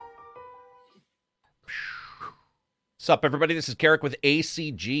Sup, everybody? This is Carrick with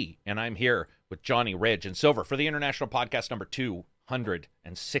ACG, and I'm here with Johnny, Ridge, and Silver for the International Podcast number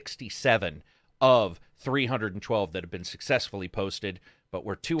 267 of 312 that have been successfully posted, but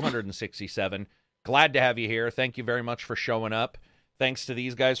we're 267. Glad to have you here. Thank you very much for showing up. Thanks to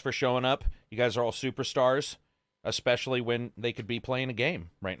these guys for showing up. You guys are all superstars, especially when they could be playing a game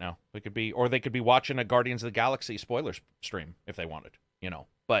right now. They could be watching a Guardians of the Galaxy spoiler stream if they wanted,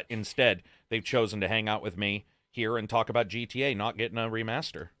 But instead, they've chosen to hang out with me here and talk about GTA not getting a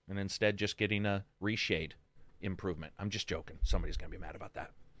remaster and instead just getting a reshade improvement. I'm just joking. Somebody's going to be mad about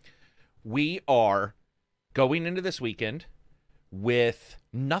that. We are going into this weekend with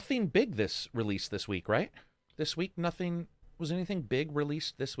nothing big released this week, right? This week, was anything big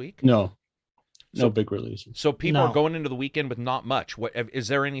released this week? No big releases. So people are going into the weekend with not much. Is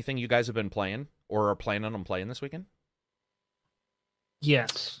there anything you guys have been playing or are planning on playing this weekend?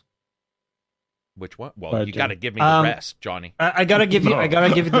 Yes. Which one? Well, you got to give me the rest, Johnny. I gotta give you. I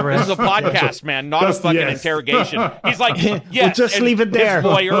gotta give you the rest. This is a podcast, man, not a fucking interrogation. He's like, yes, we'll just leave it there. His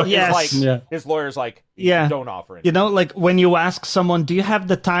lawyer yes. is like, his lawyer's like, don't offer it. Like when you ask someone, "Do you have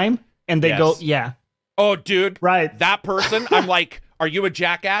the time?" and they go, "Yeah." Oh, dude, right? That person, I'm like, "Are you a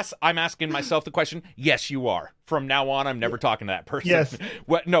jackass?" I'm asking myself the question. Yes, you are. From now on, I'm never talking to that person. Yes.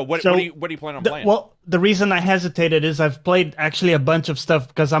 What are you planning on playing? Well, the reason I hesitated is I've played actually a bunch of stuff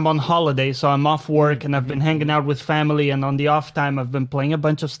because I'm on holiday, so I'm off work and I've been hanging out with family, and on the off time I've been playing a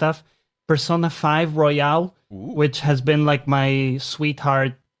bunch of stuff. Persona 5 Royale, which has been like my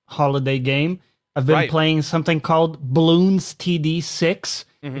sweetheart holiday game. I've been playing something called Bloons TD6.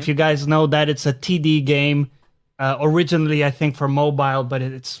 If you guys know that, it's a TD game. Originally, I think, for mobile, but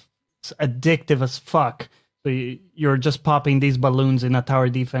it's addictive as fuck. So you're just popping these balloons in a tower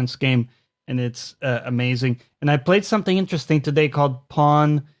defense game, and it's amazing. And I played something interesting today called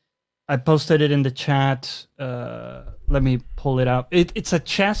Pawn. I posted it in the chat. Let me pull it out. It's a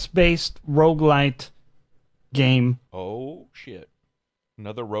chess-based roguelite game. Oh, shit.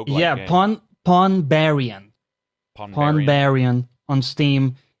 Another roguelite game. Pawnbarian. Pawnbarian on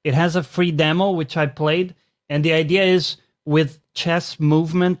Steam. It has a free demo, which I played. And the idea is, with chess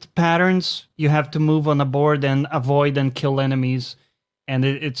movement patterns, you have to move on a board and avoid and kill enemies. And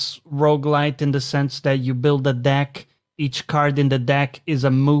it's roguelite in the sense that you build a deck. Each card in the deck is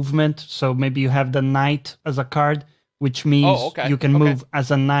a movement. So maybe you have the knight as a card, which means you can move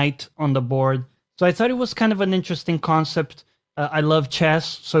as a knight on the board. So I thought it was kind of an interesting concept. I love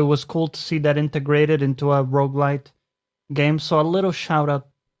chess, so it was cool to see that integrated into a roguelite game. So a little shout out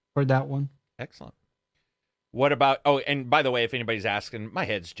for that one. Excellent. What about, and by the way, if anybody's asking, my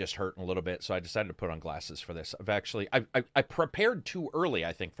head's just hurting a little bit, so I decided to put on glasses for this. I prepared too early,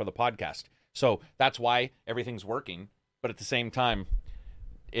 I think, for the podcast. So that's why everything's working. But at the same time,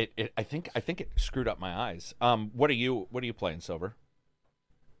 I think it screwed up my eyes. What are you playing, Silver?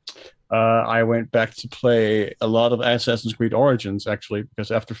 I went back to play a lot of Assassin's Creed Origins, actually,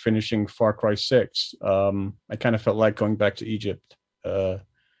 because after finishing Far Cry 6, I kind of felt like going back to Egypt.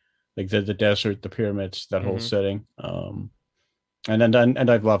 Like the desert, the pyramids, that whole setting. And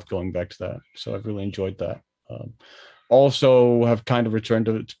I've loved going back to that. So I've really enjoyed that. Also have kind of returned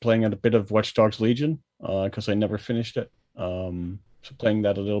to playing a bit of Watch Dogs Legion, because I never finished it. So playing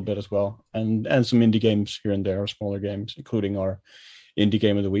that a little bit as well. And some indie games here and there, smaller games, including our indie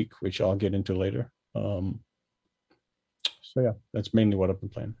game of the week, which I'll get into later. So yeah, that's mainly what I've been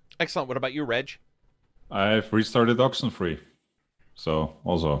playing. Excellent. What about you, Reg? I've restarted Oxenfree. So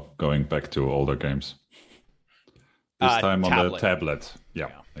also going back to older games. This time on the tablet. Yeah,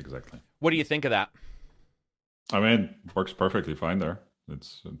 exactly. What do you think of that? I mean, works perfectly fine there.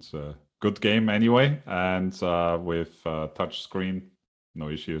 It's a good game anyway, and with touch screen, no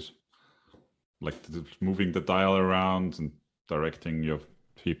issues. Like moving the dial around and directing your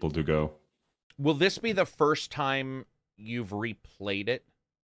people to go. Will this be the first time you've replayed it?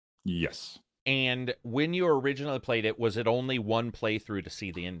 Yes. And when you originally played it, was it only one playthrough to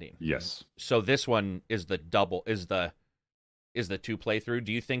see the ending? Yes. So this one is the two playthrough.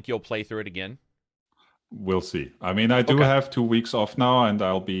 Do you think you'll play through it again? We'll see. I mean, I do have 2 weeks off now, and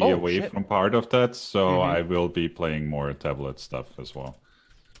I'll be away from part of that, so I will be playing more tablet stuff as well.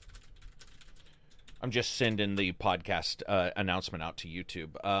 I'm just sending the podcast announcement out to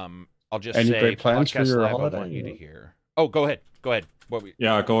YouTube. I'll just Any say great plans podcast for your live. holiday? I want you to hear. Oh, go ahead.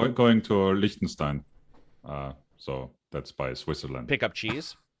 Going to Liechtenstein. So that's by Switzerland. Pick up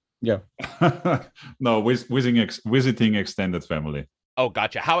cheese? Yeah. No, visiting extended family. Oh,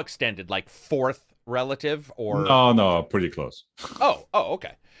 gotcha. How extended? Like fourth relative or? No, pretty close. Oh,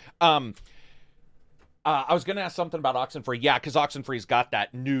 okay. I was going to ask something about Oxenfree. Yeah, because Oxenfree's got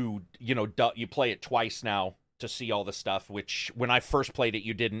that new, you play it twice now to see all the stuff, which when I first played it,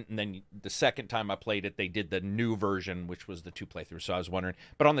 you didn't. And then the second time I played it, they did the new version, which was the 2 playthroughs. So I was wondering,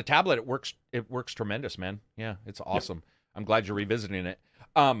 but on the tablet, it works tremendous, man. Yeah, it's awesome. I'm glad you're revisiting it.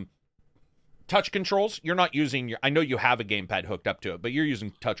 Touch controls, you're not using I know you have a gamepad hooked up to it, but you're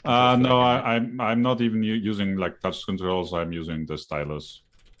using touch controls. No, I'm not even using like touch controls. I'm using the stylus.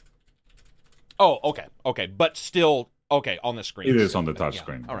 Oh, okay, but still, okay, on the screen. It is on the touch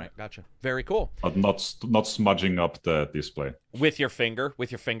screen. All right, gotcha. Very cool. But not smudging up the display. With your finger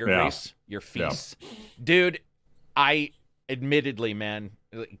grease, your face. Dude, I admittedly, man.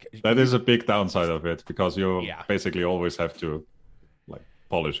 That is a big downside of it, because you basically always have to like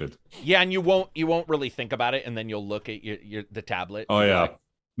polish it. Yeah, and you won't really think about it, and then you'll look at the tablet. Oh yeah.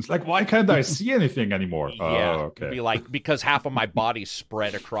 It's like, why can't I see anything anymore? Yeah, oh, okay. It'd be like, because half of my body's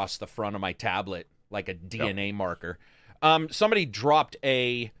spread across the front of my tablet like a DNA marker. Somebody dropped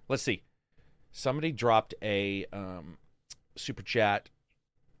a super chat.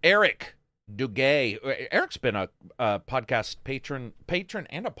 Eric Duguay. Eric's been a podcast patron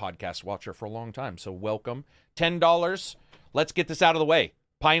and a podcast watcher for a long time, so welcome. $10. Let's get this out of the way.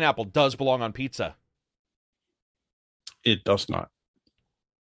 Pineapple does belong on pizza. It does not.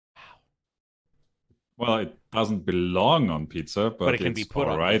 Well, it doesn't belong on pizza, but it can be put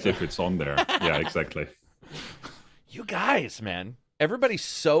on right if it's on there. Yeah, exactly. You guys, man. Everybody's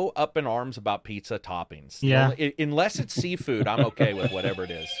so up in arms about pizza toppings. Yeah. Unless it's seafood, I'm okay with whatever it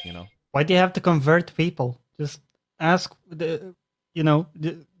is, you know. Why do you have to convert people? Just ask, get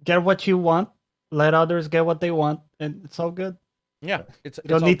what you want, let others get what they want, and it's all good. Yeah. You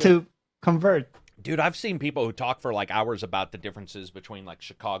don't need to convert. Dude, I've seen people who talk for like hours about the differences between like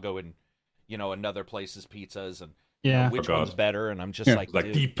Chicago and another place's pizzas and which one's better, and I'm just like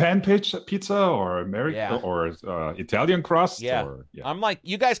deep pan pizza or American or Italian crust. Yeah. I'm like,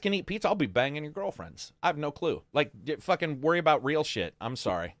 you guys can eat pizza. I'll be banging your girlfriends. I have no clue. Like, fucking worry about real shit. I'm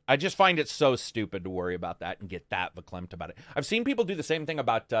sorry. I just find it so stupid to worry about that and get that verklempt about it. I've seen people do the same thing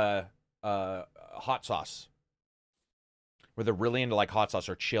about hot sauce, where they're really into like hot sauce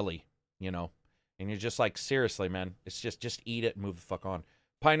or chili, and you're just like, seriously, man, it's just eat it and move the fuck on.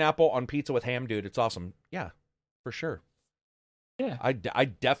 Pineapple on pizza with ham, dude. It's awesome. Yeah, for sure. Yeah. I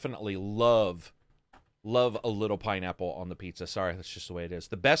definitely love a little pineapple on the pizza. Sorry, that's just the way it is.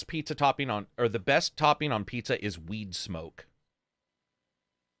 The best topping on pizza is weed smoke.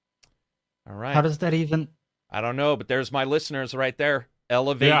 All right. How does that even... I don't know, but there's my listeners right there.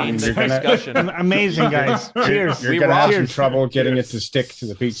 Elevating the discussion. Amazing, guys. Cheers. You're going to have some trouble getting it to stick to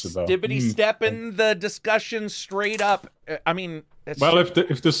the pizza, though. Stepping the discussion straight up. I mean...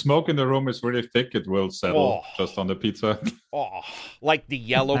 if the smoke in the room is really thick, it will settle just on the pizza. Like the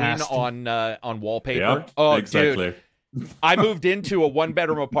yellowing on wallpaper. Yep, oh, exactly. Dude. I moved into a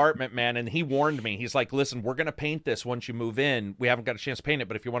 1-bedroom apartment, man, and he warned me. He's like, listen, we're going to paint this once you move in. We haven't got a chance to paint it,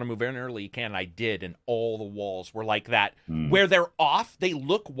 but if you want to move in early, you can. And I did, and all the walls were like that. Where they're off, they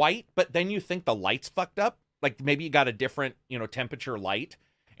look white, but then you think the light's fucked up. Like maybe you got a different, temperature light,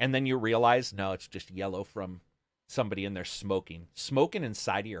 and then you realize, no, it's just yellow from somebody in there smoking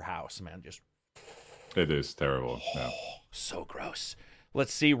inside of your house, man. Just it is terrible. Yeah. So gross.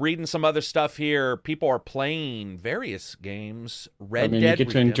 Let's see, reading some other stuff here. People are playing various games. Red Dead. You get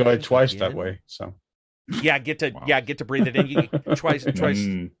to enjoy it twice that way. So get to breathe it in. You get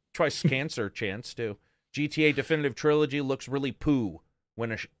twice cancer chance too. GTA Definitive Trilogy looks really poo.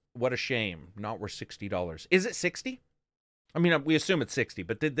 What a shame. Not worth $60. Is it 60? I mean, we assume it's 60,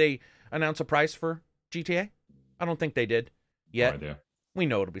 but did they announce a price for GTA? I don't think they did yet. No idea. We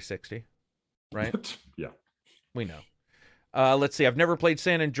know it'll be 60, right? Yeah. We know. Let's see. I've never played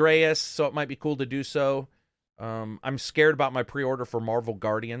San Andreas, so it might be cool to do so. I'm scared about my pre-order for Marvel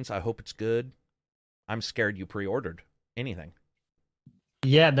Guardians. I hope it's good. I'm scared you pre-ordered anything.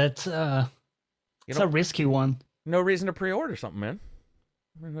 Yeah, that's it's a risky one. No reason to pre-order something, man.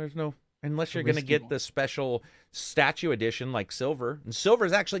 I mean, there's no... Unless you're going to get the special statue edition like Silver. And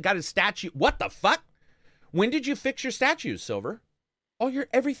Silver's actually got his statue... What the fuck? When did you fix your statues, Silver?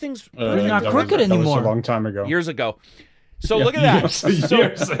 Everything's not crooked anymore. That was a long time ago. Years ago. So look at that.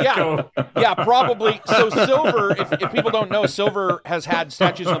 Years ago. Yeah, probably. So Silver, if people don't know, Silver has had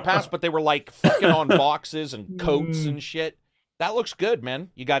statues in the past, but they were like fucking on boxes and coats and shit. That looks good, man.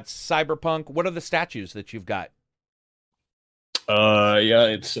 You got Cyberpunk. What are the statues that you've got?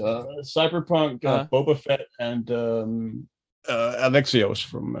 It's Cyberpunk, Boba Fett, and Alexios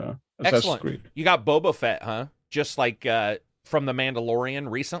from Assassin's Creed. You got Boba Fett, huh? Just like from The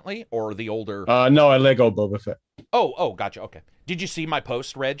Mandalorian recently, or the older? No, I Lego Boba Fett. Oh, gotcha. Okay. Did you see my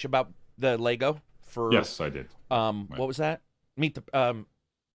post, Reg, about the Lego? Yes, I did. What was that? Meet the Home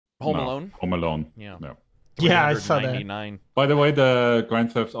Alone. Home Alone. Yeah. No. Yeah, I saw that. $399. By the way, the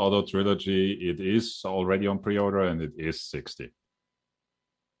Grand Theft Auto trilogy, it is already on pre-order and it is 60.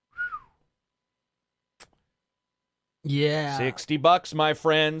 Yeah. $60, my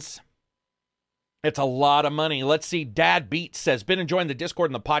friends. It's a lot of money. Let's see. Dad Beats says, been enjoying the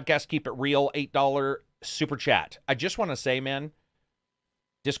Discord and the podcast. Keep it real. $8 super chat. I just want to say, man,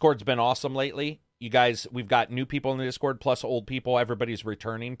 Discord's been awesome lately. You guys, we've got new people in the Discord plus old people. Everybody's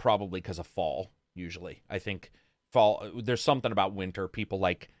returning probably because of fall, usually. I think fall, there's something about winter. People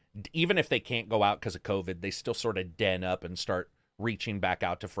like, even if they can't go out because of COVID, they still sort of den up and start reaching back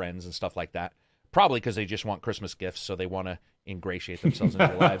out to friends and stuff like that. Probably because they just want Christmas gifts, so they want to ingratiate themselves into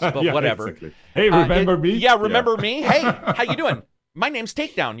their lives. But Yeah, whatever. exactly. Hey, remember me? Yeah, remember me? Hey, how you doing? My name's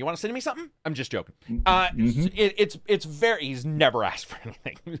Takedown. You want to send me something? I'm just joking. It's very. He's never asked for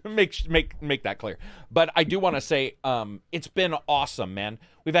anything. make that clear. But I do want to say, it's been awesome, man.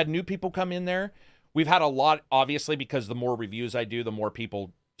 We've had new people come in there. We've had a lot, obviously, because the more reviews I do, the more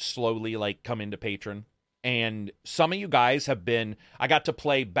people slowly like come into Patreon. And some of you guys have been. I got to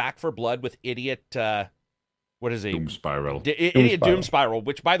play Back 4 Blood with Idiot. What is he? Doom Spiral. Idiot Doom Spiral.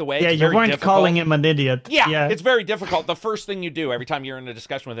 Which, by the way, Yeah, it's you very weren't difficult. calling him an idiot. Yeah, it's very difficult. The first thing you do every time you're in a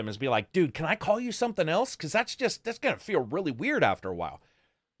discussion with him is be like, dude, can I call you something else? Because that's going to feel really weird after a while.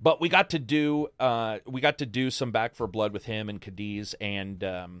 But we got to do some Back 4 Blood with him and Cadiz and,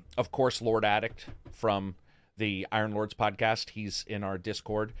 of course, Lord Addict from the Iron Lords podcast. He's in our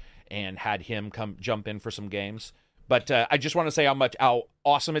Discord and had him come jump in for some games. But I just want to say how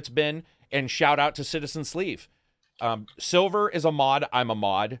awesome it's been, and shout out to Citizen Sleeve. Silver is a mod. I'm a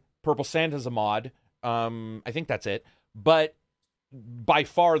mod. Purple Sand is a mod. I think that's it. But by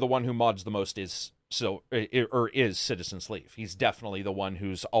far, the one who mods the most is Citizen Sleeve. He's definitely the one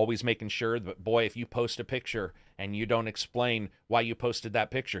who's always making sure that, boy, if you post a picture and you don't explain why you posted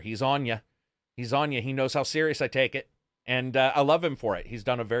that picture, he's on you. He's on you. He knows how serious I take it. And I love him for it. He's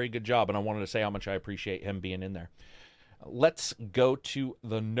done a very good job, and I wanted to say how much I appreciate him being in there. Let's go to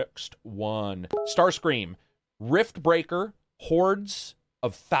the next one. Starscream. Rift Breaker, hordes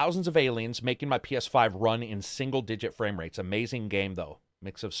of thousands of aliens making my PS5 run in single-digit frame rates. Amazing game, though.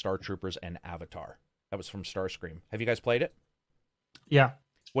 Mix of Star Troopers and Avatar. That was from Starscream. Have you guys played it? Yeah.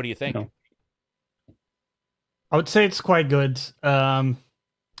 What do you think? No. I would say it's quite good. That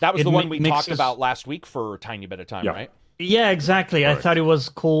was It the one we talked mixes- about last week for a tiny bit of time, Yeah. right? Yeah, exactly. Correct. I thought it was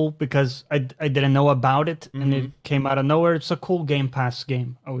cool because I didn't know about it, and Mm-hmm. it came out of nowhere. It's a cool Game Pass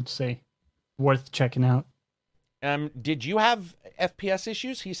game, I would say. Worth checking out. Did you have FPS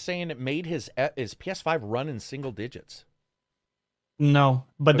issues? He's saying it made his PS5 run in single digits. No,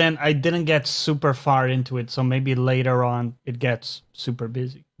 but then I didn't get super far into it, so maybe later on it gets super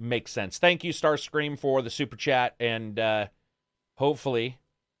busy. Makes sense. Thank you, Starscream, for the super chat, and hopefully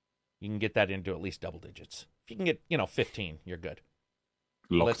you can get that into at least double digits. If you can get, 15, you're good.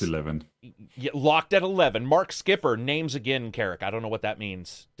 Locked 11. Locked at 11. Mark Skipper, names again, Carrick. I don't know what that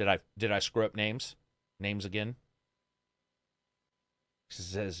means. Did I screw up names? Names again? It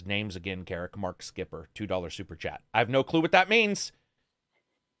says names again, Carrick. Mark Skipper, $2 super chat. I have no clue what that means.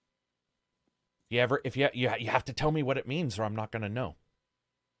 You have to tell me what it means, or I'm not going to know.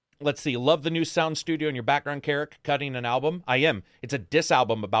 Let's see. Love the new sound studio in your background, Carrick, cutting an album. I am. It's a diss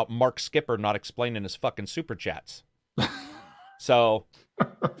album about Mark Skipper not explaining his fucking super chats. So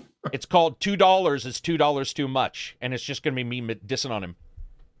it's called $2 is $2 too much, and it's just going to be me dissing on him.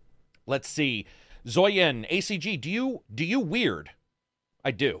 Let's see. Zoyan, ACG, do you weird?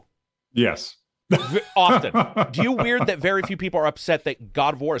 I do. Yes. Often. Do you weird that very few people are upset that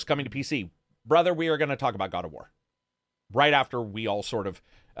God of War is coming to PC? Brother, we are going to talk about God of War right after we all sort of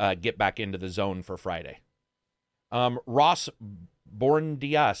get back into the zone for Friday. Ross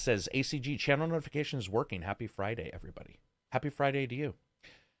Borndia says, ACG channel notification is working. Happy Friday, everybody. Happy Friday to you.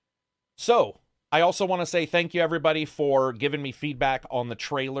 So, I also want to say thank you, everybody, for giving me feedback on the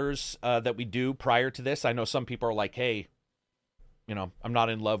trailers that we do prior to this. I know some people are like, hey, I'm not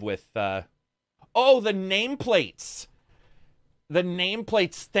in love with... the nameplates. The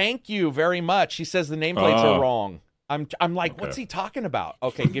nameplates. Thank you very much. He says the nameplates are wrong. I'm like, Okay. What's he talking about?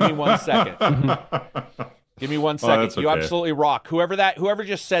 Okay, give me 1 second. Give me 1 second. That's You okay. absolutely rock. Whoever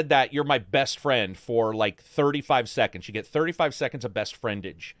just said that, you're my best friend for like 35 seconds. You get 35 seconds of best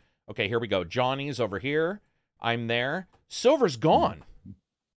friendage. Okay, here we go. Johnny's over here. I'm there. Silver's gone.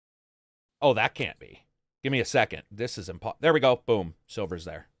 Oh, that can't be. Give me a second. This is impossible. There we go. Boom. Silver's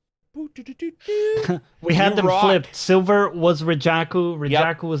there. We had You them rock. flipped. Silver was Rajaku,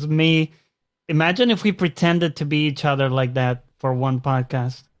 Rajaku was me. Imagine if we pretended to be each other like that for one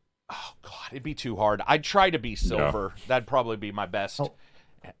podcast. Oh, God, it'd be too hard. I'd try to be Silver. That'd probably be my best. Oh.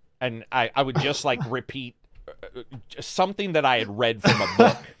 And I would just like repeat something that I had read from a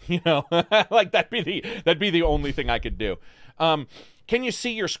book. You know, like that'd be the only thing I could do. Can you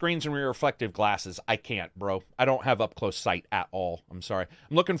see your screens and your reflective glasses? I can't, bro. I don't have up close sight at all. I'm sorry.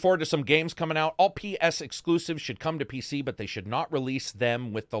 I'm looking forward to some games coming out. All PS exclusives should come to PC, but they should not release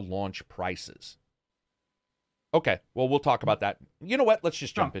them with the launch prices. Okay, well, we'll talk about that. You know what? Let's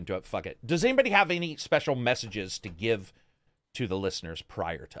just jump into it. Fuck it. Does anybody have any special messages to give to the listeners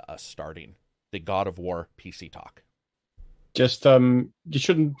prior to us starting the God of War PC talk? Just you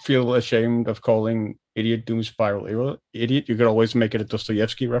shouldn't feel ashamed of calling Idiot Doom Spiral idiot. You could always make it a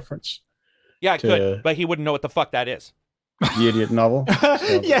Dostoevsky reference. Yeah, I could, but he wouldn't know what the fuck that is. The Idiot novel.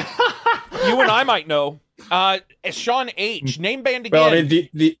 So. Yeah. You and I might know. Sean H. Name band again. Well, I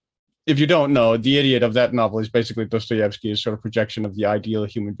mean, if you don't know, the idiot of that novel is basically Dostoevsky's sort of projection of the ideal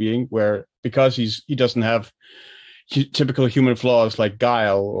human being, where because he doesn't have typical human flaws like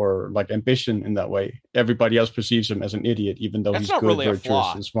guile or like ambition in that way, everybody else perceives him as an idiot, even though that's he's not good, really a virtuous,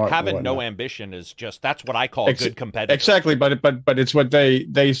 flaw. and smart. Having no ambition is just that's what I call good competitor. Exactly, but it's what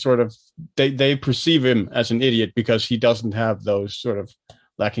they sort of they perceive him as an idiot because he doesn't have those sort of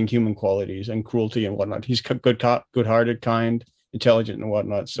lacking human qualities and cruelty and whatnot. He's good-hearted, kind, intelligent and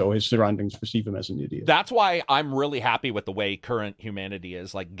whatnot, so his surroundings perceive him as an idiot. That's why I'm really happy with the way current humanity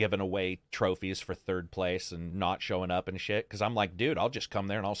is, like giving away trophies for third place and not showing up and shit, because I'm like, dude, I'll just come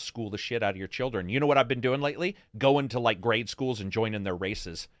there and I'll school the shit out of your children. You know what I've been doing lately? Going to like grade schools and joining their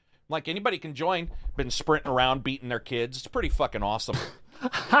races. I'm like, anybody can join. Been sprinting around beating their kids. It's pretty fucking awesome.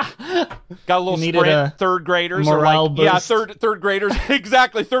 Got a little sprint. Third graders are like, yeah, third graders.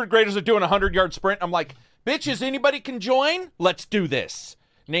 Exactly. Third graders are doing a 100-yard sprint. I'm like, bitches, anybody can join? Let's do this.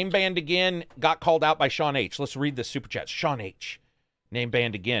 Name band again got called out by Sean H. Let's read the super chat. Sean H. Name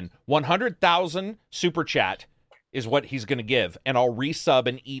band again. 100,000 super chat is what he's going to give, and I'll resub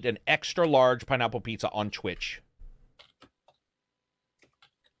and eat an extra large pineapple pizza on Twitch.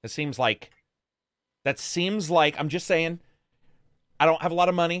 That seems like, I'm just saying, I don't have a lot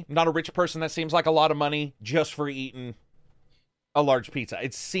of money. I'm not a rich person. That seems like a lot of money just for eating a large pizza.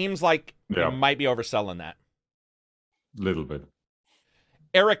 It seems like you might be overselling that. Little bit.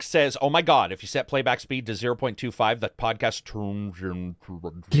 Eric says, oh my God, if you set playback speed to 0.25, the podcast turns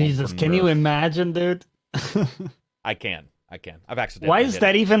into... Jesus, can you imagine, dude? I can. I've accidentally... Why is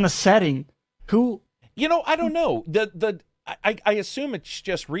that even a setting? Who... You know, I don't know. I assume it's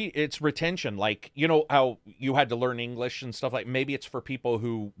just it's retention. Like, you know how you had to learn English and stuff, like maybe it's for people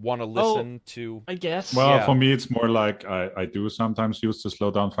who want to listen to... I guess. Well, for me, it's more like I do sometimes use the slow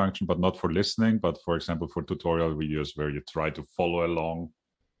down function, but not for listening. But for example, for tutorial videos where you try to follow along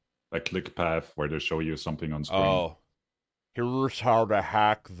a click path where they show you something on screen. Oh, here's how to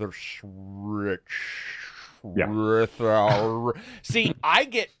hack the switch. Yeah. See, I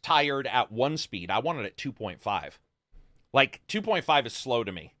get tired at one speed. I want it at 2.5. Like, 2.5 is slow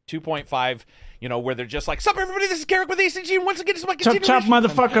to me. 2.5, you know, where they're just like, sup, everybody, this is Carrick with ACG, and once again, it's my continuation. Chop,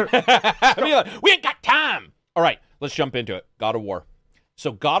 motherfucker. I mean, like, we ain't got time. All right, let's jump into it. God of War.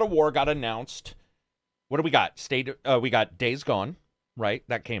 So, God of War got announced. What do we got? We got Days Gone, right?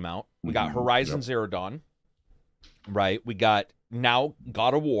 That came out. We got Horizon Zero Dawn, right? We got now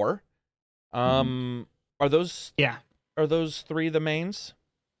God of War. Are those three the mains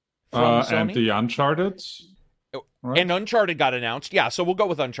from Sony? And the Uncharted? Right. And Uncharted got announced. Yeah, so we'll go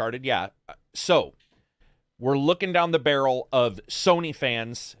with Uncharted. Yeah. So we're looking down the barrel of Sony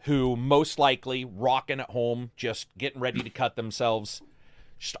fans who most likely rocking at home, just getting ready to cut themselves.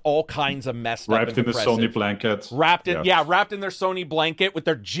 Just all kinds of messed up. Wrapped in a Sony blanket. Wrapped in their Sony blanket with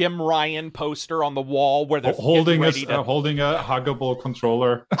their Jim Ryan poster on the wall where they're holding a huggable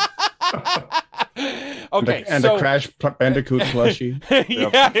controller. Okay, and a Crash Bandicoot plushie.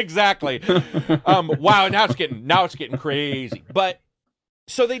 Yeah, exactly. Wow, now it's getting crazy. But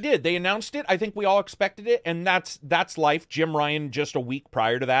so they announced it. I think we all expected it, and that's life. Jim Ryan, just a week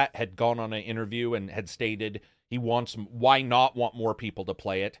prior to that, had gone on an interview and had stated he wants more people to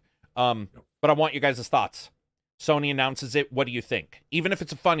play it. But I want you guys' thoughts. Sony announces it. What do you think? Even if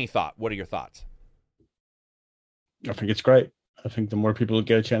it's a funny thought, what are your thoughts? I think it's great. I think the more people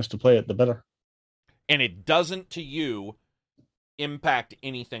get a chance to play it, the better. And it doesn't, to you, impact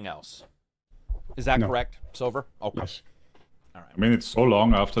anything else. Is that correct, Silver? Okay. Yes. All right. I mean, it's so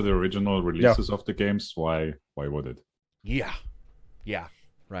long after the original releases of the games. Why would it? Yeah.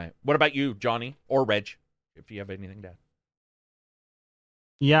 Right. What about you, Johnny or Reg, if you have anything to add?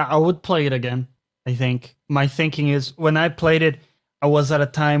 Yeah, I would play it again, I think. My thinking is, when I played it, I was at a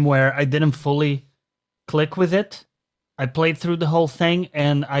time where I didn't fully click with it. I played through the whole thing,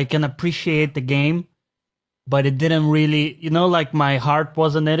 and I can appreciate the game, but it didn't really, like my heart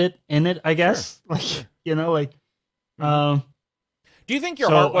wasn't in it, I guess. Sure. Like, Do you think your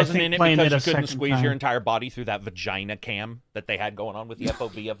So heart I wasn't think in it playing because it you a couldn't second squeeze your time. entire body through that vagina cam that they had going on with the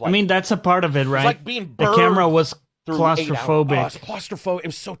FOV of like? I mean, that's a part of it, it was right? like being The camera birthed was through 8 hours. Oh, claustrophobic. it's claustrophobic. It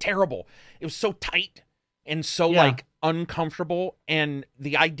was so terrible. It was so tight and so Yeah. like uncomfortable. And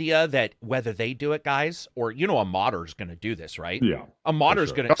the idea that whether they do it, guys, or a modder's going to do this, right? Yeah. A modder's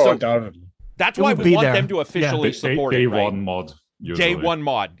sure. going to. Oh, So undoubtedly. that's It why will we be want there. them to officially Day, support day it, right? one mod. Usually. Day one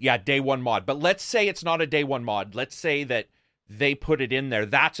mod. Yeah, day one mod. But let's say it's not a day one mod. Let's say that they put it in there.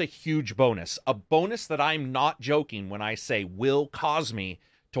 That's a huge bonus. A bonus that I'm not joking when I say will cause me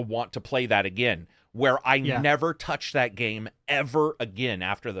to want to play that again, where I never touch that game ever again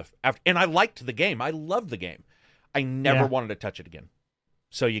after and I liked the game. I loved the game. I never wanted to touch it again.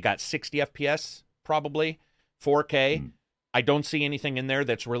 So you got 60 FPS, probably 4K. I don't see anything in there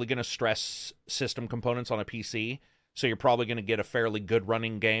that's really going to stress system components on a PC. So you're probably going to get a fairly good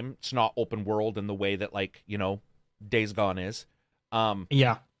running game. It's not open world in the way that Days Gone is.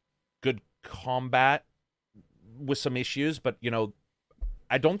 Yeah. Good combat with some issues, but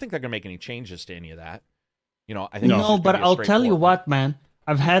I don't think they're going to make any changes to any of that. I think No, but I'll tell you what, man.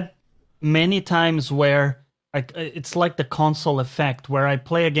 I've had many times where it's like the console effect, where I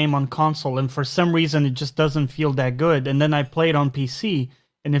play a game on console and for some reason it just doesn't feel that good, and then I play it on PC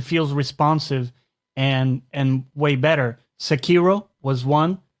and it feels responsive and way better. Sekiro was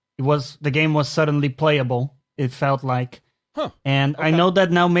one. The game was suddenly playable. It felt like. And I know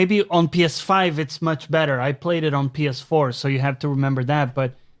that now maybe on PS5 it's much better. I played it on PS4, so you have to remember that.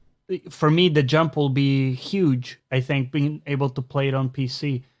 But for me, the jump will be huge, I think, being able to play it on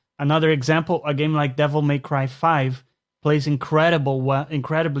PC. Another example, a game like Devil May Cry 5 plays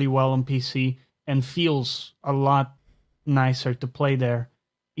incredibly well on PC and feels a lot nicer to play there,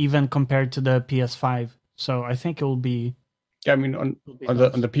 even compared to the PS5. So I think it will be... Yeah, I mean, on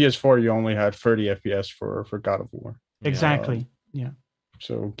the PS4, you only had 30 FPS for God of War. Exactly. Yeah.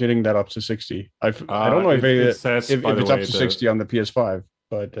 So getting that up to 60, I don't know if it's up to 60 on the PS5,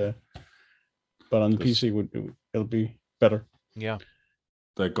 but on the PC it'll be better. Yeah.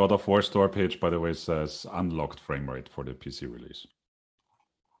 The God of War store page, by the way, says unlocked frame rate for the PC release.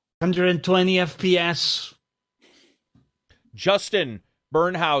 120 FPS. Justin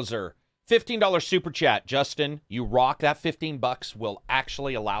Bernhauser, $15 super chat. Justin, you rock. That $15 will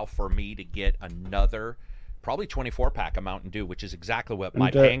actually allow for me to get another probably 24-pack of Mountain Dew, which is exactly what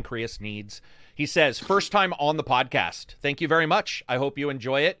my pancreas needs. He says, first time on the podcast. Thank you very much. I hope you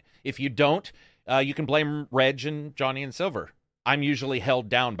enjoy it. If you don't, you can blame Reg and Johnny and Silver. I'm usually held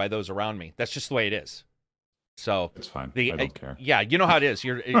down by those around me. That's just the way it is. So it's fine. I don't care. Yeah, you know how it is.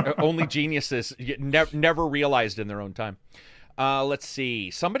 You're only geniuses never realized in their own time. Let's see.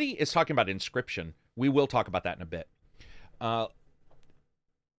 Somebody is talking about Inscription. We will talk about that in a bit. Oh,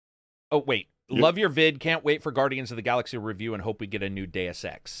 wait. Yep. Love your vid. Can't wait for Guardians of the Galaxy review and hope we get a new Deus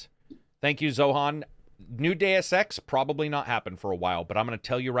Ex. Thank you, Zohan. New Deus Ex probably not happen for a while, but I'm going to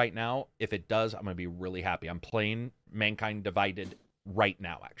tell you right now, if it does, I'm going to be really happy. I'm playing Mankind Divided right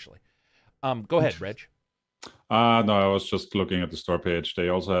now, actually. Go ahead, Reg. No, I was just looking at the store page. They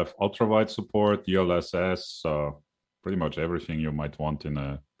also have ultra-wide support, DLSS, pretty much everything you might want in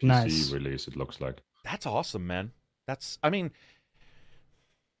a PC release, it looks like. That's awesome, man.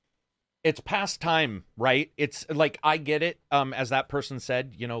 It's past time, right? It's like, I get it. As that person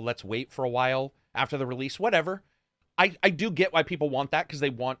said, let's wait for a while after the release, whatever. I do get why people want that, because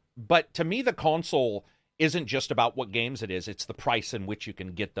they want, but to me, the console isn't just about what games it is. It's the price in which you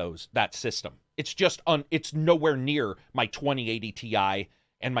can get that system. It's just it's nowhere near my 2080 Ti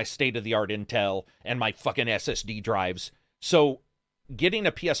and my state-of-the-art Intel and my fucking SSD drives. So getting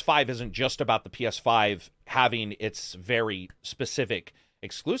a PS5 isn't just about the PS5 having its very specific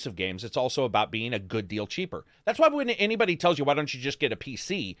exclusive games. It's also about being a good deal cheaper. That's why when anybody tells you, why don't you just get a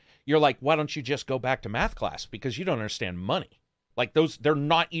PC? You're like, why don't you just go back to math class? Because you don't understand money. Like they're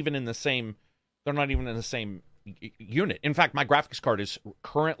not even in the same unit. In fact, my graphics card is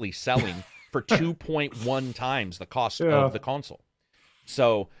currently selling for 2.1 times the cost of the console.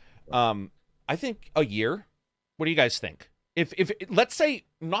 So, I think a year. What do you guys think? If let's say,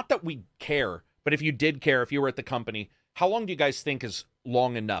 not that we care, but if you did care, if you were at the company, how long do you guys think is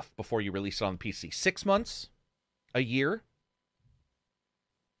long enough before you release it on PC? 6 months? A year?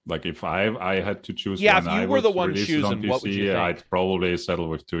 Like if I had to choose, if you were the one choosing, what would you think? I'd probably settle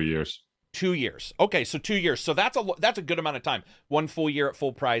with 2 years. 2 years. Okay, so 2 years. So that's a good amount of time. 1 full year at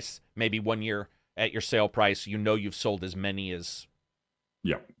full price, maybe 1 year at your sale price. You've sold as many as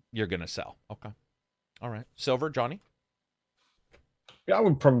you're going to sell. Okay. All right. Silver, Johnny? Yeah, I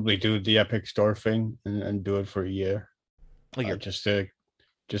would probably do the Epic Store thing and do it for a year. A year. Just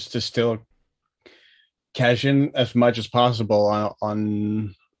to still cash in as much as possible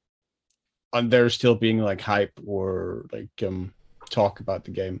on there still being like hype or like talk about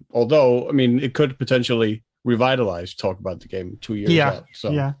the game. Although, I mean, it could potentially revitalize talk about the game 2 years out.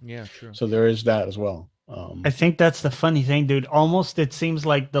 So Yeah, true. so there is that as well. I think that's the funny thing, dude. Almost it seems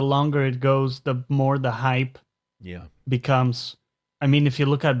like the longer it goes, the more the hype Yeah. becomes. I mean, if you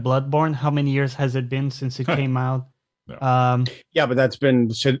look at Bloodborne, how many years has it been since it came out? Yeah, but that's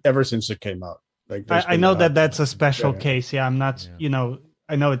been ever since it came out. Like I know that that's a special Yeah. case. Yeah, I'm not. Yeah. You know,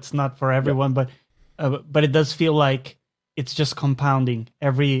 I know it's not for everyone, but it does feel like it's just compounding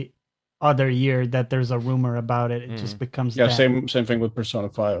every other year that there's a rumor about it. It just becomes Yeah, that. same thing with Persona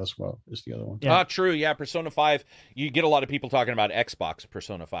 5 as well, is the other one. Yeah. True. Yeah, Persona 5. You get a lot of people talking about Xbox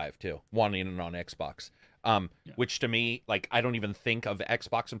Persona 5 too, wanting it on Xbox. Which to me, like, I don't even think of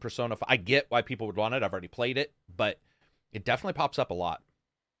Xbox and Persona 5. I get why people would want it. I've already played it, but it definitely pops up a lot.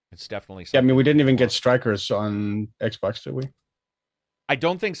 It's definitely Yeah, I mean, we didn't even something get Strikers on Xbox, did we? I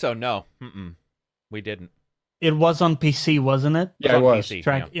don't think so. No, we didn't. It was on PC, wasn't it? Yeah, it on was. PC.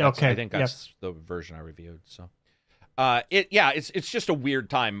 Track- Yeah, okay, I think that's the version I reviewed. So, it's just a weird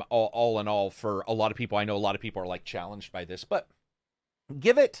time all in all for a lot of people. I know a lot of people are like challenged by this, but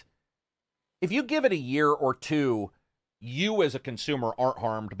if you give it a year or two, you as a consumer aren't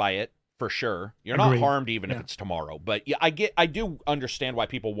harmed by it for sure. You're Agreed. not harmed even if it's tomorrow. But yeah, I do understand why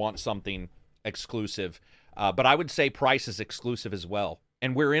people want something exclusive. But I would say price is exclusive as well.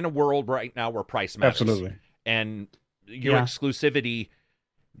 And we're in a world right now where price matters. Absolutely. And your exclusivity,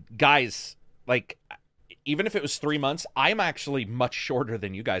 guys, like, even if it was 3 months, I'm actually much shorter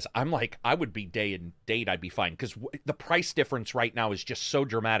than you guys. I'm like, I would be day and date, I'd be fine. Because the price difference right now is just so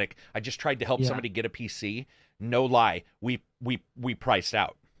dramatic. I just tried to help somebody get a PC. No lie, we priced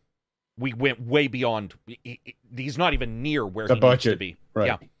out. We went way beyond. He's not even near where The he budget. needs to be.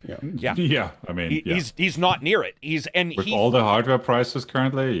 Right. Yeah. Yeah. I mean, He's not near it. with all the hardware prices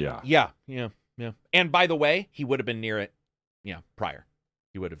currently, Yeah. And by the way, he would have been near it. Yeah, prior,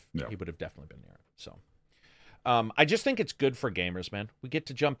 he would have definitely been near it. So, I just think it's good for gamers, man. We get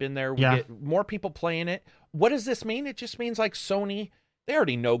to jump in there. We get more people playing it. What does this mean? It just means like Sony, they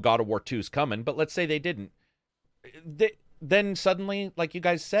already know God of War 2 is coming, but let's say they didn't. Then suddenly, like you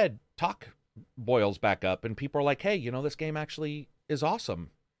guys said, talk boils back up, and people are like, hey, this game actually is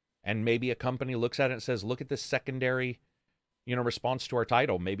awesome. And maybe a company looks at it and says, look at this secondary, response to our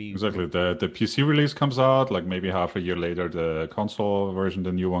title. Maybe exactly. The PC release comes out, like maybe half a year later, the console version,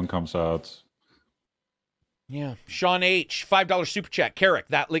 the new one comes out. Yeah. Sean H., $5 super chat. Carrick,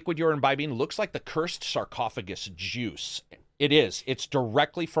 that liquid you're imbibing looks like the cursed sarcophagus juice. It is. It's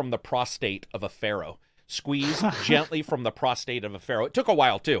directly from the prostate of a pharaoh. Squeeze gently from the prostate of a pharaoh. It took a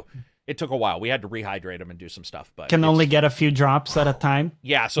while, too. We had to rehydrate him and do some stuff. But can only get a few drops at a time.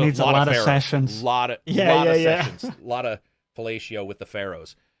 Yeah, so needs a lot of pharaoh. sessions. A lot of sessions. A lot of fellatio with the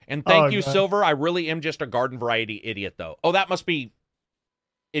pharaohs. And thank you, God. Silver. I really am just a garden variety idiot, though. Oh, that must be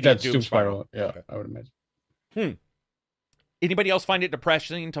Idiot Doom Spiral. Yeah, okay. I would imagine. Anybody else find it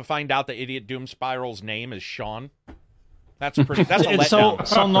depressing to find out that Idiot Doom Spiral's name is Sean? That's a it's letdown.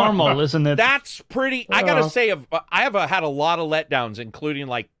 so normal, isn't it? That's pretty. I gotta say, I have had a lot of letdowns, including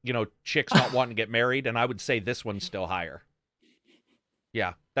like chicks not wanting to get married, and I would say this one's still higher.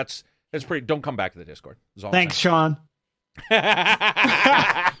 Yeah, that's pretty. Don't come back to the Discord. Thanks, Sean. Oh,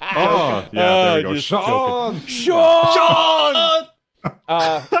 yeah, there we go. Sean.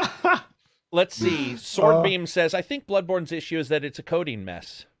 Let's see. Swordbeam says, I think Bloodborne's issue is that it's a coding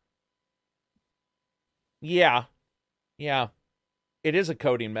mess. Yeah. It is a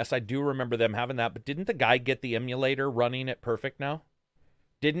coding mess. I do remember them having that, but didn't the guy get the emulator running at perfect now?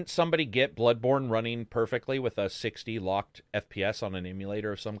 Didn't somebody get Bloodborne running perfectly with a 60 locked FPS on an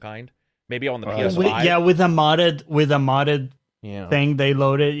emulator of some kind? Maybe on the PS5? With a modded thing they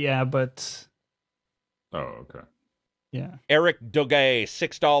loaded, but... Oh, okay. Yeah. Eric Dogay,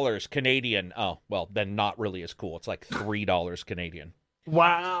 $6 Canadian. Oh, well, then not really as cool. It's like $3 Canadian.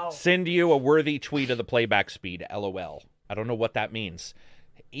 Wow. Send you a worthy tweet of the playback speed, LOL. I don't know what that means.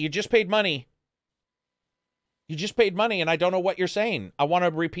 You just paid money. And I don't know what you're saying. I want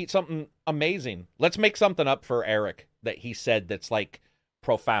to repeat something amazing. Let's make something up for Eric that he said that's like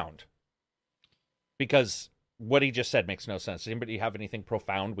profound. Because what he just said makes no sense. Does anybody have anything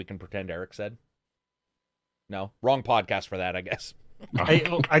profound we can pretend Eric said? No? Wrong podcast for that, I guess.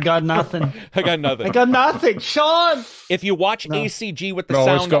 I got nothing. I got nothing. Sean! If you watch ACG with the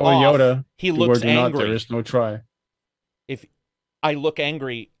sound off, Yoda. He looks angry. There is no try. If I look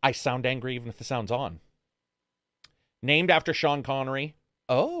angry, I sound angry even if the sound's on. Named after Sean Connery.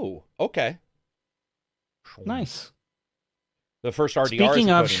 Oh, okay. Nice. The first RDR. Speaking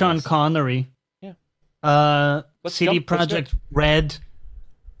of Sean Connery. Yeah. CD go. Let's do it. Projekt Red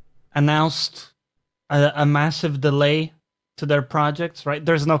announced a massive delay to their projects, right?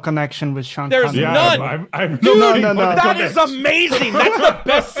 There's no connection with Sean There's Connery. none. I'm No, looking no, for no. the That is comments. amazing. That's the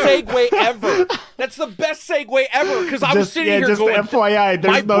best segue ever. That's the best segue ever. Because I was sitting here just going, FYI, my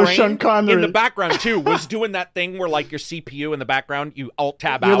there's no brain Sean Connery. in the background too was doing that thing where like your CPU in the background, you alt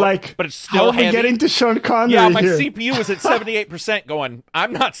tab You're out, like, but it's how still are we heavy. getting to Sean Connery Yeah, my here? CPU is at 78% going,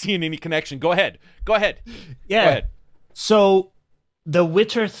 I'm not seeing any connection. Go ahead. Yeah. Go ahead. So, The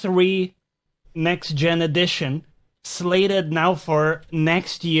Witcher 3 Next Gen Edition slated now for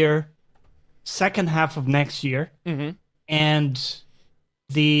next year, second half of next year, and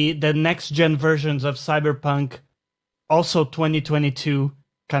the next gen versions of Cyberpunk also 2022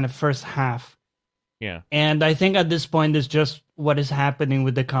 kind of first half. Yeah. And I think at this point is just what is happening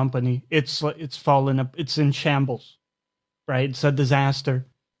with the company. It's fallen up. It's in shambles, right? It's a disaster.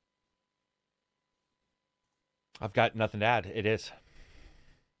 I've got nothing to add. It is.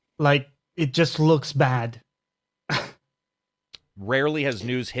 Like, it just looks bad. Rarely has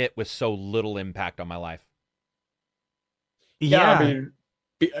news hit with so little impact on my life. Yeah, I mean,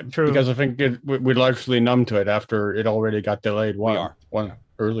 true. because I think we're largely numb to it after it already got delayed one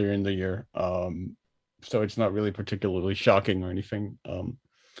earlier in the year. So it's not really particularly shocking or anything. I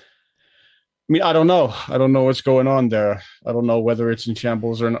mean, I don't know. I don't know what's going on there. I don't know whether it's in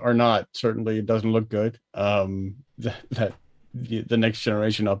shambles or not. Certainly, it doesn't look good. That the next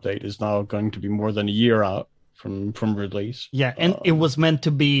generation update is now going to be more than a year out from release. Yeah, and it was meant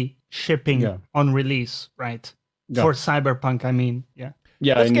to be shipping on release, right? Yeah. For Cyberpunk, I mean, yeah.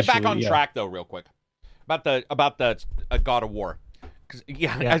 Yeah. Let's get back initially, on track though, real quick, about the God of War.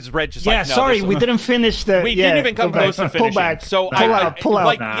 Yeah. As Reg just Yeah, like, no, sorry, this- we didn't finish the. we yeah, didn't even come go back. close to finishing. Pull back. So pull out.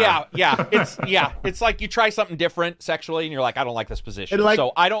 like Nah. it's like you try something different sexually and you're like, I don't like this position, And like-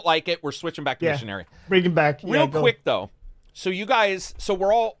 so I don't like it. We're switching back to Yeah. missionary. Bring it back. Real Yeah, go. quick though, so you guys, so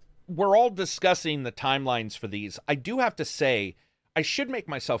we're all discussing the timelines for these. I do have to say, I should make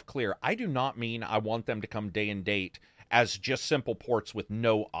myself clear. I do not mean I want them to come day and date as just simple ports with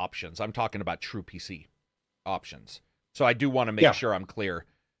no options. I'm talking about true PC options. So I do want to make sure I'm clear.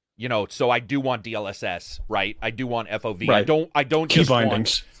 You know, so I do want DLSS, right? I do want FOV. Right. I don't Key just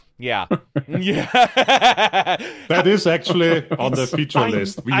bindings. want. Yeah. Yeah. That is actually on the feature I-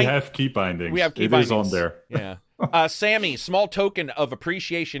 list. We I- have key bindings. We have key It bindings. is on there. Yeah. Sammy, small token of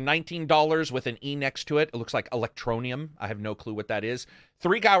appreciation, $19 with an E next to it. It looks like Electronium. I have no clue what that is.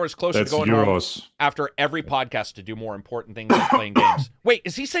 3 hours closer That's to going home euros. after every podcast to do more important things than playing games. Wait,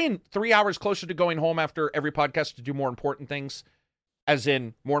 is he saying 3 hours closer to going home after every podcast to do more important things? As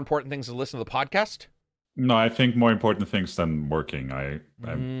in more important things than listen to the podcast? No, I think more important things than working. I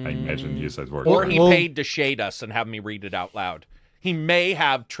imagine he said working. Or he Well- paid to shade us and have me read it out loud. He may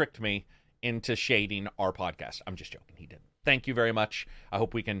have tricked me into shading our podcast. I'm just joking. He didn't. Thank you very much. I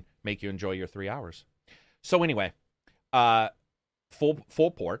hope we can make you enjoy your 3 hours. So anyway,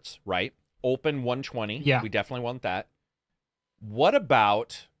 full ports, right? Open 120. Yeah. We definitely want that. What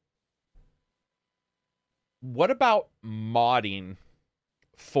about modding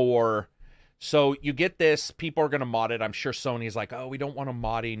for... So you get this, people are going to mod it. I'm sure Sony's like, oh, we don't want to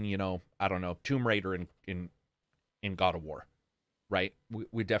modding, you know, I don't know, Tomb Raider in God of War, right?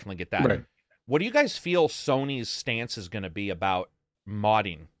 We definitely get that. Right. What do you guys feel Sony's stance is going to be about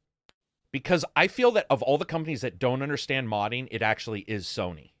modding? Because I feel that of all the companies that don't understand modding, it actually is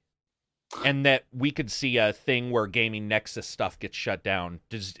Sony. And that we could see a thing where Gaming Nexus stuff gets shut down.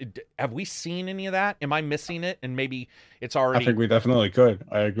 Have we seen any of that? Am I missing it? And maybe it's already... I think we definitely could.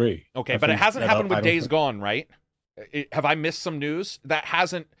 I agree. Okay, I but it think hasn't that happened I with don't Days think- Gone, right? Have I missed some news? That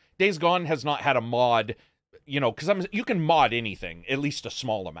hasn't... Days Gone has not had a mod, you know, because you can mod anything, at least a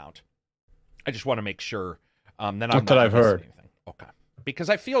small amount. I just want to make sure that I'm Not that I've missing heard. anything. Okay. Because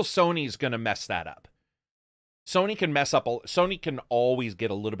I feel Sony's going to mess that up. Sony can mess up. Sony can always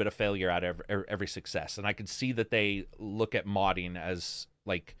get a little bit of failure out of every success. And I can see that they look at modding as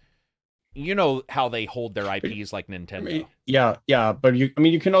like, you know, how they hold their IPs like Nintendo. I mean, yeah, but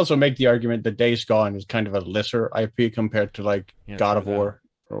you can also make the argument that Days Gone is kind of a lesser IP compared to like Yeah, God of true that. War,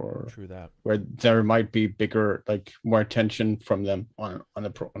 or True that. where there might be bigger, like more attention from them on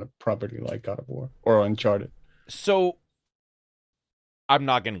a property like God of War or Uncharted. So I'm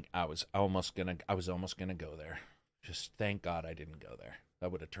not gonna. I was almost gonna go there. Just thank God I didn't go there.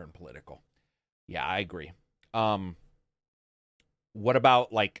 That would have turned political. Yeah, I agree. What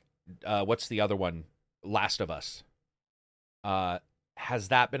about like, what's the other one? Last of Us. Has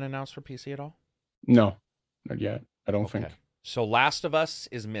that been announced for PC at all? No, not yet. I don't think. Okay. So Last of Us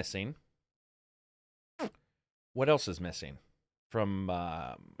is missing. What else is missing from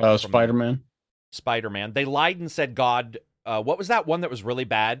Spider-Man. Spider-Man. They lied and said God. What was that one that was really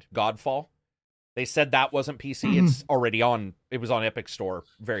bad? Godfall. They said that wasn't PC. It's already on. It was on Epic Store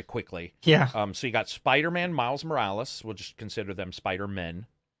very quickly. Yeah. So you got Spider-Man, Miles Morales. We'll just consider them Spider-Men.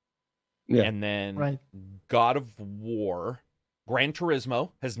 Yeah. And then Right. God of War. Gran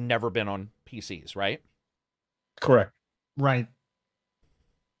Turismo has never been on PCs, right? Correct. Right.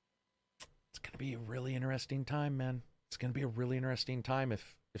 It's going to be a really interesting time, man. It's going to be a really interesting time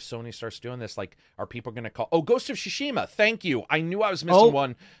if Sony starts doing this. Like, are people going to call... Oh, Ghost of Tsushima. Thank you. I knew I was missing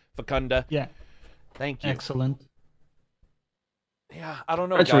one, Facunda. Yeah. Thank you. Excellent. Yeah, I don't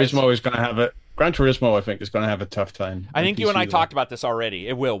know, Gran guys. Turismo is going to have it. Gran Turismo, I think, is going to have a tough time. I on think you and PC, I though. talked about this already.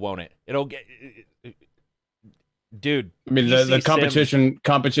 It will, won't it? It'll get... Dude. I mean, PC the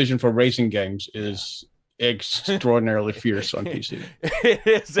competition for racing games is extraordinarily fierce on PC. It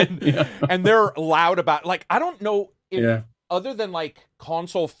is. And they're loud about... Like, I don't know if... Other than, like,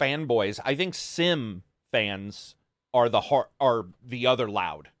 console fanboys, I think sim fans are the other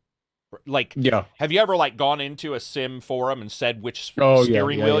loud. Like, have you ever like gone into a sim forum and said which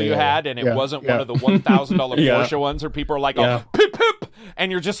steering wheel you had, and it wasn't one of the $1,000 Porsche ones, where people are like, "Oh, pip pip,"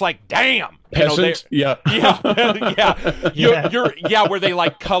 and you're just like, "Damn!" Peasant, Where they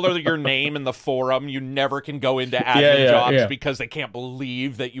like color your name in the forum. You never can go into admin jobs because they can't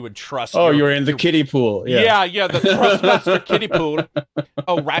believe that you would trust. Oh, you're in the kiddie pool. The Trustmaster kiddie pool.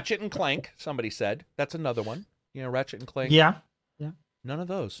 Oh, Ratchet and Clank. Somebody said that's another one. You know, Ratchet and Clank. Yeah. None of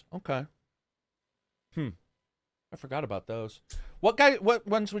those. Okay. I forgot about those. What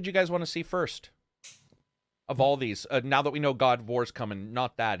ones would you guys want to see first? Of all these, now that we know God of War's coming,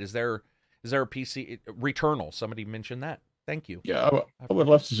 not that. Is there a PC Returnal? Somebody mentioned that. Thank you. Yeah, I would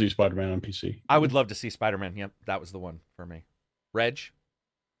love to see Spider-Man on PC. I would love to see Spider-Man. Yep, that was the one for me. Reg?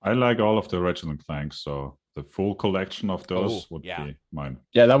 I like all of the Ratchet and Clanks, so the full collection of those would be mine.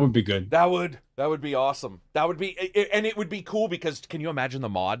 Yeah, that would be good. That would be awesome. That would be, and it would be cool because can you imagine the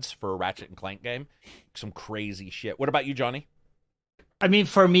mods for a Ratchet and Clank game? Some crazy shit. What about you, Johnny? I mean,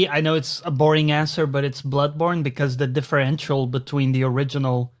 for me, I know it's a boring answer, but it's Bloodborne because the differential between the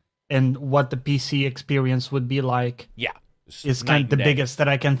original and what the PC experience would be like, is kind of the biggest that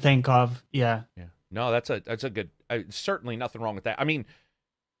I can think of. Yeah. No, that's a good. Certainly nothing wrong with that. I mean,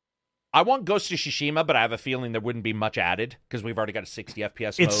 I want Ghost of Tsushima, but I have a feeling there wouldn't be much added because we've already got a 60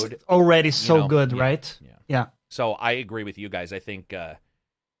 FPS mode. It's already so good, right? Yeah. So I agree with you guys. I think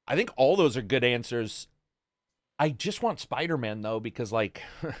all those are good answers. I just want Spider-Man though, because like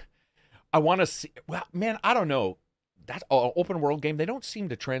I want to see. Well, man, I don't know. That open world game, they don't seem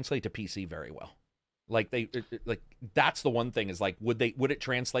to translate to PC very well. Like that's the one thing is like, would it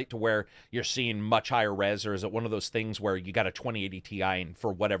translate to where you're seeing much higher res, or is it one of those things where you got a 2080 Ti and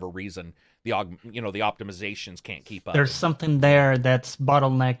for whatever reason the optimizations can't keep up? There's something there that's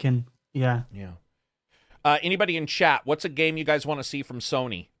bottlenecking. Yeah. Anybody in chat? What's a game you guys want to see from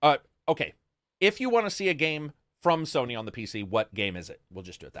Sony? Okay, if you want to see a game from Sony on the PC, what game is it? We'll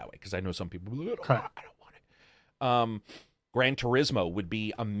just do it that way because I know some people. I don't want it. Gran Turismo would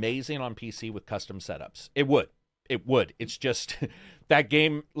be amazing on PC with custom setups. It would. It's just that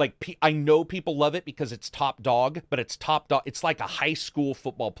game, like, I know people love it because it's top dog, but it's top dog. It's like a high school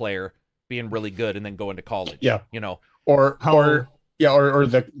football player being really good and then going to college. Yeah. Or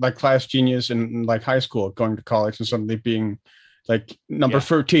the class genius in like high school going to college and suddenly being like number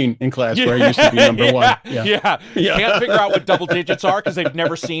 13 in class where I used to be number one. Yeah. Can't figure out what double digits are because they've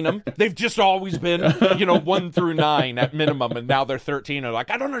never seen them. They've just always been, 1 through 9 at minimum, and now they're 13. And like,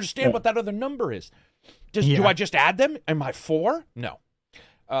 I don't understand what that other number is. Do I just add them? Am I 4? No.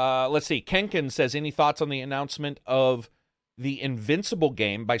 Let's see. Kenkin says, any thoughts on the announcement of the Invincible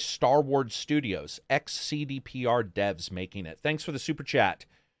game by Star Wars Studios? Ex-CDPR devs making it. Thanks for the super chat.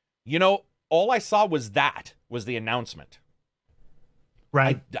 All I saw was the announcement.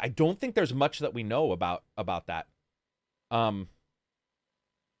 Right. I don't think there's much that we know about that. I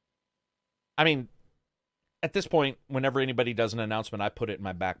mean, at this point, whenever anybody does an announcement, I put it in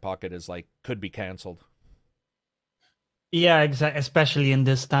my back pocket as like, could be canceled. Yeah, exactly. Especially in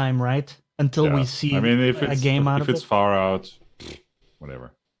this time, right? Until we see a game out of it. If it's far out,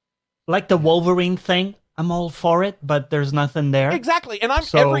 whatever. Like the Wolverine thing, I'm all for it, but there's nothing there. Exactly. And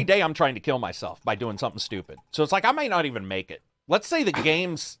every day I'm trying to kill myself by doing something stupid. So it's like, I might not even make it. Let's say the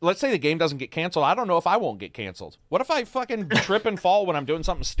game doesn't get canceled. I don't know if I won't get canceled. What if I fucking trip and fall when I'm doing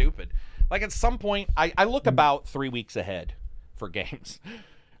something stupid? Like at some point, I look about 3 weeks ahead for games.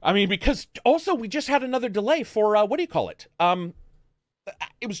 I mean, because also we just had another delay for, what do you call it?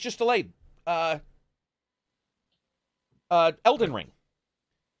 It was just delayed. Elden Ring.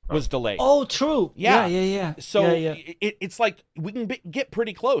 was delayed. Oh, true. Yeah. Yeah. So yeah. it's like we can get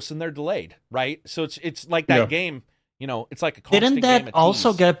pretty close and they're delayed, right? So it's like that game, it's like a constant Didn't that game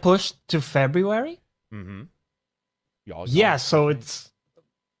also get pushed to February? Mm-hmm. Yeah, so it's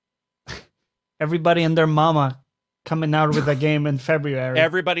everybody and their mama coming out with a game in February.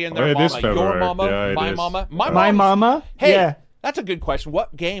 Everybody and their It is mama. Your February. mama, Yeah, it my is. mama. My mama? Hey, yeah. That's a good question.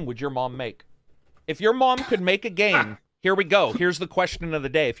 What game would your mom make? If your mom could make a game, here we go. Here's the question of the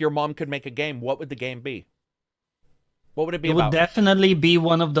day. If your mom could make a game, what would the game be? What would it be It about? would definitely be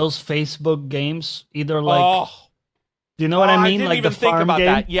one of those Facebook games, either like... Do you know what I mean? I didn't like even the think farm about game?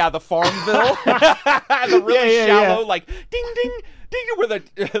 that. Yeah, the Farmville. The really shallow, yeah. like, ding, ding, ding,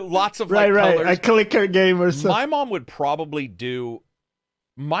 with lots of Right. colors. A clicker game or something. My mom would probably do...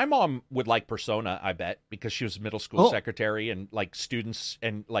 My mom would like Persona, I bet, because she was middle school secretary and, like, students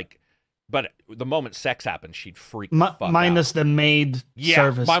and, like... But the moment sex happened, she'd freak the fuck out. Minus the maid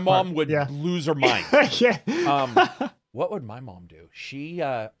service. My mom part. would lose her mind. yeah. What would my mom do? She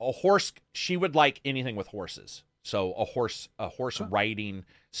a horse. She would like anything with horses. So a horse riding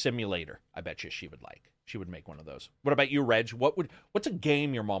simulator. I bet you she would like. She would make one of those. What about you, Reg? What's a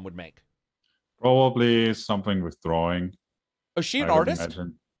game your mom would make? Probably something with drawing. Oh, is she an I would artist?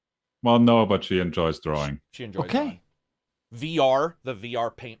 imagine. Well, no, but she enjoys drawing. She enjoys Okay. VR, the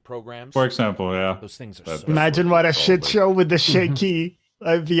VR paint programs. For example, yeah. Those things are That- so Imagine what a shit show with the shaky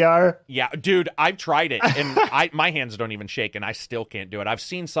VR. Yeah, dude, I've tried it, and my hands don't even shake, and I still can't do it. I've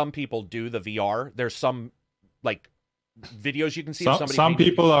seen some people do the VR. There's some, like, videos you can see of somebody Some painting.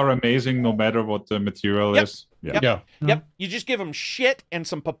 people are amazing no matter what the material Yep. is. Yep. You just give them shit and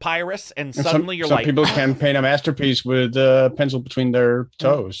some papyrus, and And suddenly you're some like, people can paint a masterpiece with a pencil between their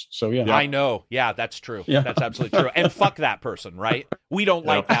toes. So yeah. I know. Yeah, that's true. Yeah. That's absolutely true. And fuck that person, right? We don't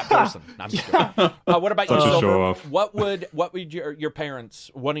like that person. I'm just kidding. What about you, Such a Silver? show off. What would your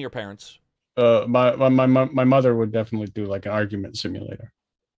parents, one of your parents, My mother would definitely do like an argument simulator,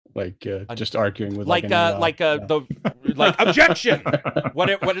 like just arguing with like an AI. like objection? What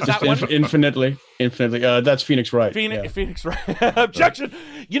is that one? Infinitely. That's Phoenix Wright. Phoenix, right? Objection.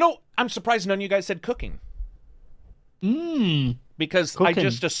 I'm surprised none of you guys said cooking. Because I Cooking,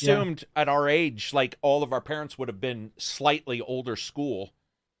 just assumed at our age, like all of our parents would have been slightly older school.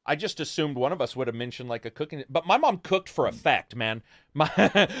 I just assumed one of us would have mentioned like a cooking. But my mom cooked for effect, man.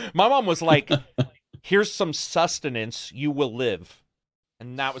 My mom was like, here's some sustenance, you will live.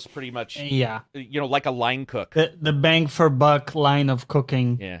 And that was pretty much, like a line cook. The bang for buck line of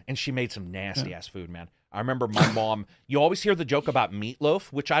cooking. Yeah, and she made some nasty-ass food, man. I remember my mom, you always hear the joke about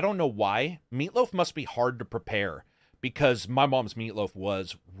meatloaf, which I don't know why. Meatloaf must be hard to prepare because my mom's meatloaf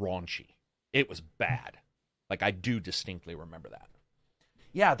was raunchy. It was bad. Like, I do distinctly remember that.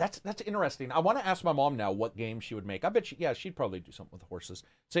 Yeah, that's interesting. I want to ask my mom now what game she would make. I bet she'd probably do something with horses.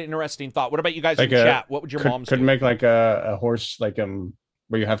 It's an interesting thought. What about you guys in chat? What would your moms do? Could make like a horse, like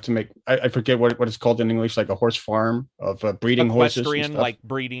where you have to make, I forget what it's called in English, like a horse farm of breeding horses. Equestrian, like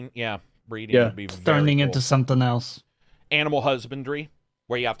breeding, breeding would be very turning cool. into something else. Animal husbandry,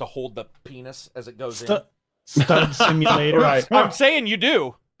 where you have to hold the penis as it goes in. Stud simulator. Right. I'm saying you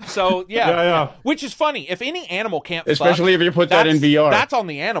do. So Yeah. Which is funny. If any animal can't, Especially if you put that in VR. That's on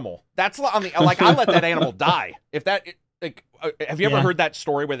the animal. That's on the I let that animal die. If that have you ever heard that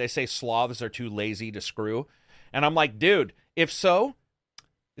story where they say sloths are too lazy to screw? And I'm like, dude, if so,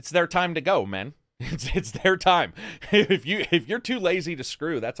 it's their time to go, man. It's their time. If you're too lazy to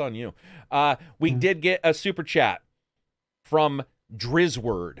screw, that's on you. We did get a super chat from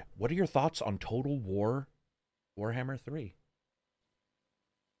Drizzword. What are your thoughts on Total War Warhammer 3?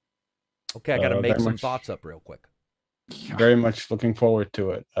 Okay, I got to make some thoughts up real quick. Very much looking forward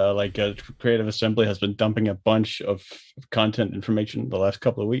to it. Creative Assembly has been dumping a bunch of content information the last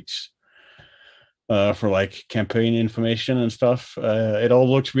couple of weeks for like campaign information and stuff. It all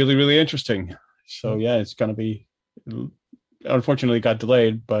looks really, really interesting. So yeah, it's going to be. Unfortunately, it got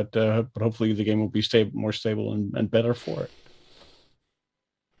delayed, but hopefully the game will be more stable and better for it.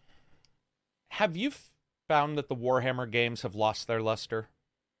 Have you found that the Warhammer games have lost their luster?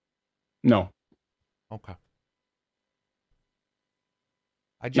 No. Okay.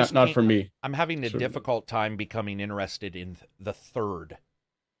 I just not for me. I'm having a difficult time becoming interested in the third.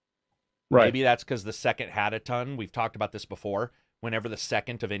 Right. Maybe that's because the second had a ton. We've talked about this before. Whenever the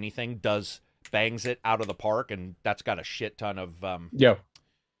second of anything bangs it out of the park, and that's got a shit ton of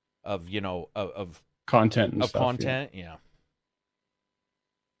content and of stuff, content.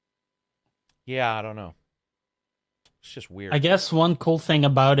 Yeah, I don't know. It's just weird. I guess one cool thing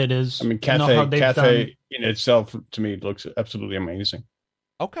about it is, Cathay in itself, to me, looks absolutely amazing.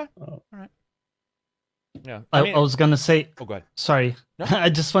 Okay. All right. Yeah. I was gonna say. Oh, go ahead. Sorry, No. I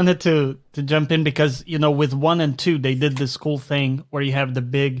just wanted to jump in because with 1 and 2 they did this cool thing where you have the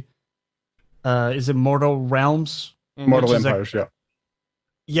big, is it Mortal Realms? Mortal Which is Empires, yeah.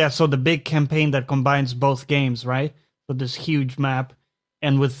 Yeah, so the big campaign that combines both games, right? So this huge map,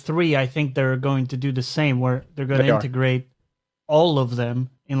 and with 3, I think they're going to do the same, where they're going They to are. integrate all of them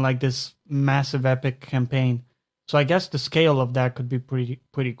in like this massive epic campaign. So I guess the scale of that could be pretty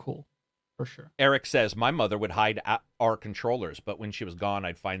cool, for sure. Eric says, my mother would hide our controllers, but when she was gone,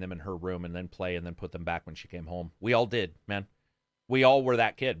 I'd find them in her room and then play and then put them back when she came home. We all did, man. We all were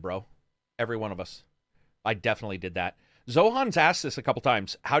that kid, bro. Every one of us. I definitely did that. Zohan's asked this a couple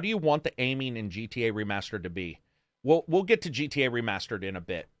times. How do you want the aiming in GTA Remastered to be? We'll get to GTA Remastered in a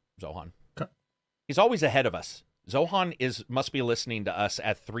bit, Zohan. Okay. He's always ahead of us. Zohan must be listening to us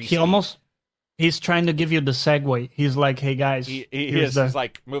at 3 He's trying to give you the segue. He's like, hey guys. He's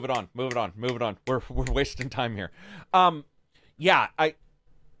like, move it on. We're wasting time here. Yeah,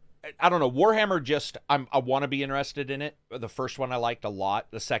 I don't know. Warhammer I want to be interested in it. The first one I liked a lot.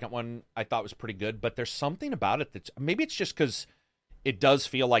 The second one I thought was pretty good, but there's something about it maybe it's just because it does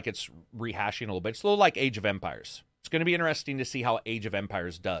feel like it's rehashing a little bit. It's a little like Age of Empires. It's going to be interesting to see how Age of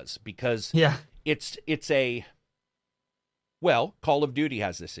Empires does because it's Call of Duty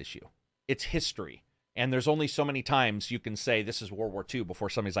has this issue. It's history. And there's only so many times you can say this is World War II before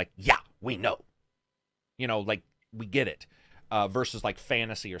somebody's like, yeah, we know. Like we get it. Versus like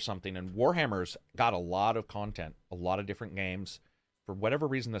fantasy or something. And Warhammer's got a lot of content, a lot of different games. For whatever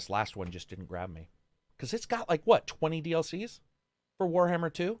reason, this last one just didn't grab me. Because it's got 20 DLCs for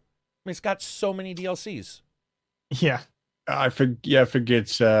Warhammer 2? I mean, it's got so many DLCs. Yeah. I forget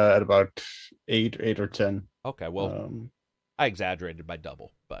it's at about 8 or 10. Okay, well, I exaggerated by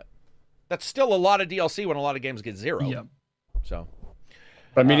double, but that's still a lot of DLC when a lot of games get 0. Yeah. So...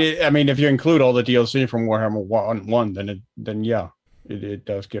 I mean, if you include all the DLC from Warhammer 1, then it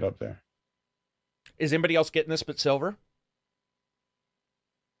does get up there. Is anybody else getting this but Silver?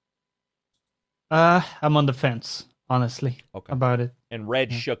 I'm on the fence, honestly, about it. And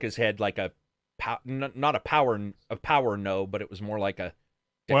Red shook his head like not a power no, but it was more like a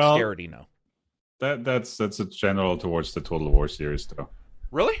dexterity no. That's a general towards the Total War series, though.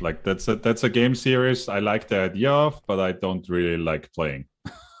 Really? Like that's a game series I like the idea of, but I don't really like playing.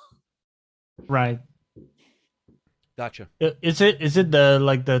 Right. Gotcha. Is it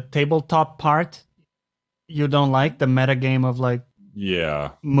the tabletop part you don't like, the meta game of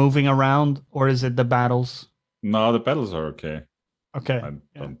moving around, or is it the battles? No, the battles are okay. Okay. I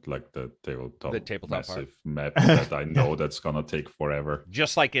don't like the tabletop massive part. map that I know that's gonna take forever.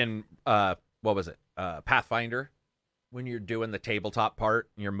 Just like in what was it? Pathfinder. When you're doing the tabletop part,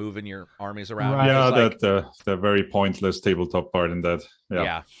 and you're moving your armies around. Right. Yeah, the very pointless tabletop part in that.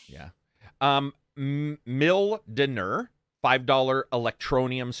 Yeah. Mill Dinner, $5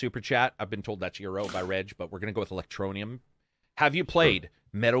 Electronium super chat. I've been told that's Euro by Reg, but we're gonna go with Electronium. Have you played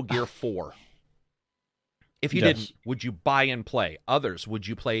Metal Gear 4? If you didn't, would you buy and play? Others, would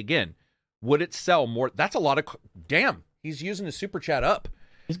you play again? Would it sell more? That's a lot of... Damn, he's using his super chat up.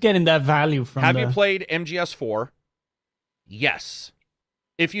 He's getting that value from Have you played MGS4? Yes.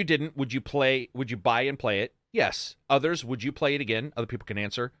 If you didn't, would you buy and play it? Yes. Others, would you play it again? Other people can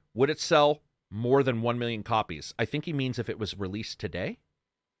answer. Would it sell more than 1 million copies? I think he means if it was released today.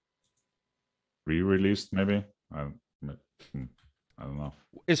 Re-released, maybe? I don't know.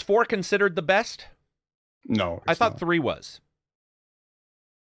 Is 4 considered the best? No. I thought 3 was.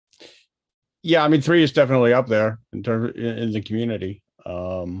 Yeah, I mean, 3 is definitely up there in the community.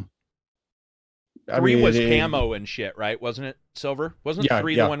 3 was camo and shit, right? Wasn't it, Silver? Wasn't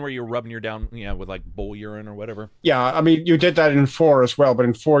 3 the one where you're rubbing your down, with like bull urine or whatever? Yeah, I mean, you did that in 4 as well, but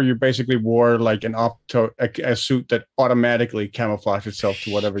in 4 you basically wore like a suit that automatically camouflaged itself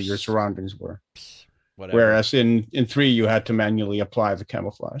to whatever your surroundings were. Whatever. Whereas in 3 you had to manually apply the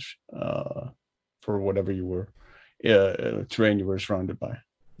camouflage for whatever you were terrain you were surrounded by.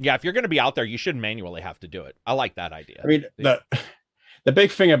 Yeah, if you're going to be out there, you shouldn't manually have to do it. I like that idea. I mean, the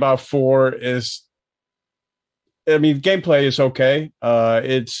big thing about 4 is, I mean, gameplay is okay.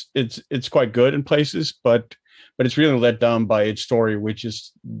 It's quite good in places, but it's really let down by its story, which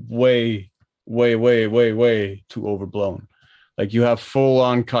is way too overblown. Like, you have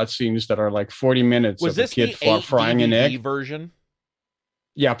full-on cutscenes that are like 40 minutes of a kid frying an egg. Version?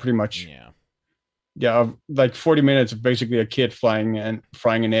 Yeah, pretty much. Yeah. Yeah, like 40 minutes of basically a kid frying an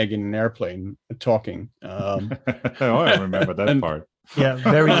egg in an airplane and talking. Oh, I remember that part. Yeah,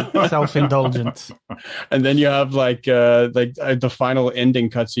 very self-indulgent. And then you have the final ending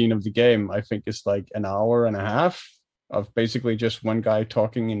cutscene of the game. I think it's like an hour and a half of basically just one guy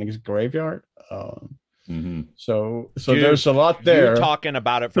talking in his graveyard. Mhm. So Dude, there's a lot there. You talking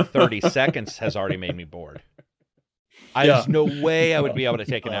about it for 30 seconds has already made me bored. Yeah. There's no way I would be able to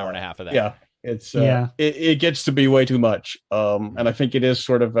take an hour and a half of that. Yeah, it's Yeah. it gets to be way too much. And I think it is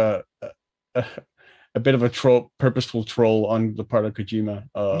sort of a bit of a purposeful troll on the part of Kojima.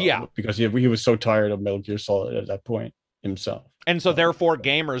 Yeah. Because he was so tired of Metal Gear Solid at that point himself. And so therefore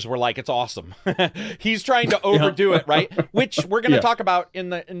gamers were like, it's awesome. He's trying to overdo it, right? Which we're going to talk about in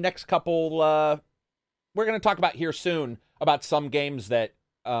the next couple, we're going to talk about here soon about some games that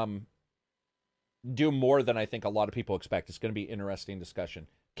do more than I think a lot of people expect. It's going to be an interesting discussion.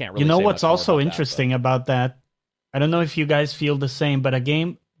 Can't really You know say what's much more also about interesting about that? I don't know if you guys feel the same, but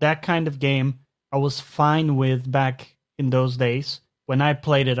that kind of game, I was fine with back in those days. When I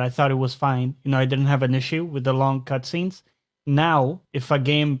played it, I thought it was fine. I didn't have an issue with the long cutscenes. Now, if a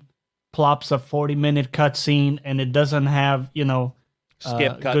game plops a 40-minute cutscene and it doesn't have, skip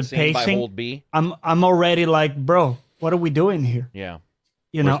good cutscene by pacing, hold B. I'm already like, bro, what are we doing here? Yeah.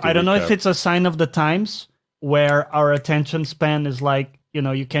 Where's the I don't know recap? if it's a sign of the times where our attention span is like,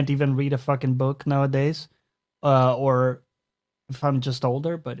 you can't even read a fucking book nowadays, or if I'm just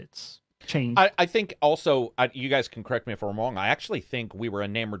older, but it's changed. I think also, you guys can correct me if I'm wrong, I actually think we were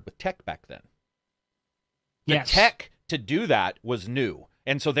enamored with tech back then. The Yes. tech to do that was new.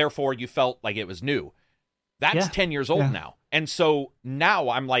 And so therefore you felt like it was new. That's Yeah. 10 years old Yeah. now. And so now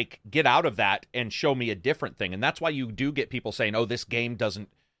I'm like, get out of that and show me a different thing. And that's why you do get people saying, oh, this game doesn't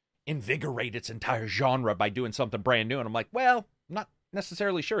invigorate its entire genre by doing something brand new. And I'm like, well, not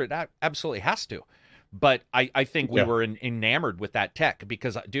necessarily sure. It absolutely has to. But I think we were enamored with that tech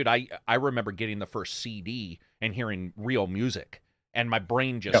because, dude, I remember getting the first CD and hearing real music and my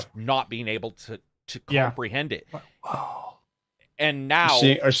brain just not being able to comprehend it. Wow. And now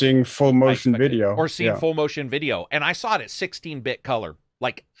seeing full motion I expect it. video Or seeing full motion video. And I saw it at 16-bit color,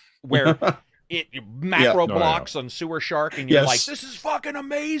 like where it macro blocks on Sewer Shark, and you're like, this is fucking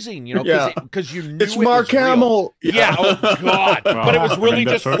amazing, because you knew it's Mark Hamill. Yeah, oh god. Wow. But it was really I mean,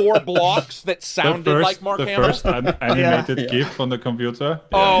 just 4 blocks that sounded like Mark the Hamill. first animated GIF on the computer.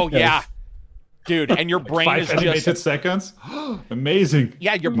 Oh yeah. Dude, and your brain 5 is animated just seconds. Amazing.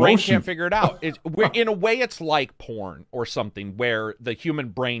 yeah, your brain Motion. can't figure it out. In a way, it's like porn or something where the human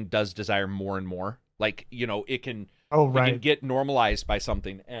brain does desire more and more. Like, it can, it can get normalized by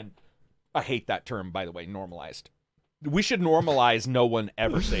something. And I hate that term, by the way, normalized. We should normalize no one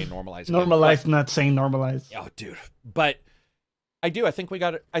ever say normalized. Normalized, not saying normalized. Oh, dude. But I think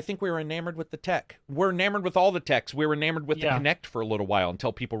we were enamored with the tech. We're enamored with all the techs. We were enamored with the Kinect for a little while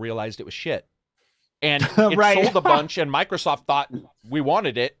until people realized it was shit. And it sold a bunch, and Microsoft thought we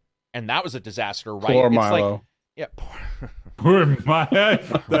wanted it, and that was a disaster, right? Poor it's Milo. Like, Poor Milo.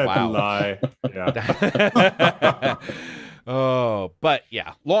 That Wow. lie. Yeah. Oh, but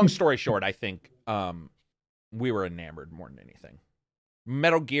yeah. Long story short, I think we were enamored more than anything.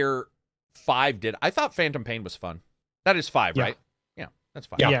 Metal Gear 5 did. I thought Phantom Pain was fun. That is 5, right? Yeah, that's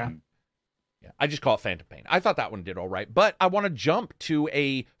fine. Yeah. I just call it Phantom Pain. I thought that one did all right, but I want to jump to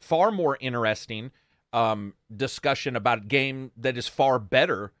a far more interesting discussion about a game that is far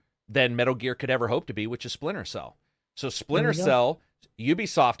better than Metal Gear could ever hope to be, which is Splinter Cell. So Splinter Cell,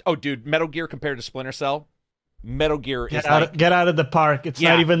 Ubisoft. Oh, dude, Metal Gear compared to Splinter Cell, Metal Gear is Get out of the park. It's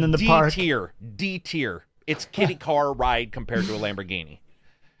not even in the park. D tier. It's kitty car ride compared to a Lamborghini.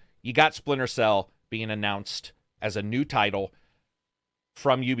 You got Splinter Cell being announced as a new title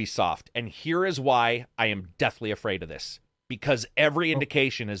from Ubisoft. And here is why I am deathly afraid of this. Because every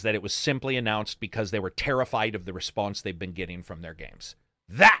indication is that it was simply announced because they were terrified of the response they've been getting from their games.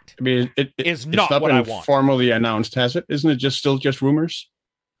 That is not it's not what been I want. Formally announced, has it? Isn't it still just rumors?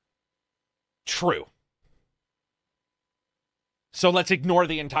 True. So let's ignore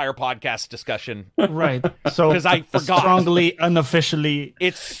the entire podcast discussion. Right. So Because I forgot. strongly, unofficially.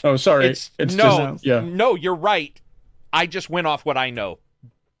 It's Oh, sorry. It's no. No, you're right. I just went off what I know.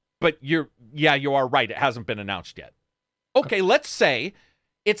 But you are right. It hasn't been announced yet. Okay, let's say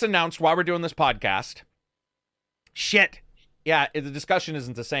it's announced while we're doing this podcast. Shit. Yeah, the discussion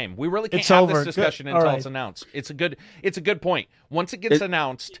isn't the same. We really can't It's have over. this discussion Good. until All it's right. announced. It's a good point. Once it gets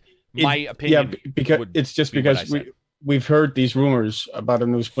announced, my opinion because would it's just be what because I said. we've heard these rumors about a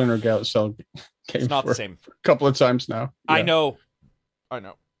new Splinter Cell game It's not for the same. a couple of times now. I Yeah. know.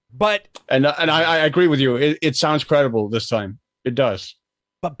 But And I agree with you. It sounds credible this time. It does.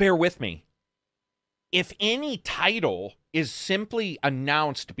 bear with me. If any title is simply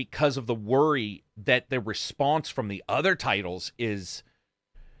announced because of the worry that the response from the other titles is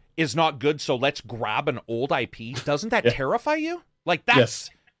not good, so let's grab an old IP, doesn't that terrify you? Like that's Yes.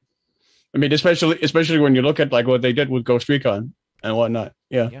 I mean, especially when you look at like what they did with Ghost Recon. and whatnot.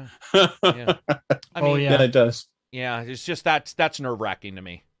 Yeah. Yeah. Yeah. I mean, yeah. Yeah, it does. yeah, it's just that's nerve-wracking to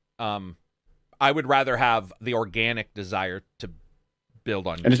me. I would rather have the organic desire to build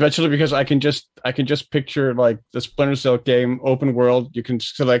on. And especially because I can just picture like the Splinter Cell game, open world. You can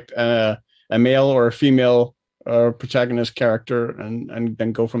select a male or a female protagonist character, and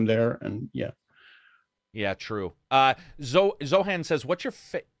then go from there. And yeah, Yeah, true. Zohan says, "What's your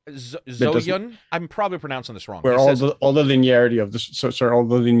Zoyun?" I'm probably pronouncing this wrong. where He all says, the linearity of this, all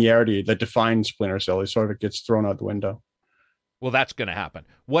the linearity that defines Splinter Cell, it sort of gets thrown out the window. well, that's going to happen.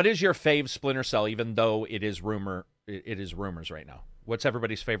 What is your fave Splinter Cell? Even though it is rumors right now. What's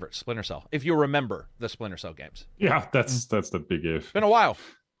everybody's favorite Splinter Cell? If you remember the Splinter Cell games, Yeah, that's the big if. been a while.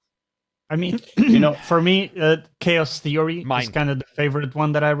 I mean, know- for me, Chaos Theory Mine. is kind of the favorite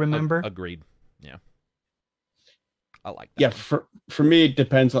one that I remember. Agreed. Yeah, I like that. Yeah, for me, it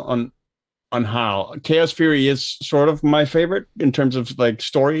depends on how. Chaos Fury is sort of my favorite in terms of like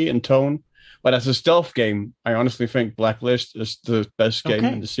story and tone. But as a stealth game, I honestly think Blacklist is the best game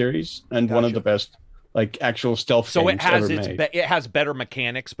Okay. in the series and one of Gotcha. the best like actual stealth So games it has ever its made. it has better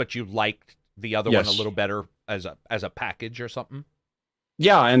mechanics, but you liked the other one a Yes. little better as a package or something.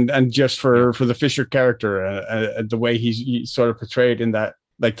 Yeah, and just for the Fisher character, the way he's sort of portrayed in that,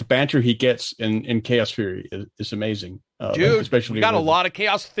 like the banter he gets in Chaos Fury is amazing. Dude, especially we got a with- lot of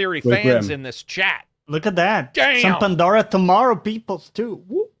Chaos Theory with fans Grim. in this chat. Look at that. Damn. Some Pandora tomorrow, peoples, too.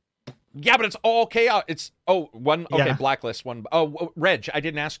 Woo. Yeah, but it's all chaos. It's one. Okay, Yeah. Blacklist one. Oh, Reg, I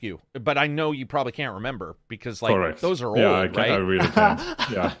didn't ask you, but I know you probably can't remember because like Correct. those are old, Yeah, I right? really can't.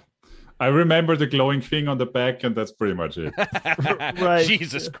 Yeah. I remember the glowing thing on the back, and that's pretty much it. Right.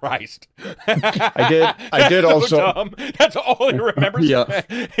 Jesus Christ. I did That's also- so dumb. That's all he remembers. Yeah.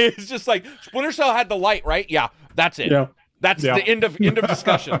 It's just like Splinter Cell had the light, right? Yeah, that's it. Yeah. That's Yeah. the end of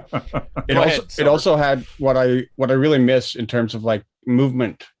discussion. It Go also ahead, it Silver. also had what I really miss in terms of like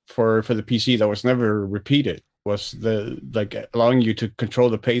movement for the PC that was never repeated, was the like allowing you to control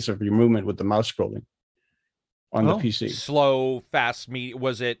the pace of your movement with the mouse scrolling on the Oh. PC. Slow, fast,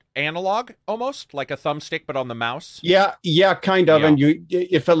 was it analog almost like a thumbstick but on the mouse? Yeah, kind of, Yeah. and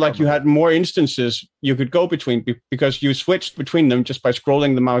it felt like you had more instances you could go between because you switched between them just by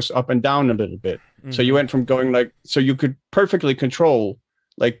scrolling the mouse up and down a little bit. So you went from going like, so you could perfectly control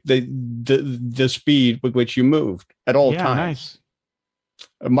like the speed with which you moved at all Yeah, times. nice.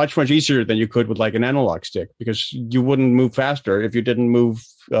 Much easier than you could with like an analog stick, because you wouldn't move faster if you didn't move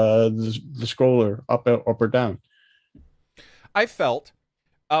the scroller up or down. I felt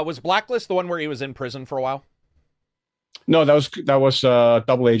was Blacklist the one where he was in prison for a while? No, that was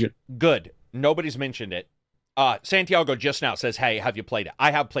Double Agent. Good. Nobody's mentioned it. Santiago just now says, "Hey, have you played it?"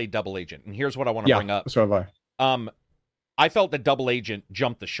 I have played Double Agent, and here's what I want to bring up. So have I. I felt that Double Agent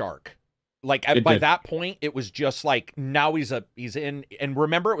jumped the shark. Like It by did. that point, it was just like now he's in. And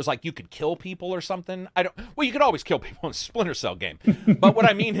remember, it was like you could kill people or something. Well, you could always kill people in a Splinter Cell game. But what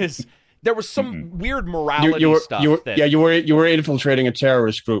I mean is, there was some weird morality stuff. You were infiltrating a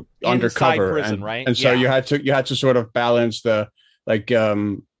terrorist group Inside undercover, prison, and, right? And so Yeah. you had to sort of balance the like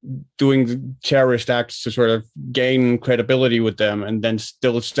doing the terrorist acts to sort of gain credibility with them, and then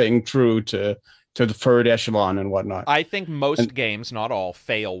still staying true to the third echelon and whatnot. I think most games, not all,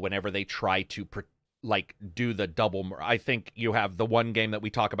 fail whenever they try to do the double. I think you have the one game that we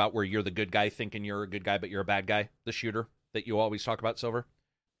talk about where you're the good guy thinking you're a good guy, but you're a bad guy, the shooter that you always talk about, Silver.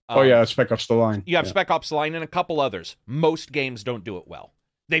 Oh yeah, Spec Ops: The Line. You have Spec Ops: The Line and a couple others. Most games don't do it well.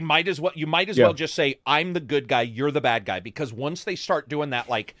 You might as well just say, I'm the good guy, you're the bad guy, because once they start doing that,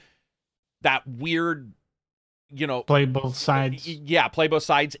 like that weird, Play both sides. yeah, play both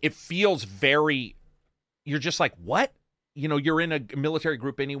sides, it feels very, you're just like, what? You're in a military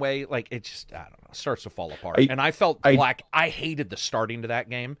group anyway. Like, it just, I don't know, starts to fall apart. And I felt I hated the starting to that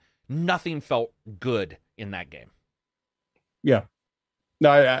game. Nothing felt good in that game. Yeah. No,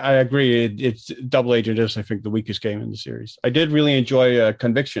 I agree. It's Double Agent is, I think, the weakest game in the series. I did really enjoy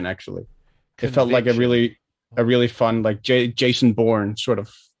Conviction. Actually, it felt like a really fun, like Jason Bourne sort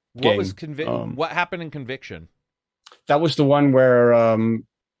of game. What was what happened in Conviction? That was the one where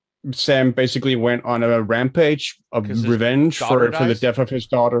Sam basically went on a rampage of 'Cause his revenge for the dies? death of his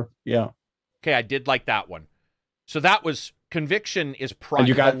daughter. Yeah, Okay, I did like that one. So that was Conviction is And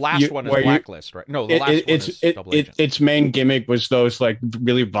you got- the last one is where you- Blacklist, right? No, the last one is Double Agent. its main gimmick was those like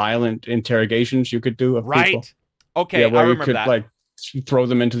really violent interrogations you could do of people. Right. Okay, Yeah, I where you remember could that. like throw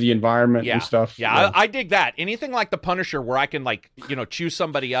them into the environment and stuff. Yeah, I dig that. Anything like the Punisher where I can chew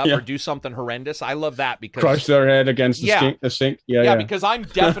somebody up or do something horrendous. I love that because crush their head against the sink. Yeah, because I'm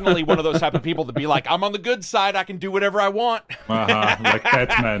definitely one of those type of people to be like, I'm on the good side. I can do whatever I want. Like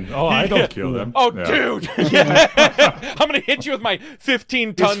Batman. Oh, I don't kill them. Oh, dude. I'm going to hit you with my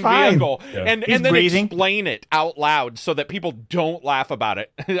 15-ton vehicle and then explain it out loud so that people don't laugh about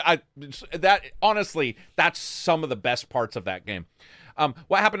it. Honestly, that's some of the best parts of that game.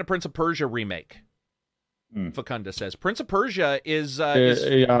 What happened to Prince of Persia remake? Facunda says Prince of Persia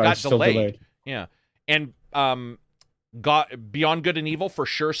got delayed. Yeah, and got Beyond Good and Evil for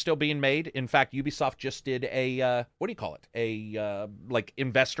sure still being made. In fact, Ubisoft just did a what do you call it? A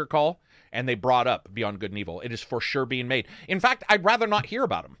investor call, and they brought up Beyond Good and Evil. It is for sure being made. In fact, I'd rather not hear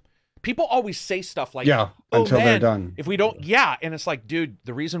about them. People always say stuff like, until they're done. If we don't, and it's like, dude,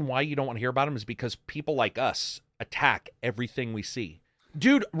 the reason why you don't want to hear about them is because people like us attack everything we see.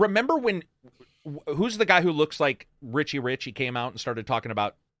 Dude, remember when, who's the guy who looks like Richie Rich? He came out and started talking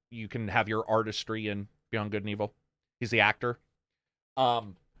about you can have your artistry in Beyond Good and Evil. He's the actor.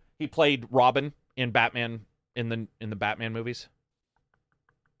 He played Robin in Batman, in the Batman movies.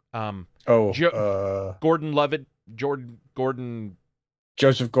 Gordon Levitt, Joseph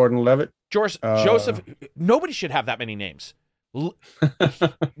Gordon-Levitt. Joseph. Nobody should have that many names.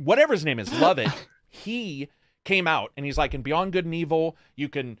 Whatever his name is, Levitt. He came out and he's like, in Beyond Good and Evil, you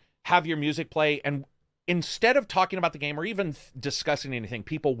can have your music play. And instead of talking about the game or even discussing anything,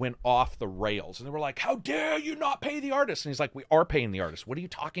 people went off the rails. And they were like, how dare you not pay the artist? And he's like, we are paying the artist. What are you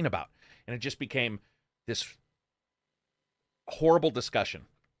talking about? And it just became this horrible discussion.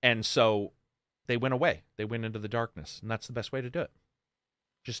 And so they went away. They went into the darkness. And that's the best way to do it.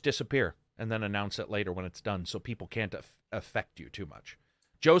 Just disappear and then announce it later when it's done so people can't affect you too much.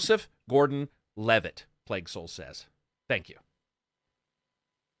 Joseph Gordon-Levitt, Plague Soul says. Thank you.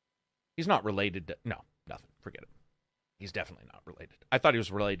 He's not related to... No, nothing. Forget it. He's definitely not related. I thought he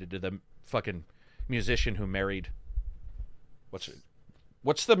was related to the fucking musician who married...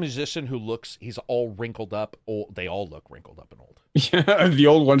 What's the musician who looks... He's all wrinkled up. Old. They all look wrinkled up and old. Yeah, the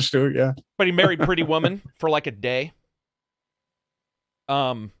old ones too, yeah. But he married Pretty Woman for like a day.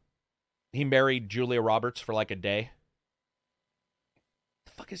 He married Julia Roberts for like a day.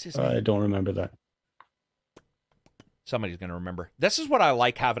 The fuck is his name? I don't remember that. Somebody's going to remember. This is what I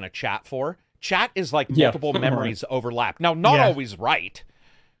like having a chat for. Chat is like multiple memories overlap. Now, not always right?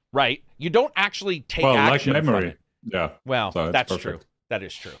 You don't actually take action like memory. From it. Yeah. Well, so that's true. That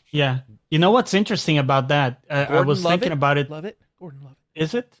is true. Yeah. You know what's interesting about that? I was thinking about it. Love it. Gordon Levitt.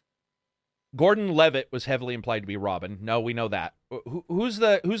 Is it? Gordon Levitt was heavily implied to be Robin. No, we know that. Who's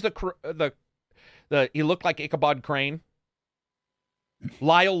the he looked like Ichabod Crane?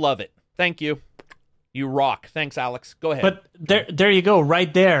 Lyle Lovett. Thank you. You rock. Thanks, Alex. Go ahead. But there you go.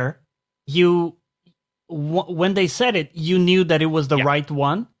 Right there. When they said it, you knew that it was the right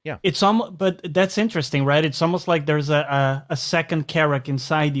one. Yeah. But that's interesting, right? It's almost like there's a second character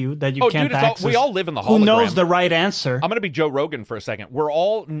inside you that you can't access. We all live in the hologram. Who knows the right answer? I'm going to be Joe Rogan for a second.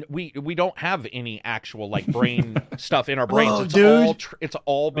 We don't have any actual like brain stuff in our brains. Whoa, it's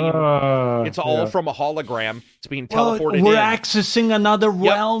all from a hologram. It's being teleported. We're accessing another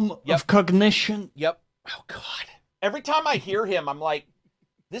realm of cognition. Yep. Oh God. Every time I hear him, I'm like,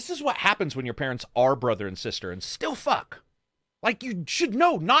 this is what happens when your parents are brother and sister and still fuck. Like, you should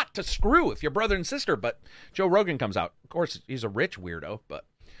know not to screw if you're brother and sister, but Joe Rogan comes out. Of course, he's a rich weirdo, but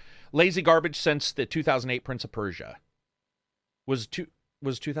lazy garbage since the 2008 Prince of Persia. Was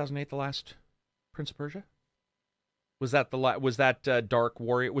 2008 the last Prince of Persia? Was that Dark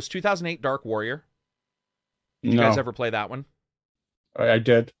Warrior? Was 2008 Dark Warrior? Did you guys ever play that one? I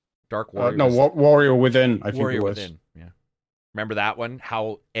did. Dark Warrior. Warrior Within, I think Warrior it was. Within, yeah. Remember that one?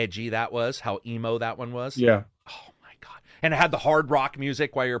 How edgy that was? How emo that one was? Yeah. Oh, my God. And it had the hard rock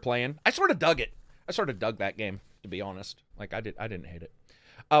music while you were playing. I sort of dug it. I sort of dug that game, to be honest. Like, I didn't hate it.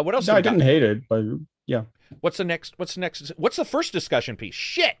 What else? No, I didn't hate it, but yeah. What's the next? What's the first discussion piece?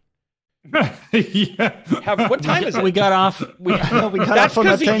 Shit. Yeah. What time is it? We got off. That's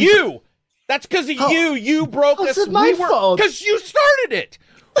because of you. That's because of you. You broke this. It's my fault. Because you started it.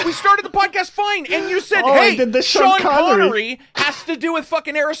 We started the podcast fine, and you said, hey, Sean Connery has to do with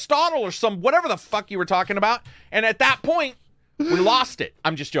fucking Aristotle or whatever the fuck you were talking about. And at that point, we lost it.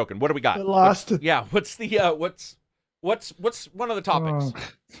 I'm just joking. What do we got? We lost it. Yeah. What's the, what's one of the topics?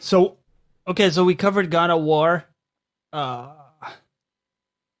 So we covered God of War. Yeah,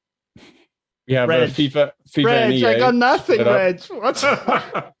 Reg. FIFA Reg, and EA. I got nothing, Reg. What's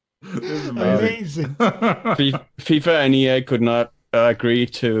amazing. FIFA and EA could not agree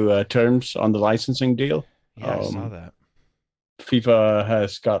to terms on the licensing deal. Yeah, I saw that. FIFA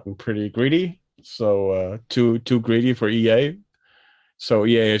has gotten pretty greedy, so too greedy for EA. So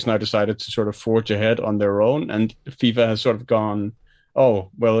EA has now decided to sort of forge ahead on their own, and FIFA has sort of gone, oh,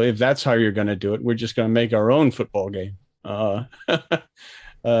 well, if that's how you're going to do it, we're just going to make our own football game. So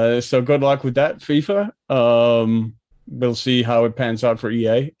good luck with that, FIFA. We'll see how it pans out for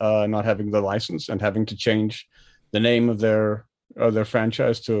EA, not having the license and having to change the name of their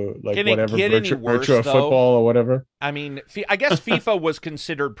franchise to like whatever Virtua Football or whatever. I mean, I guess FIFA was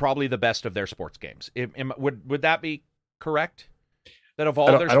considered probably the best of their sports games. Would that be correct? That of all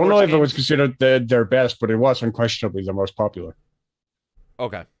their sports I don't know if games? it was considered their best, but it was unquestionably the most popular.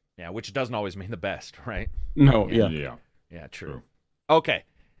 Okay, yeah, which doesn't always mean the best, right? No, Yeah, true. Okay,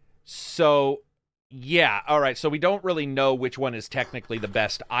 so yeah, all right. So we don't really know which one is technically the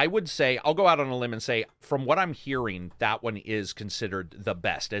best. I would say I'll go out on a limb and say, from what I'm hearing, that one is considered the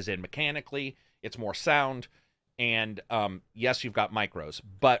best, as in mechanically, it's more sound, and yes, you've got micros,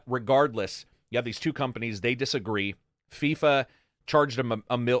 but regardless, you have these two companies. They disagree. FIFA charged them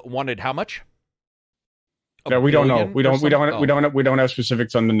wanted how much? Yeah, we don't know. We don't have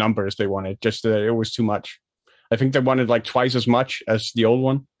specifics on the numbers they wanted. Just that it was too much. I think they wanted like twice as much as the old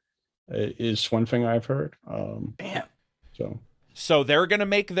one. Is one thing I've heard. Damn. So they're going to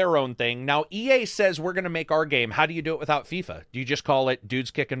make their own thing. Now, EA says we're going to make our game. How do you do it without FIFA? Do you just call it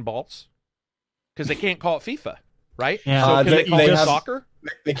dudes kicking balls? Because they can't call it FIFA, right? Yeah. So can they call it soccer?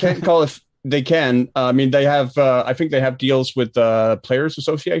 They can't call it. They can. I mean, they have. I think they have deals with players'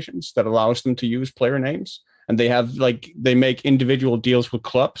 associations that allows them to use player names, and they make individual deals with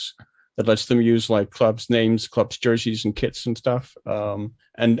clubs that lets them use like clubs' names, clubs' jerseys, and kits and stuff, and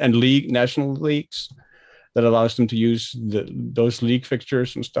national leagues that allows them to use those league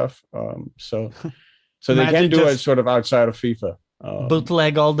fixtures and stuff. So they can do it sort of outside of FIFA.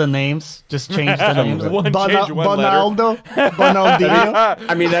 Bootleg all the names, just change the names. Bonaldo, Bonaldinho.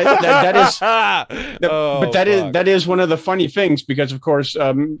 I mean that is one of the funny things, because of course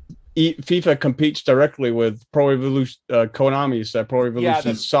FIFA competes directly with Pro Evolution Konami's Pro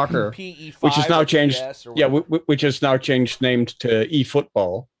Evolution Soccer, PE5 which is now changed. Yeah, which is now changed named to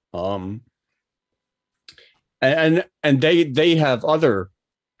eFootball. And they have other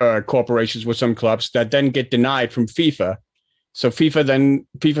corporations with some clubs that then get denied from FIFA. So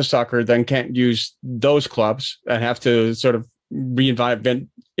FIFA Soccer then can't use those clubs and have to sort of reinvent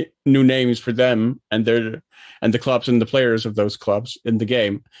new names for them and the clubs and the players of those clubs in the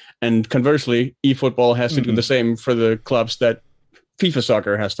game. And conversely, eFootball has to do the same for the clubs that FIFA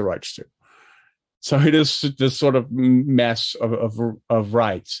Soccer has the rights to. So it is this sort of mess of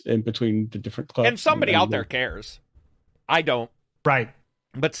rights in between the different clubs. And somebody out there cares. I don't. Right.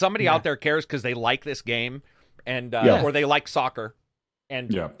 But somebody out there cares because they like this game, and or they like soccer. And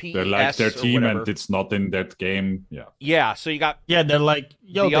they like their team, and it's not in that game. Yeah. So you got they're like,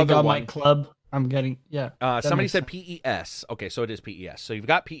 yo, they got my club. I'm getting somebody said PES. Okay, so it is PES. So you've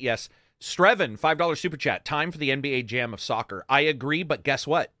got PES. Streven, $5 super chat. Time for the NBA Jam of soccer. I agree, but guess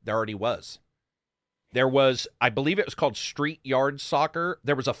what? There already was. There was, I believe it was called Street Yard Soccer.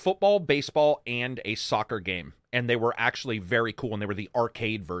 There was a football, baseball, and a soccer game, and they were actually very cool, and they were the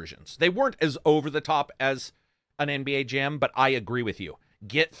arcade versions. They weren't as over the top as an NBA Jam, but I agree with you.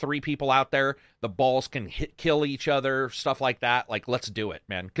 Get 3 people out there, the balls can kill each other, stuff like that. Like, let's do it,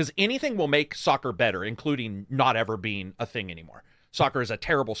 man. Because anything will make soccer better, including not ever being a thing anymore. Soccer is a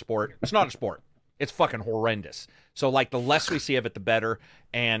terrible sport. It's not a sport. It's fucking horrendous. So, like, the less we see of it, the better.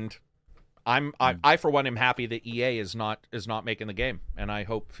 And I for one am happy that EA is not making the game, and I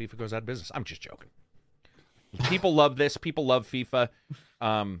hope FIFA goes out of business. I'm just joking. People love this. People love FIFA.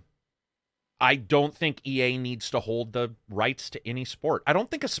 I don't think EA needs to hold the rights to any sport. I don't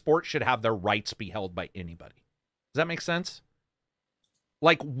think a sport should have their rights be held by anybody. Does that make sense?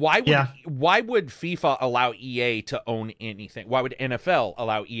 Like, why would FIFA allow EA to own anything? Why would NFL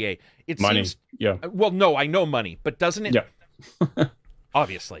allow EA? It money. Seems, well, no, I know money, but doesn't it? Yeah.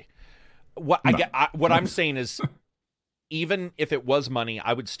 Obviously. What I'm saying is, even if it was money,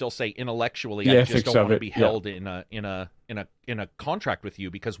 I would still say intellectually, I just don't want to be held in a contract with you,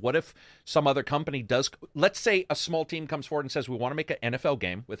 because what if some other company does? Let's say a small team comes forward and says, we want to make an NFL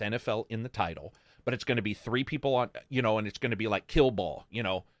game with NFL in the title, but it's going to be 3 people on, and it's going to be like kill ball,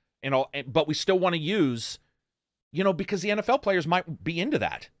 but we still want to use, because the NFL players might be into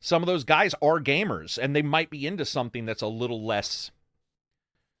that. Some of those guys are gamers, and they might be into something that's a little less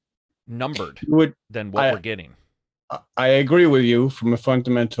numbered than what we're getting. I agree with you from a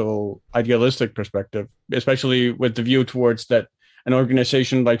fundamental idealistic perspective, especially with the view towards that an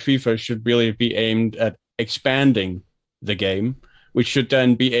organization like FIFA should really be aimed at expanding the game which should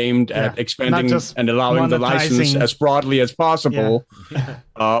then be aimed at expanding and allowing the license as broadly as possible.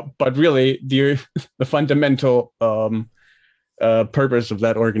 But really, the fundamental purpose of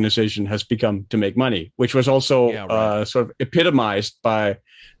that organization has become to make money, which was also sort of epitomized by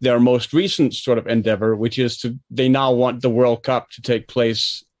their most recent sort of endeavor, which is they now want the World Cup to take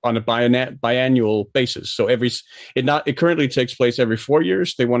place on a biannual basis. So it currently takes place every 4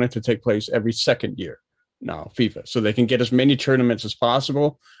 years. They want it to take place every second year now, FIFA, so they can get as many tournaments as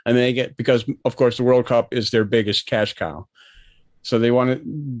possible, and because of course the World Cup is their biggest cash cow, so they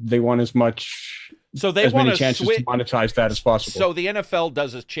want as much. So they as many chances to monetize that as possible. So the NFL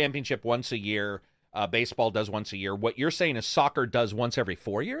does a championship once a year. Baseball does once a year. What you're saying is soccer does once every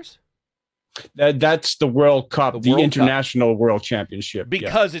 4 years? That's the World Cup, the International World Championship.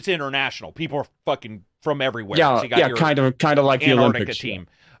 Because it's international. People are fucking from everywhere. Yeah, so you got kind of like the Antarctica Olympics team.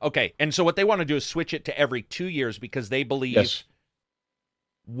 Yeah. Okay, and so what they want to do is switch it to every 2 years because they believe. Yes.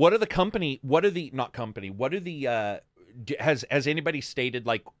 Has anybody stated,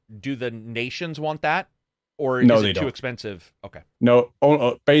 like, do the nations want that? Or no, is they it too don't. expensive? Okay. No,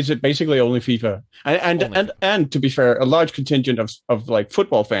 basically only FIFA. And to be fair, a large contingent of like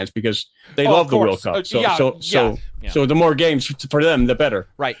football fans, because they love the World Cup. So the more games for them, the better.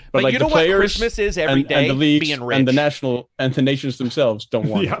 Right. But like you know the players what Christmas is every day? and the leagues being rich. and the nations themselves don't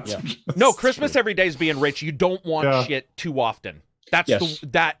want it. Yeah. No, Christmas every day is being rich. You don't want shit too often. That's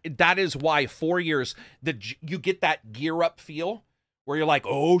that is why 4 years you get that gear up feel where you're like,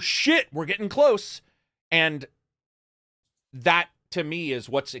 oh shit, we're getting close. And that, to me, is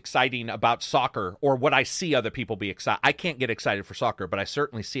what's exciting about soccer, or what I see other people be excited. I can't get excited for soccer, but I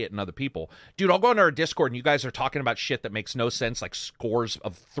certainly see it in other people. Dude, I'll go into our Discord, and you guys are talking about shit that makes no sense, like scores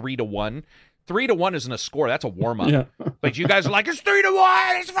of 3-1. 3-1 isn't a score. That's a warm-up. Yeah. But you guys are like, it's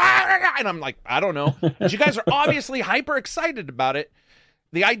 3-1. It's 5. And I'm like, I don't know. But you guys are obviously hyper excited about it.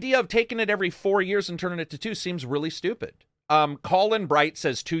 The idea of taking it every 4 years and turning it to 2 seems really stupid. Colin Bright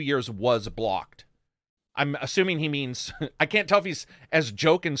says 2 years was blocked. I'm assuming he means, I can't tell if he's as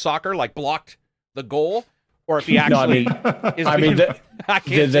joke in soccer, like blocked the goal, or if he actually I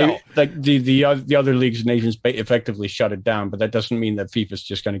can't tell. Like the other leagues and nations effectively shut it down, but that doesn't mean that FIFA's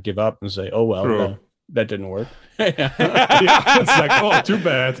just going to give up and say, oh, well, that didn't work. It's like, oh, too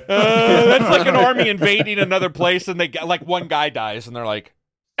bad. That's like an army invading another place, and they like one guy dies, and they're like,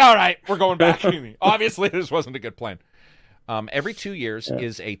 all right, we're going back. Obviously, this wasn't a good plan. Every 2 years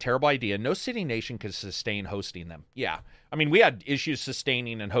is a terrible idea. No city nation can sustain hosting them. Yeah. I mean, we had issues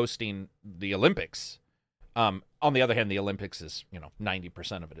sustaining and hosting the Olympics. On the other hand, the Olympics is,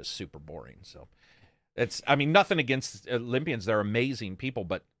 90% of it is super boring. So nothing against Olympians. They're amazing people,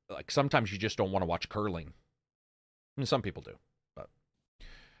 but like sometimes you just don't want to watch curling. I mean, some people do, but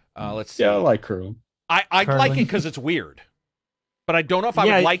let's see. Yeah, I like curling. I like it because it's weird. But I don't know if I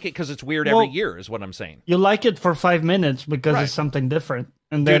would like it because it's weird every year, is what I'm saying. You like it for 5 minutes because it's something different.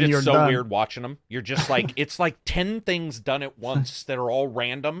 And then it's so done. Weird watching them. You're just like, it's like 10 things done at once that are all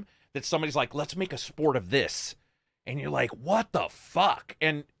random, that somebody's like, let's make a sport of this. And you're like, what the fuck?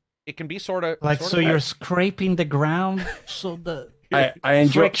 And it can be sort of... You're scraping the ground so the I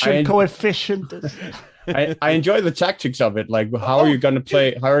enjoy, friction coefficient is... I enjoy the tactics of it. Like, how are you going to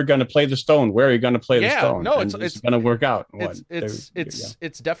play? How are you going to play the stone? Where are you going to play the stone? No, it's going to work out.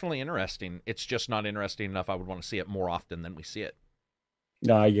 It's definitely interesting. It's just not interesting enough. I would want to see it more often than we see it.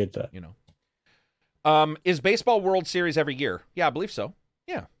 No, I get that. Is baseball World Series every year? Yeah, I believe so.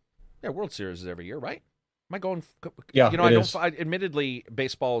 Yeah, World Series is every year, right? Am I going? Yeah, admittedly,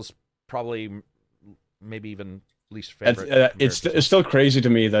 baseball's probably maybe even least favorite. It's still crazy to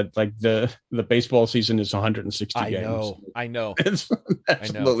me that like the baseball season is 160 games. I know. It's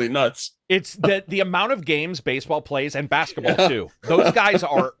absolutely nuts. It's the amount of games baseball plays, and basketball too. Those guys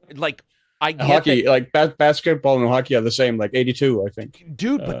are like, I get hockey, like basketball and hockey are the same, like 82, I think.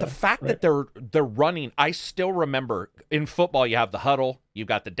 Dude, but the fact that they're running, I still remember in football you have the huddle, you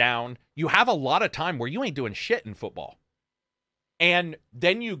got the down, you have a lot of time where you ain't doing shit in football. And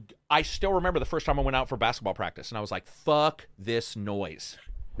then I still remember the first time I went out for basketball practice, and I was like, fuck this noise.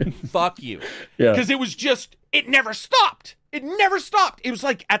 Fuck you. Yeah. Because it never stopped. It never stopped. It was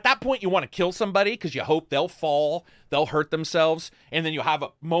like, at that point, you want to kill somebody because you hope they'll fall, they'll hurt themselves, and then you have a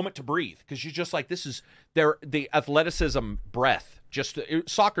moment to breathe because you're just like, this is the athleticism breath.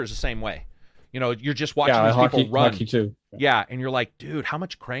 Soccer's the same way. You're just watching these people run. Hockey too. Yeah, and you're like, dude, how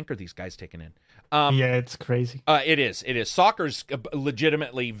much crank are these guys taking in? It's crazy. It is. Soccer's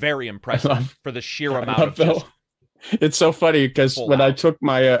legitimately very impressive for the sheer amount of. It's so funny because when I took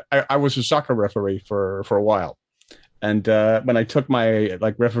my, I was a soccer referee for a while, and when I took my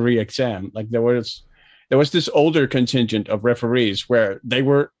referee exam, there was there was this older contingent of referees where they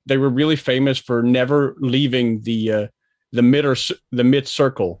were really famous for never leaving the mid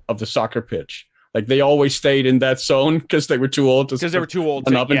circle of the soccer pitch. Like they always stayed in that zone because they were too old to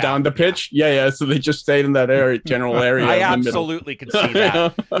run up and down the pitch. Yeah. So they just stayed in that general area. I absolutely can see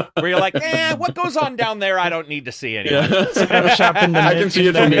that. Where you're like, what goes on down there? I don't need to see anymore. Yeah. I can see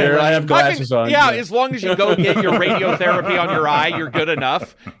it from here. I have glasses on. Yeah, as long as you go get your radiotherapy on your eye, you're good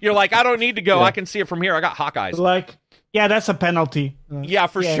enough. You're like, I don't need to go. I can see it from here. I got Hawkeyes. Like, yeah, that's a penalty. Yeah,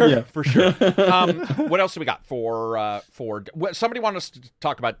 for sure. What else do we got for somebody wanted us to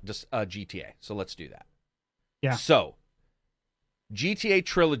talk about just GTA, so let's do that. Yeah. So, GTA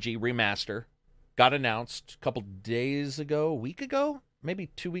Trilogy Remaster got announced a couple days ago, a week ago, maybe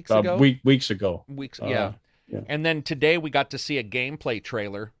 2 weeks ago. Weeks ago. Yeah. And then today we got to see a gameplay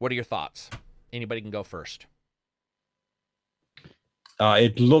trailer. What are your thoughts? Anybody can go first.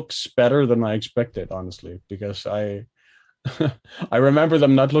 It looks better than I expected, honestly, because I remember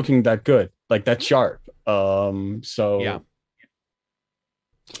them not looking that good, like that sharp. So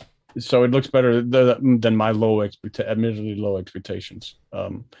it looks better than my admittedly low expectations.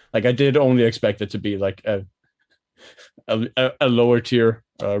 Like I did only expect it to be like a lower tier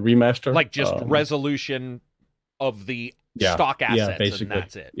remaster, like just resolution of the stock assets, basically. And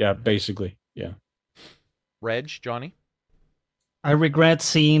that's it. Yeah, basically, yeah. Reg, Johnny? I regret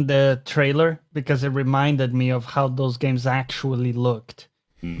seeing the trailer because it reminded me of how those games actually looked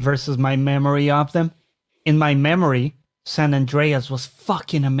versus my memory of them. In my memory, San Andreas was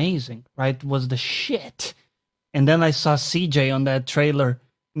fucking amazing, right? Was the shit. And then I saw CJ on that trailer,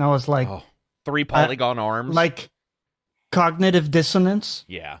 and I was like... 3 polygon arms. Like, cognitive dissonance.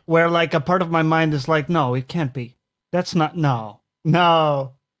 Yeah. Where, like, a part of my mind is like, no, it can't be. That's not...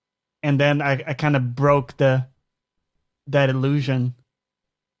 No. And then I kind of broke that illusion.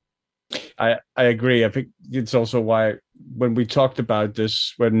 I agree. I think it's also why when we talked about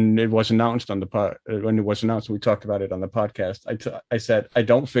this, when it was announced we talked about it on the podcast. I said I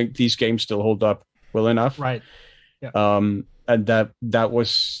don't think these games still hold up well enough. Right. Yeah. And that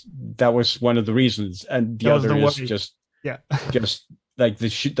was one of the reasons. And the other is just like the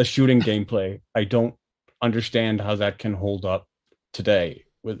shooting gameplay. I don't understand how that can hold up today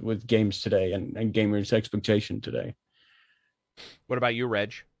with games today and gamers' expectation today. What about you,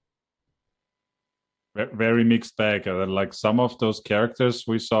 Reg? Very mixed bag. Like some of those characters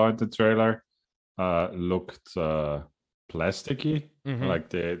we saw in the trailer looked plasticky. Mm-hmm. Like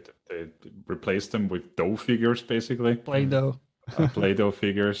they replaced them with dough figures, basically. Play-Doh. Play-Doh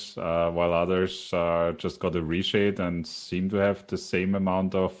figures, while others just got a reshade and seem to have the same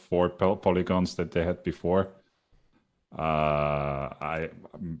amount of 4 polygons that they had before. I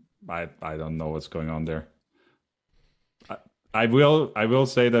don't know what's going on there. I will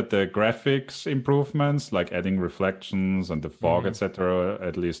say that the graphics improvements, like adding reflections and the fog, etc.,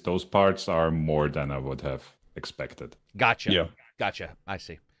 at least those parts are more than I would have expected. Gotcha. Yeah. Gotcha. I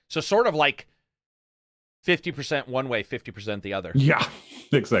see. So sort of like 50% one way, 50% the other. Yeah,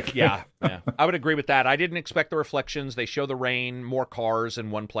 exactly. Yeah. I would agree with that. I didn't expect the reflections. They show the rain, more cars in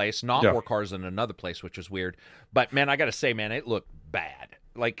one place, not more cars in another place, which was weird. But, man, I got to say, man, it looked bad.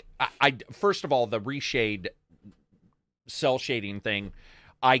 Like, I first of all, the reshade cell shading thing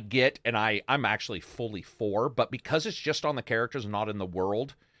I get, and I'm actually fully for, but because it's just on the characters and not in the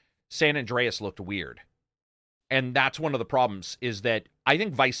world, San Andreas looked weird. And that's one of the problems, is that I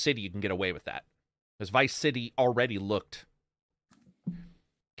think Vice City you can get away with that. Because Vice City already looked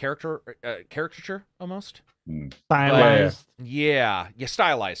caricature almost. Stylized. Yeah,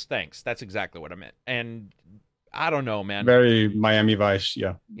 stylized, thanks. That's exactly what I meant. And I don't know, man. Very Miami Vice,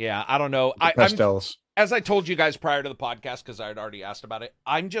 yeah. Yeah, I don't know. Pastels. As I told you guys prior to the podcast, because I had already asked about it,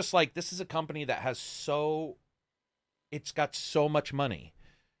 I'm just like, this is a company that has it's got so much money.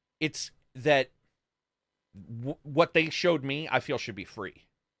 It's that what they showed me, I feel should be free.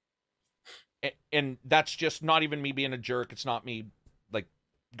 And that's just not even me being a jerk. It's not me like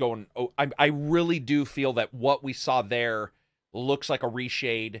going, I really do feel that what we saw there looks like a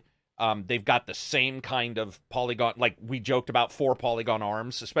reshade. They've got the same kind of polygon, like we joked about 4 polygon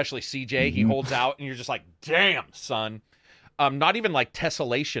arms, especially CJ. Mm-hmm. He holds out, and you're just like, damn, son. Not even like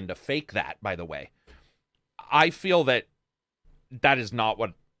tessellation to fake that, by the way. I feel that is not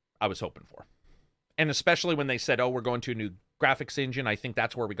what I was hoping for. And especially when they said, we're going to a new graphics engine, I think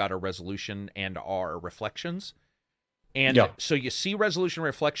that's where we got our resolution and our reflections. And so you see resolution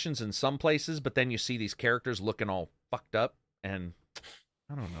reflections in some places, but then you see these characters looking all fucked up, and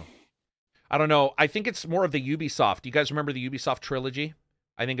I don't know. I think it's more of the Ubisoft. You guys remember the Ubisoft trilogy?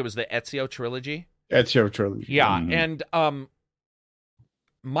 I think it was the Ezio trilogy. Ezio trilogy. Yeah, and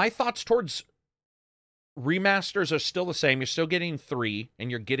my thoughts towards remasters are still the same. You're still getting 3, and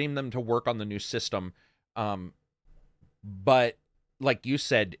you're getting them to work on the new system. But like you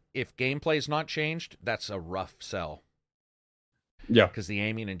said, if gameplay's not changed, that's a rough sell. Yeah. Because the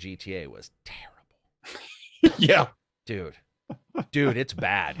aiming in GTA was terrible. Yeah. Dude, it's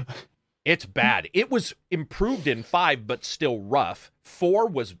bad. It's bad. It was improved in 5, but still rough. 4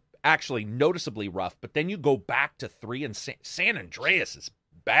 was actually noticeably rough, but then you go back to 3, and San Andreas is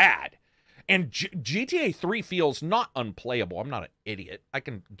bad. And GTA 3 feels not unplayable. I'm not an idiot. I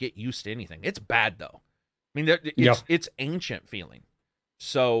can get used to anything. It's bad, though. I mean, it's ancient feeling.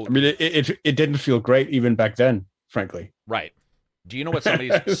 So I mean, it didn't feel great even back then, frankly. Right. Do you know what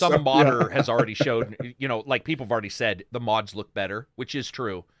some modder has already showed? You know, like people have already said the mods look better, which is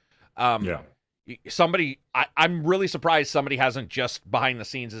true. Yeah. I'm really surprised somebody hasn't just behind the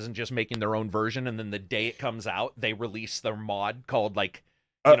scenes isn't just making their own version, and then the day it comes out, they release their mod called like,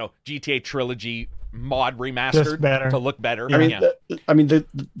 GTA Trilogy mod remastered to look better. Yeah.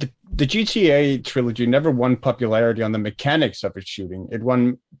 The GTA trilogy never won popularity on the mechanics of its shooting. It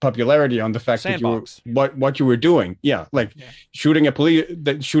won popularity on the fact Sandbox. that what you were doing. Yeah, like shooting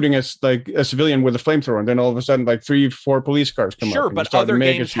shooting a civilian with a flamethrower, and then all of a sudden, like 3-4 police cars come up. Sure, but other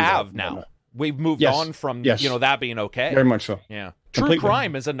games have now. We've moved on from that being okay. Very much so. Yeah. Completely. True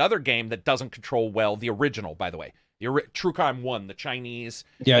Crime is another game that doesn't control well. The original, by the way, True Crime 1, the Chinese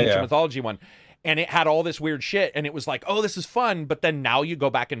ancient mythology one. And it had all this weird shit, and it was like, oh, this is fun. But then now you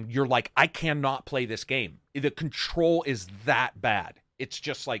go back and you're like, I cannot play this game. The control is that bad. It's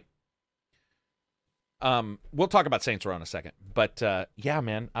just like, we'll talk about Saints Row in a second. But yeah,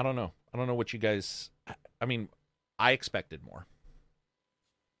 man, I don't know. I don't know what you guys. I mean, I expected more.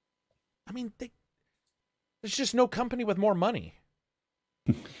 I mean, there's just no company with more money.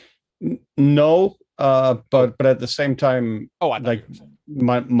 No, but at the same time, like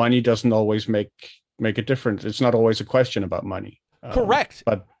money doesn't always make a difference. It's not always a question about money. Correct,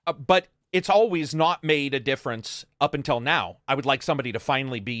 but it's always not made a difference up until now. I would like somebody to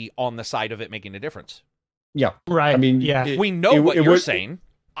finally be on the side of it making a difference. Yeah, right. I mean, we know what you're saying.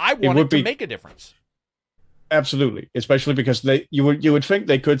 I want it to make a difference. Absolutely, especially because you would think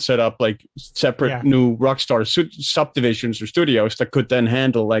they could set up like separate new Rockstar subdivisions or studios that could then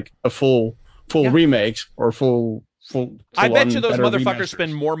handle like a full remakes or full. I bet you those motherfuckers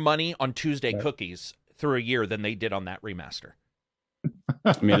spend more money on Tuesday cookies through a year than they did on that remaster.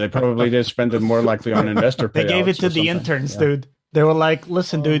 I mean, they probably did spend it more likely on investor payouts. They gave it to the interns, dude. They were like,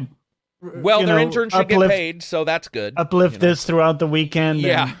 "Listen, dude." Well, their interns should get paid, so that's good. Uplift this throughout the weekend.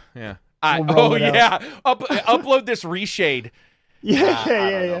 Yeah. Upload this reshade. Yeah, I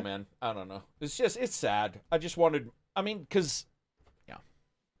don't know, man. I don't know. It's sad. I just wanted. I mean, because,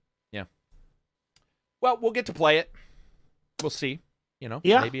 yeah. Well, we'll get to play it. We'll see.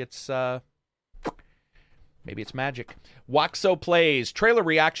 Maybe it's magic. Waxo Plays. Trailer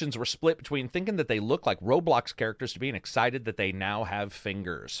reactions were split between thinking that they look like Roblox characters to being excited that they now have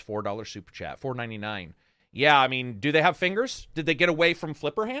fingers. $4 super chat. $4.99. Yeah, I mean, do they have fingers? Did they get away from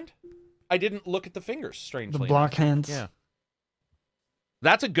Flipper Hand? I didn't look at the fingers, strangely. The block hands. Yeah.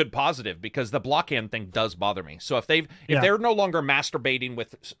 That's a good positive because the block hand thing does bother me. So if they're no longer masturbating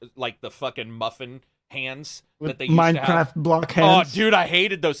with like the fucking muffin hands that they used to have. Minecraft block hands. Oh, dude, I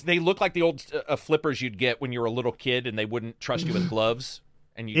hated those. They look like the old flippers you'd get when you were a little kid and they wouldn't trust you with gloves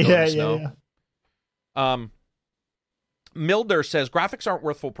and you go in the snow. Yeah. Milder says graphics aren't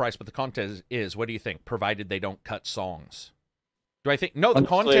worth full price, but the content is. What do you think? Provided they don't cut songs. Do I think no? The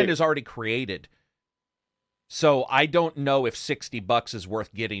content is already created, so I don't know if $60 is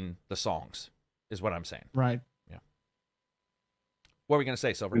worth getting the songs. Is what I'm saying. Right. Yeah. What are we gonna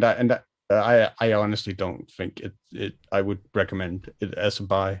say, Silver? I honestly don't think it. I would recommend it as a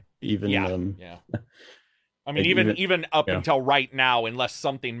buy. Even yeah. I mean, even up until right now, unless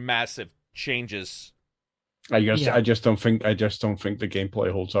something massive changes. I just don't think the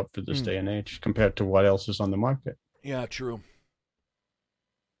gameplay holds up for this day and age compared to what else is on the market. Yeah, true.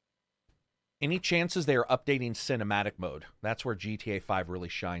 Any chances they are updating cinematic mode? That's where GTA 5 really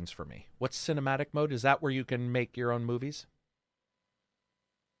shines for me. What's cinematic mode? Is that where you can make your own movies?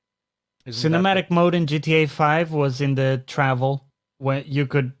 Cinematic mode in GTA 5 was in the travel when you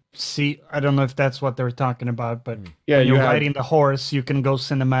could see. I don't know if that's what they're talking about, but when you're riding the horse, you can go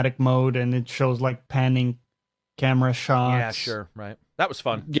cinematic mode and it shows like panning camera shots. Yeah, sure, right. That was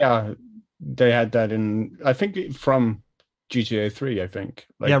fun. Yeah, they had that in, I think, from GTA 3, I think.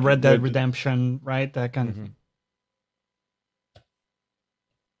 Like, Red Dead Redemption, right? That kind of thing.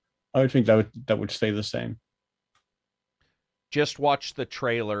 I would think that would stay the same. Just watch the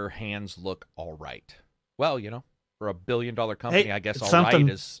trailer. Hands look all right. Well, for a $1 billion company, I guess all right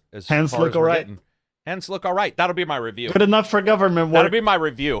is hands look all right. Hands look all right. That'll be my review. Good enough for government work. That'll be my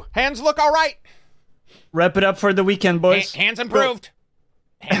review. Hands look all right. Wrap it up for the weekend, boys. Hands improved.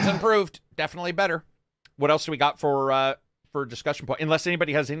 Hands improved. Definitely better. What else do we got for discussion point? Unless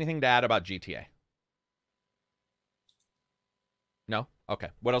anybody has anything to add about GTA. No? Okay.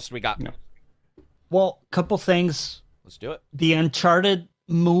 What else do we got? No. Well, couple things. Let's do it. The Uncharted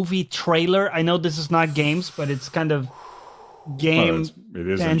movie trailer. I know this is not games, but it's kind of game it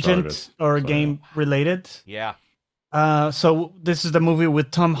is tangent Uncharted, or so- game related. Yeah. So this is the movie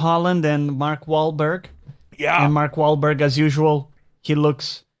with Tom Holland and Mark Wahlberg. Yeah. And Mark Wahlberg, as usual, he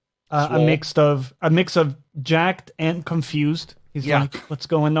looks a Swole. mix of jacked and confused. He's Yeah. like, "What's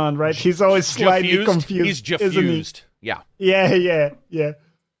going on?" Right? He's always slightly Diffused? confused. He's isn't he? diffused. Yeah. Yeah.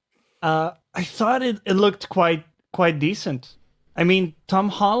 I thought it looked quite decent. I mean, Tom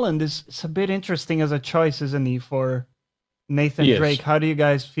Holland is a bit interesting as a choice, isn't he, for Nathan Yes. Drake? How do you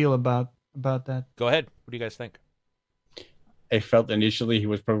guys feel about that? Go ahead. What do you guys think? I felt initially he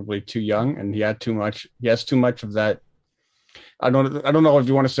was probably too young, and he had too much. He has too much of that. I don't know if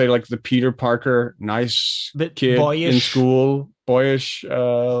you want to say like the Peter Parker, nice Bit kid in boyish. school, boyish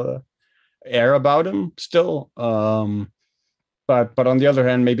air about him still. But on the other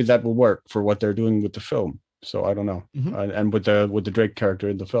hand, maybe that will work for what they're doing with the film. So I don't know. Mhm. And with the Drake character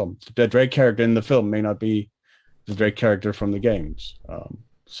in the film, the Drake character in the film may not be the Drake character from the games.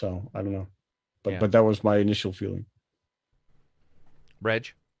 So I don't know. Yeah. But that was my initial feeling.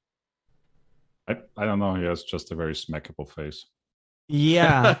 Reg? I don't know. He has just a very smackable face.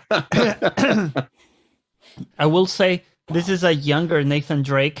 Yeah. I will say this is a younger Nathan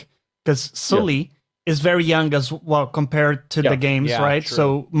Drake because Sully is very young as well compared to the games, Yeah, right? true.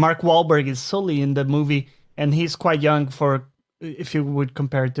 So Mark Wahlberg is Sully in the movie, and he's quite young for if you would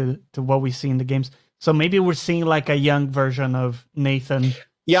compare it to what we see in the games. So maybe we're seeing like a young version of Nathan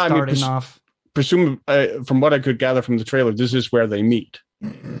Yeah, I mean, starting off. presume from what I could gather from the trailer, this is where they meet.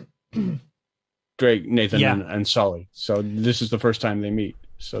 Drake, Nathan, Yeah. and Sully. So this is the first time they meet.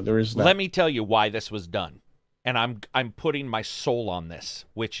 So there is that. Let me tell you why this was done. And I'm putting my soul on this,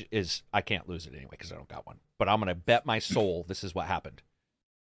 which is I can't lose it anyway because I don't got one. But I'm going to bet my soul this is what happened.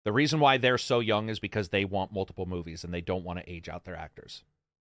 The reason why they're so young is because they want multiple movies and they don't want to age out their actors.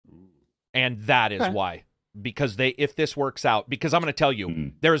 And that is Okay. why. Because if this works out, because I'm going to tell you,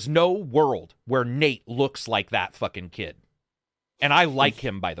 Mhm. there's no world where Nate looks like that fucking kid. And I like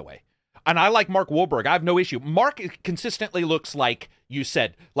him, by the way. And I like Mark Wahlberg. I have no issue. Mark consistently looks like you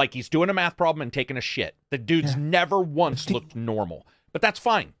said, like he's doing a math problem and taking a shit. The dude's never once looked normal. But that's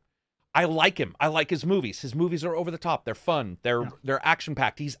fine. I like him. I like his movies. His movies are over the top. They're fun. They're action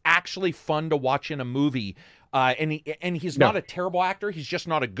packed. He's actually fun to watch in a movie. And he's not a terrible actor. He's just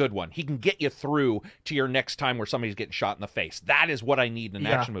not a good one. He can get you through to your next time where somebody's getting shot in the face. That is what I need in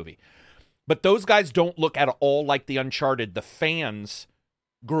an action movie. But those guys don't look at all like the Uncharted the fans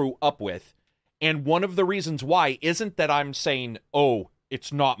grew up with. And one of the reasons why isn't that I'm saying, oh,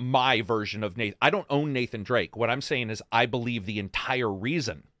 it's not my version of Nathan. I don't own Nathan Drake. What I'm saying is I believe the entire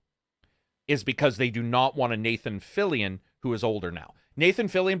reason is because they do not want a Nathan Fillion who is older now. Nathan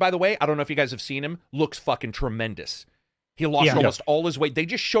Fillion, by the way, I don't know if you guys have seen him, looks fucking tremendous. He lost almost all his weight. They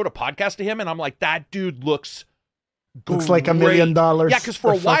just showed a podcast to him, and I'm like, that dude looks Looks like $1 great. million. Yeah, because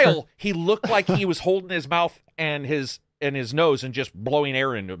for a the fucker. while he looked like he was holding his mouth and his nose and just blowing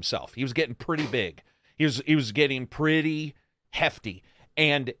air into himself. He was getting pretty big. He was getting pretty hefty,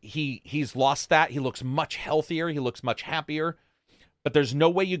 and he's lost that. He looks much healthier. He looks much happier. But there's no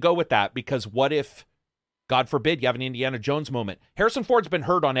way you go with that because what if, God forbid, you have an Indiana Jones moment? Harrison Ford's been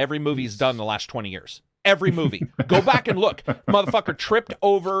hurt on every movie he's done in the last 20 years. Every movie. Go back and look. Motherfucker tripped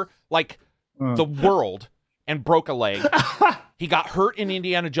over like the world and broke a leg. He got hurt in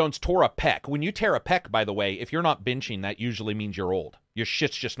Indiana Jones, tore a pec. When you tear a pec, by the way, if you're not benching, that usually means you're old. Your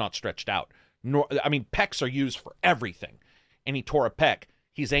shit's just not stretched out. Pecs are used for everything. And he tore a pec.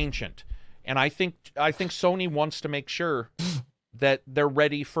 He's ancient. And I think Sony wants to make sure that they're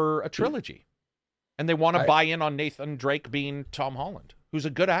ready for a trilogy. And they want to buy in on Nathan Drake being Tom Holland, who's a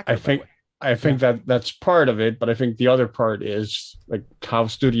good actor, by the way. I think that's part of it, but I think the other part is like how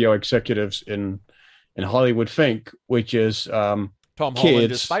studio executives in Hollywood think, which is Tom Holland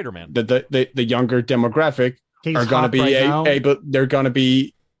kids, is Spider-Man. the younger demographic He's are going to hot be right now. able. They're going to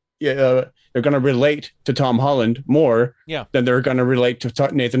be they're going to relate to Tom Holland more than they're going to relate to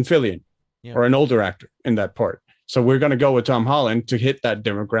Nathan Fillion or an older actor in that part. So we're going to go with Tom Holland to hit that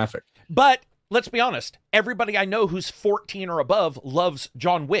demographic. But let's be honest. Everybody I know who's 14 or above loves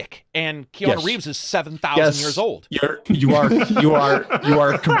John Wick, and Keanu Yes. Reeves is 7,000 years old. You are He's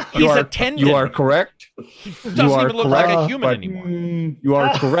a tendon. you are correct. Doesn't You are even look like a correct, human but- anymore. You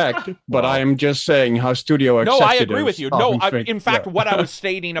are correct, but I am just saying how studio No, I executives agree with you. often No, think- in fact, yeah. what I was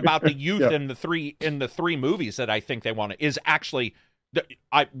stating about the youth Yeah. in the three movies that I think they want is actually,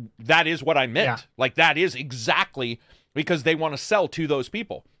 that is what I meant. Yeah. Like that is exactly because they want to sell to those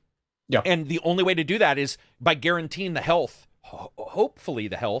people. Yeah. And the only way to do that is by guaranteeing the health, hopefully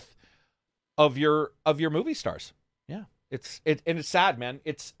the health of your movie stars. Yeah. And it's sad, man.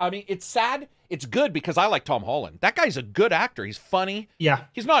 It's sad. It's good because I like Tom Holland. That guy's a good actor. He's funny. Yeah.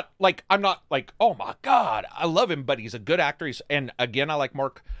 He's not like, I'm not like, oh my God, I love him, but he's a good actor. And again, I like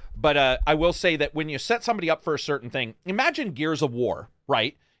Mark. But I will say that when you set somebody up for a certain thing, imagine Gears of War,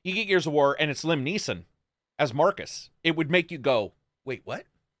 right? You get Gears of War and it's Liam Neeson as Marcus. It would make you go, wait, what?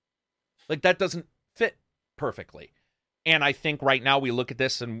 Like that doesn't fit perfectly. And I think right now we look at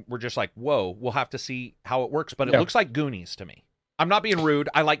this and we're just like, whoa, we'll have to see how it works. But it looks like Goonies to me. I'm not being rude.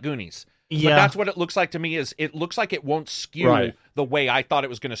 I like Goonies. Yeah. But that's what it looks like to me is it looks like it won't skew the way I thought it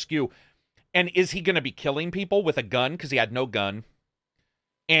was going to skew. And is he going to be killing people with a gun? Because he had no gun.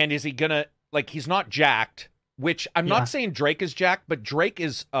 And is he going to, like, he's not jacked, which I'm not saying Drake is jacked, but Drake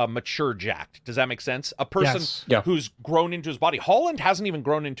is mature jacked. Does that make sense? A person who's grown into his body. Holland hasn't even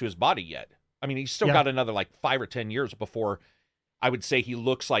grown into his body yet. I mean, he's still got another like 5 or 10 years before I would say he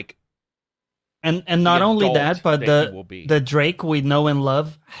looks like. And not only that, but he will be. the Drake we know and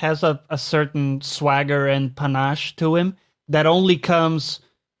love has a certain swagger and panache to him that only comes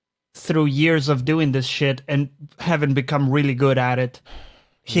through years of doing this shit and having become really good at it.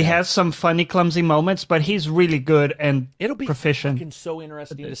 He has some funny, clumsy moments, but he's really good and It'll be proficient. fucking so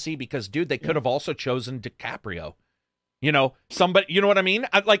interesting to see because, dude, they could have also chosen DiCaprio. You know, somebody. You know what I mean?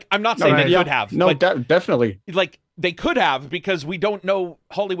 I'm not saying they could have. No, but, definitely. like they could have because we don't know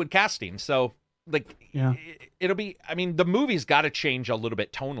Hollywood casting. So, like, it'll be. I mean, the movie's got to change a little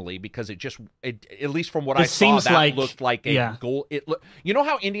bit tonally because at least from what I saw, that looked like a goal. You know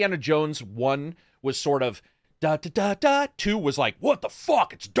how Indiana Jones 1 was sort of. Da da da da. 2 was like, what the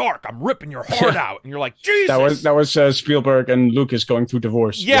fuck? It's dark. I'm ripping your heart out, and you're like, Jesus. That was Spielberg and Lucas going through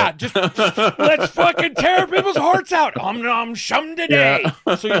divorce. Yeah, just let's fucking tear people's hearts out. Shum today.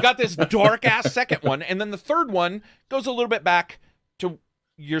 Yeah. So you got this dark ass second one, and then the third one goes a little bit back to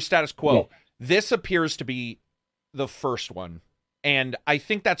your status quo. Yeah. This appears to be the first one, and I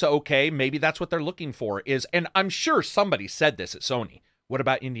think that's okay. Maybe that's what they're looking for. And I'm sure somebody said this at Sony. What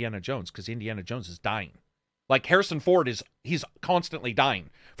about Indiana Jones? Because Indiana Jones is dying. Like Harrison Ford he's constantly dying.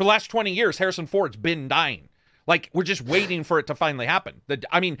 For the last 20 years, Harrison Ford's been dying. Like, we're just waiting for it to finally happen.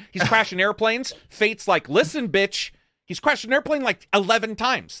 He's crashing airplanes. Fate's like, listen, bitch. He's crashed an airplane like 11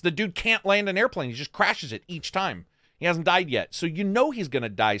 times. The dude can't land an airplane. He just crashes it each time. He hasn't died yet. So you know he's going to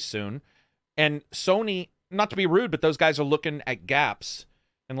die soon. And Sony, not to be rude, but those guys are looking at gaps.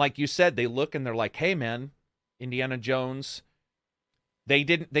 And like you said, they look and they're like, hey, man, Indiana Jones. They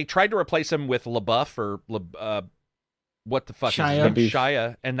tried to replace him with LaBeouf or what the fuck Shia. is his name?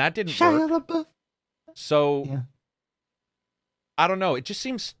 Shia, and that didn't work. LaBeouf. So I don't know. It just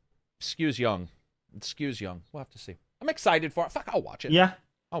seems skews young. It skews young. We'll have to see. I'm excited for it. Fuck, I'll watch it. Yeah.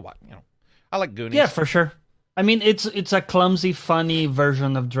 I'll watch. I like Goonies. Yeah, for sure. I mean, it's a clumsy, funny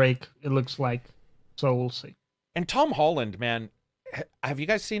version of Drake. It looks like. So we'll see. And Tom Holland, man, have you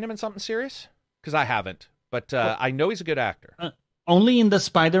guys seen him in something serious? Because I haven't, but I know he's a good actor. Only in the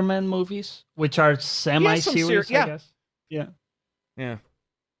Spider-Man movies, which are semi-serious, I guess. Yeah. Yeah.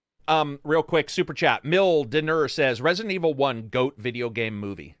 Real quick, super chat. Mill Dinner says Resident Evil 1 GOAT video game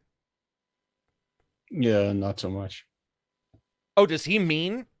movie. Yeah, not so much. Oh, does he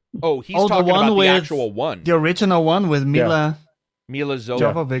mean? Oh, he's the talking one about with the actual one. The original one with Mila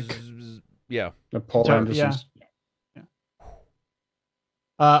Jovovich. Yeah. Paul Anderson.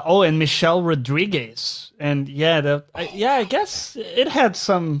 And Michelle Rodriguez. And I guess it had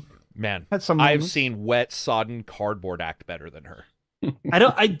some. Man, had some I've moments. seen wet, sodden cardboard act better than her.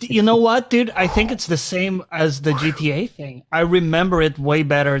 You know what, dude? I think it's the same as the GTA thing. I remember it way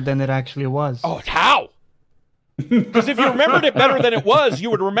better than it actually was. Oh, how? Because if you remembered it better than it was, you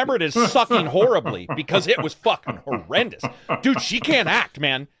would remember it as sucking horribly because it was fucking horrendous. Dude, she can't act,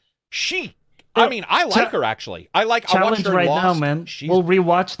 man. I like her, actually. I watched Challenge her right Lost. now, man. We'll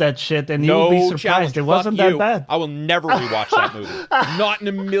rewatch that shit and you'll be surprised. Challenge. It wasn't Fuck that you. bad. I will never rewatch that movie. Not in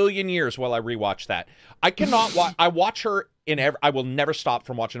a million years will I rewatch that. I cannot watch. I watch her in every. I will never stop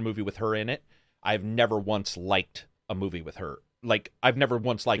from watching a movie with her in it. I've never once liked a movie with her. Like, I've never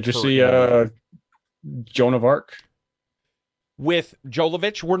once liked Did you her. see Joan of Arc? with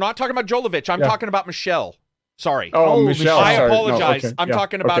Jovovich. We're not talking about Jovovich. I'm talking about Michelle. Sorry. Oh, Michelle. I sorry. apologize. No, okay. I'm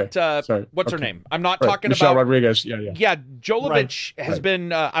talking about what's her name? I'm not talking Michelle about Rodriguez. Yeah, Jovovich has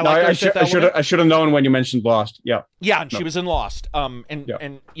been. I should have known when you mentioned Lost. Yeah. Yeah, and she was in Lost. I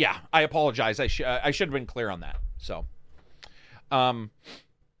apologize. I should have been clear on that. So, I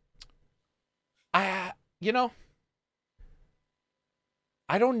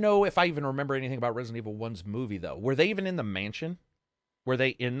don't know if I even remember anything about Resident Evil 1's movie though. Were they even in the mansion? Were they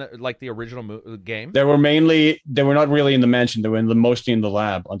in the original game? They were not really in the mansion. They were mostly in the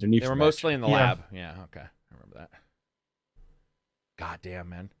lab underneath. They were mostly in the lab. Yeah, okay. I remember that. God damn,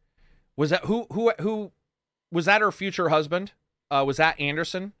 man. Was that who was that her future husband? Was that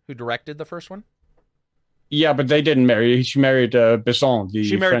Anderson who directed the first one? Yeah, but they didn't marry. She married Besson.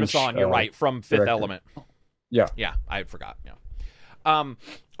 She married French, Besson, you're right, from Fifth director. Element. Yeah. Yeah, I forgot. Yeah. All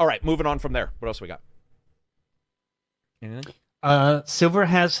right, moving on from there. What else we got? Anything? Silver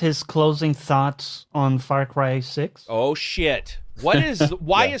has his closing thoughts on Far Cry 6. Oh shit.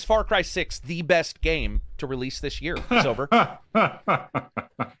 Why is Far Cry 6 the best game to release this year, Silver? Go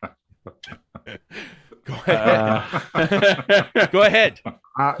ahead. Go ahead.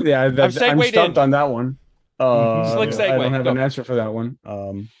 I'm stumped on that one. Slick segue. I don't have an answer for that one.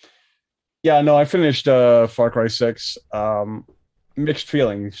 I finished Far Cry 6. Mixed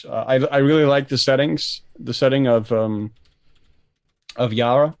feelings. I really like the setting of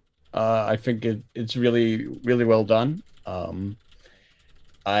Yara. I think it's really, really well done. I'm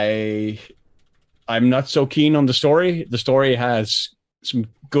not so keen on the story. The story has some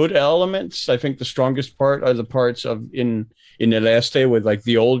good elements. I think the strongest part are the parts in Eleste with like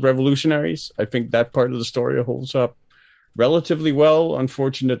the old revolutionaries. I think that part of the story holds up relatively well.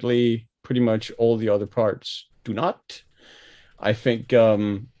 Unfortunately, pretty much all the other parts do not. I think a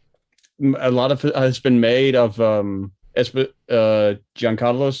lot of it has been made of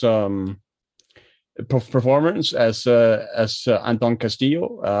Giancarlo's performance as Anton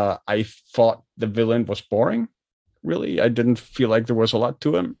Castillo. I thought the villain was boring. Really, I didn't feel like there was a lot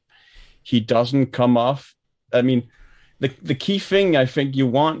to him. He doesn't come off. I mean, the key thing I think you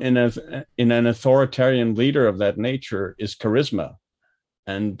want in an authoritarian leader of that nature is charisma.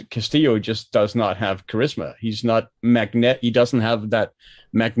 And Castillo just does not have charisma. He's not He doesn't have that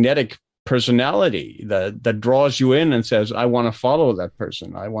magnetic personality that draws you in and says, "I want to follow that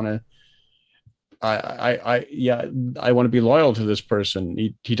person. I want to be loyal to this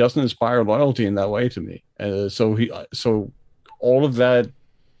person." He doesn't inspire loyalty in that way to me. So all of that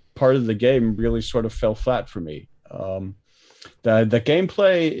part of the game really sort of fell flat for me. The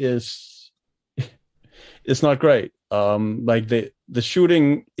gameplay is not great. Like the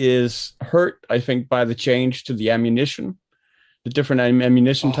shooting is hurt, I think, by the change to the ammunition, the different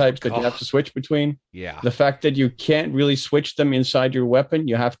ammunition types that you have to switch between. Yeah. The fact that you can't really switch them inside your weapon,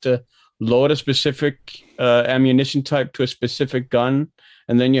 you have to load a specific ammunition type to a specific gun,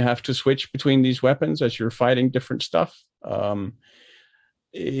 and then you have to switch between these weapons as you're fighting different stuff.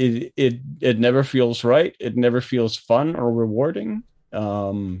 It never feels right. It never feels fun or rewarding.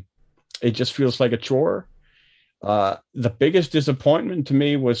 It just feels like a chore. The biggest disappointment to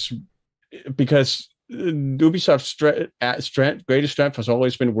me was because Ubisoft's greatest strength has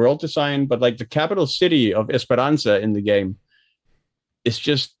always been world design, but like the capital city of Esperanza in the game is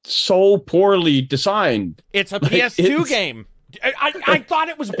just so poorly designed. It's a PS2 game. I thought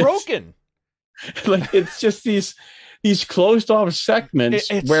it was broken. It's just these closed off segments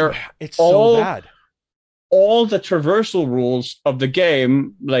where it's so bad. All the traversal rules of the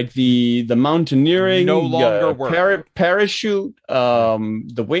game, like the mountaineering, no longer work. Parachute,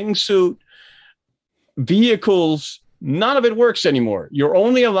 the wingsuit, vehicles, none of it works anymore. You're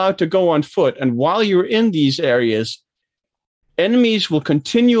only allowed to go on foot, and while you're in these areas, enemies will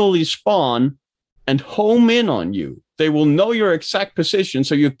continually spawn and home in on you. They will know your exact position,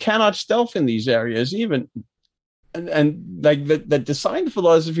 so you cannot stealth in these areas even. And like the design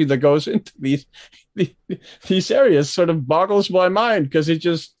philosophy that goes into these areas sort of boggles my mind, because it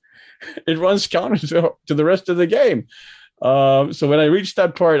runs counter to the rest of the game. So when I reached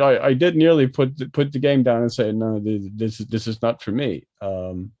that part, I did nearly put the game down and say, no, this is not for me.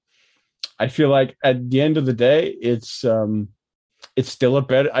 I feel like at the end of the day, it's still a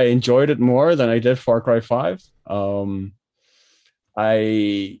better. I enjoyed it more than I did Far Cry 5.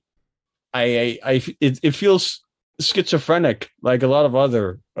 It feels schizophrenic, like a lot of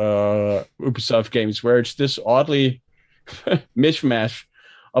other Ubisoft games, where it's this oddly mishmash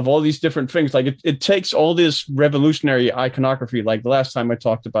of all these different things. Like it takes all this revolutionary iconography, like the last time I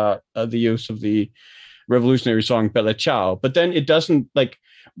talked about the use of the revolutionary song Bella Ciao, but then it doesn't, like,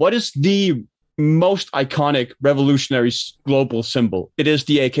 what is the most iconic revolutionary global symbol. It is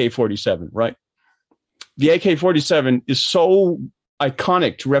the AK-47, right? The AK-47 is so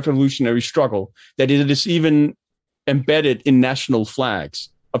iconic to revolutionary struggle that it is even embedded in national flags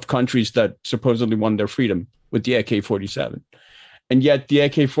of countries that supposedly won their freedom with the AK-47. And yet the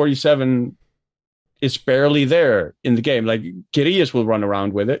AK-47 is barely there in the game. Like, guerrillas will run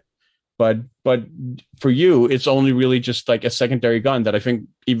around with it, but for you, it's only really just like a secondary gun that I think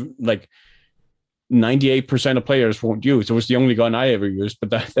even like 98% of players won't use. It was the only gun I ever used,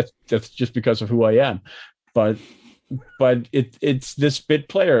 but that's just because of who I am. But it's this bit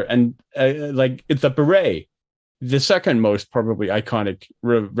player, and like it's a beret, the second most probably iconic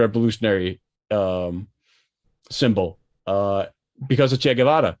revolutionary symbol, because of Che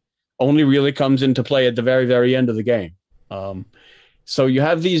Guevara, only really comes into play at the very, very end of the game. So you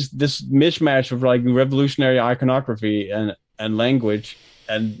have this mishmash of like revolutionary iconography and language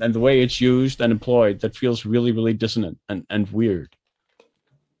and the way it's used and employed that feels really, really dissonant and weird.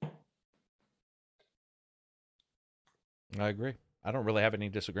 I agree. I don't really have any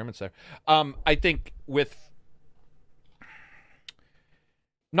disagreements there. I think with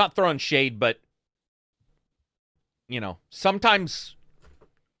not throwing shade, but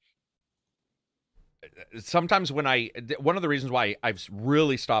sometimes when one of the reasons why I've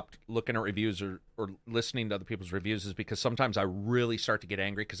really stopped looking at reviews or listening to other people's reviews is because sometimes I really start to get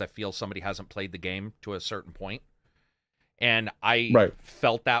angry because I feel somebody hasn't played the game to a certain point. And I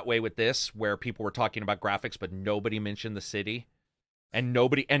felt that way with this, where people were talking about graphics, but nobody mentioned the city. And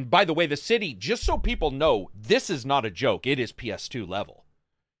by the way, the city, just so people know, this is not a joke. It is PS2 level.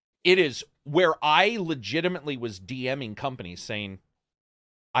 It is where I legitimately was DMing companies saying,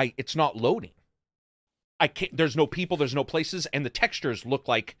 it's not loading. There's no people, there's no places, and the textures look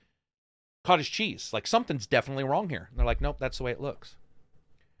like cottage cheese. Like, something's definitely wrong here. And they're like, nope, that's the way it looks.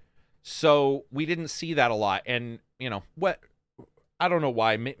 So we didn't see that a lot. And, what, I don't know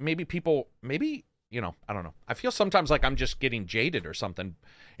why. Maybe people, I don't know. I feel sometimes like I'm just getting jaded or something.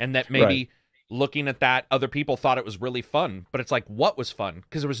 And that maybe looking at that, other people thought it was really fun. But it's like, what was fun?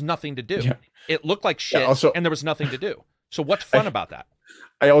 Because there was nothing to do. Yeah. It looked like shit, and there was nothing to do. So what's fun about that?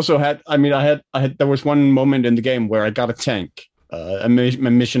 I also had, there was one moment in the game where I got a tank. A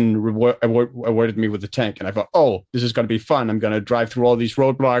mission awarded me with a tank, and I thought, oh, this is going to be fun. I'm going to drive through all these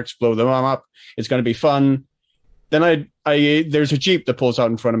roadblocks, blow them up. It's going to be fun. Then there's a Jeep that pulls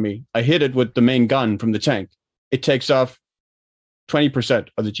out in front of me. I hit it with the main gun from the tank. It takes off 20%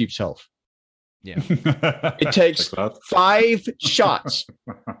 of the Jeep's health. Yeah. It takes 5 shots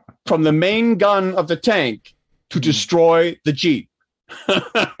from the main gun of the tank to destroy the Jeep.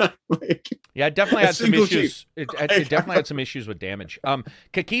 Yeah, it definitely had some issues. It definitely had some issues with damage.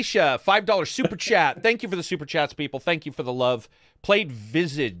 Kakisha, $5 super chat. Thank you for the super chats, people. Thank you for the love. Played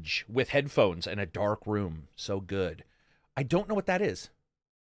Visage with headphones in a dark room. So good. I don't know what that is.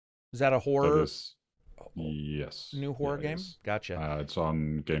 Is that a horror? Yes. New horror game? Gotcha. It's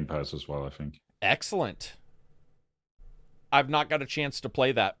on Game Pass as well, I think. Excellent. I've not got a chance to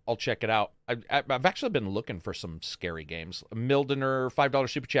play that. I'll check it out. I've actually been looking for some scary games. Mildener, $5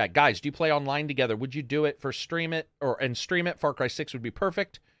 super chat. Guys, do you play online together? Would you do it for stream it? Far Cry 6 would be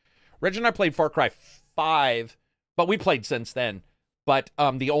perfect. Reg and I played Far Cry 5, but we played since then. But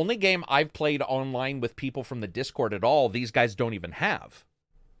the only game I've played online with people from the Discord at all, these guys don't even have,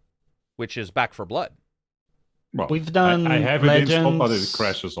 which is Back 4 Blood. Well, we've done I have Legends it installed, but it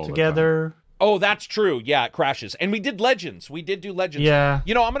crashes all together. The time. Oh, that's true. Yeah, it crashes. And we did Legends. We did do Legends. Yeah.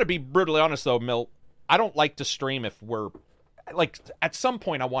 I'm going to be brutally honest, though, Mill. I don't like to stream if we're... Like, at some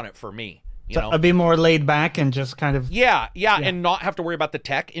point, I want it for me. You know? I'd be more laid back and just kind of... Yeah, and not have to worry about the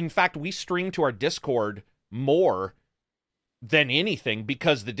tech. In fact, we stream to our Discord more than anything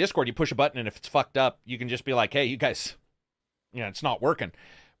because the Discord, you push a button, and if it's fucked up, you can just be like, hey, you guys, it's not working.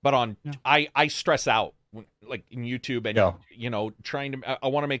 But I stress out. Like in YouTube and trying to I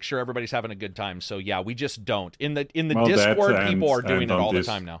want to make sure everybody's having a good time. So we just don't. In the Discord people are doing it all the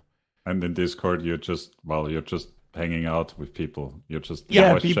time now. And in Discord you're just hanging out with people. You're just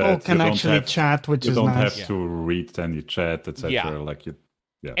people can actually chat, which is nice. You don't have to read any chat, etc.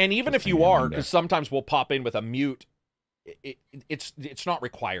 And even if you are, because sometimes we'll pop in with a mute, it's not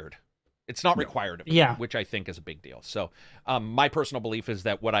required. It's not required of me, which I think is a big deal. So my personal belief is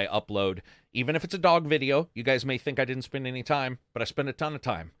that what I upload, even if it's a dog video, you guys may think I didn't spend any time, but I spend a ton of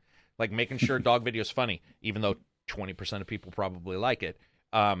time, like making sure dog video is funny, even though 20% of people probably like it.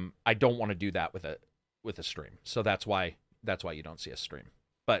 I don't want to do that with a stream. So that's why you don't see a stream.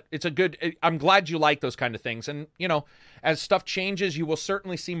 But it's a good, I'm glad you like those kind of things. And, you know, as stuff changes, you will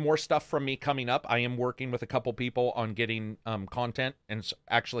certainly see more stuff from me coming up. I am working with a couple people on getting content. And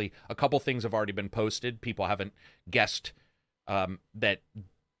actually, a couple things have already been posted. People haven't guessed that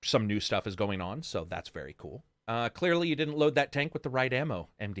some new stuff is going on. So that's very cool. Clearly, you didn't load that tank with the right ammo,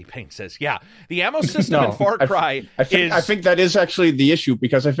 MD Payne says. Yeah, the ammo system in Far Cry I think that is actually the issue,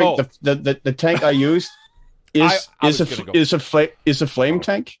 because I think the tank I used is a flame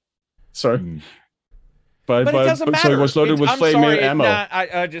tank. Sorry. But it doesn't matter. So it was loaded with flame ammo.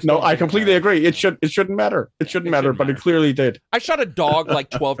 I completely agree. It shouldn't matter. It shouldn't matter, but it clearly did. I shot a dog like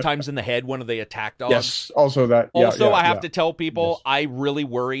 12 times in the head, one of the attack dogs. Yes, also that. I have to tell people, I really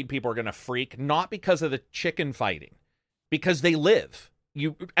worried people are going to freak, not because of the chicken fighting, because they live.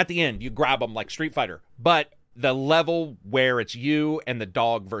 You at the end, you grab them like Street Fighter, but the level where it's you and the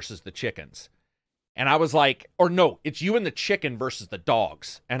dog versus the chickens. And I was like, or no, it's you and the chicken versus the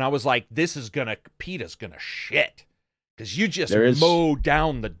dogs. And I was like, PETA's gonna shit. Because you just mow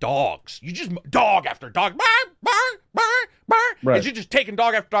down the dogs. You just, dog after dog. Bark, bark, bark, bark. Right. And you're just taking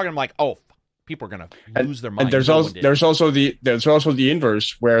dog after dog. And I'm like, oh, people are gonna lose their mind. And there's also the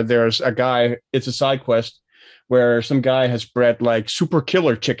inverse, where there's a guy, it's a side quest, where some guy has bred like super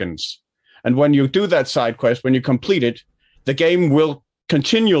killer chickens. And when you do that side quest, when you complete it, the game will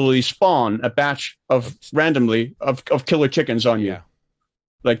continually spawn a batch of randomly of killer chickens on you,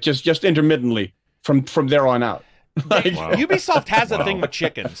 like just intermittently from there on out. Ubisoft has a thing with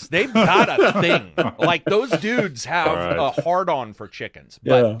chickens. They've got a thing. Like those dudes have a hard on for chickens.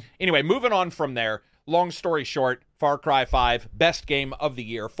 But anyway, moving on from there. Long story short, Far Cry 5, best game of the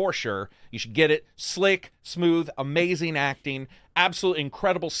year for sure. You should get it. Slick, smooth, amazing acting, absolute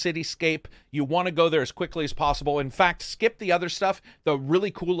incredible cityscape. You want to go there as quickly as possible. In fact, skip the other stuff, the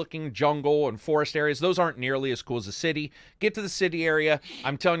really cool looking jungle and forest areas. Those aren't nearly as cool as the city. Get to the city area.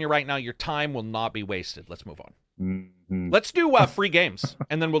 I'm telling you right now, your time will not be wasted. Let's move on. Mm-hmm. Let's do free games,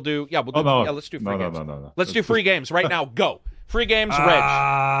 and then let's do free games. Let's do free games right now. Go. Free games,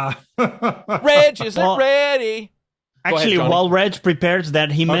 Reg. Reg, is it ready? Actually, while Reg prepares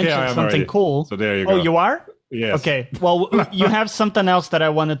that, he mentioned something cool. So there you go. Oh, you are? Yes. Okay. Well, you have something else that I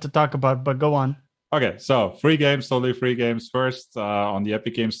wanted to talk about, but go on. Okay, so free games, totally free games. First, on the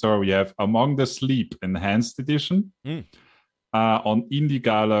Epic Games Store, we have Among the Sleep Enhanced Edition. On Indie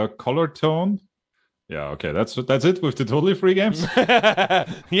Gala Color Tone. Yeah, okay, that's it with the totally free games.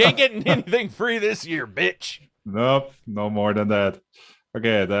 You ain't getting anything free this year, bitch. Nope, no more than that.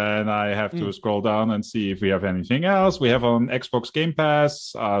 Okay, then I have to scroll down and see if we have anything else. We have on Xbox Game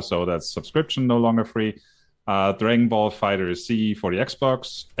Pass, so that's subscription, no longer free. Dragon Ball Fighter Z for the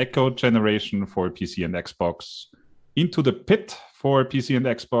Xbox, Echo Generation for PC and Xbox, Into the Pit for PC and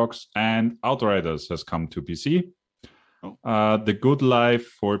Xbox, and Outriders has come to PC. The Good Life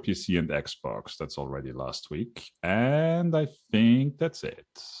for PC and Xbox, that's already last week. And I think that's it.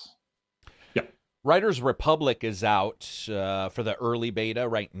 Riders Republic is out for the early beta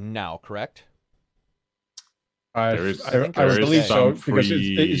right now, correct? I believe so, because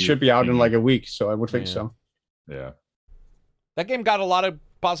it should be out in like a week, so I would think so. Yeah. That game got a lot of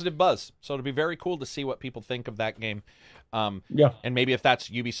positive buzz, so it'll be very cool to see what people think of that game. And maybe if that's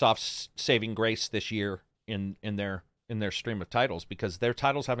Ubisoft's saving grace this year in their stream of titles, because their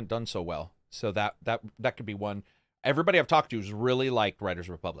titles haven't done so well. So that could be one. Everybody I've talked to has really liked Riders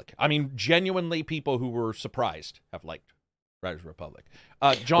Republic. I mean, genuinely, people who were surprised have liked Riders Republic.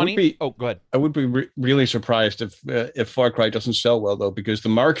 Johnny, go ahead. I would be really surprised if Far Cry doesn't sell well, though, because the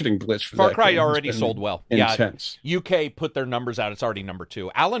marketing blitz for Far Cry already sold well. Intense. Yeah, UK put their numbers out. It's already number 2.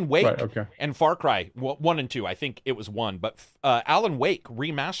 Alan Wake and Far Cry 1 and 2. I think it was 1, but Alan Wake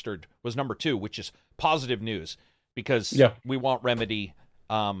remastered was number 2, which is positive news because we want Remedy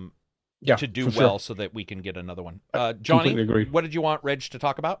to do well so that we can get another one. Johnny, what did you want Reg to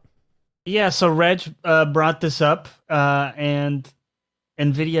talk about? Yeah, so Reg brought this up, and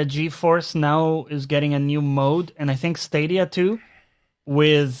NVIDIA GeForce now is getting a new mode, and I think Stadia too,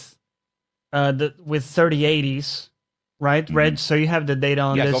 with 3080s, right, Reg? So you have the data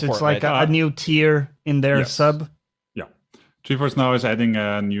on this. It's like a new tier in their sub. Yeah, GeForce now is adding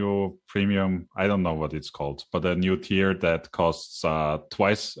a new premium. I don't know what it's called, but a new tier that costs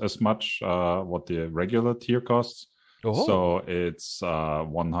twice as much what the regular tier costs. Oh. So it's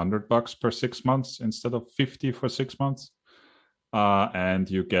 $100 per 6 months instead of $50 for 6 months. And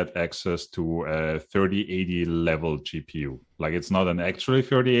you get access to a 3080 level GPU. Like it's not an actually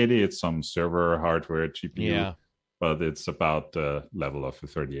 3080, it's some server hardware GPU, but it's about the level of a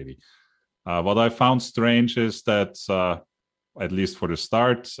 3080. What I found strange is that at least for the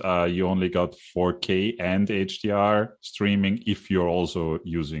start, you only got 4K and HDR streaming if you're also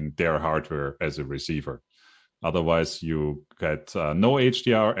using their hardware as a receiver. Otherwise, you get no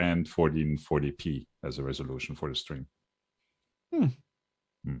HDR and 1440p as a resolution for the stream.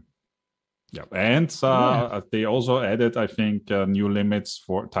 Yeah, and they also added, I think, new limits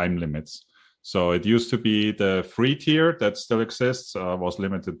for time limits. So it used to be the free tier that still exists, was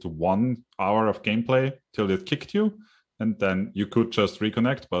limited to 1 hour of gameplay till it kicked you. And then you could just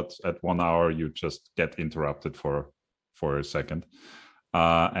reconnect, but at 1 hour, you just get interrupted for a second.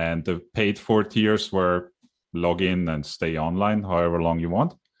 And the paid for tiers were log in and stay online however long you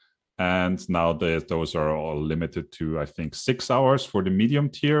want. And now those are all limited to, I think, 6 hours for the medium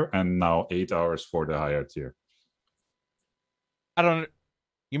tier and now 8 hours for the higher tier. I don't.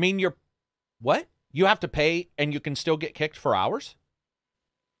 You mean what? You have to pay and you can still get kicked for hours?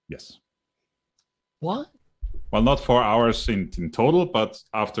 Yes. What? Well, not 4 hours in total, but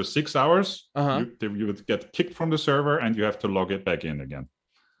after 6 hours, you would get kicked from the server and you have to log it back in again.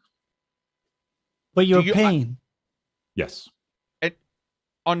 But you're paying. Yes.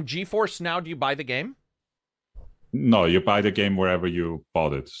 On GeForce Now, do you buy the game? No, you buy the game wherever you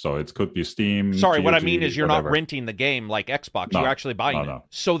bought it. So it could be Steam. Sorry, GOG, what I mean is you're whatever. not renting the game like Xbox. You're actually buying it.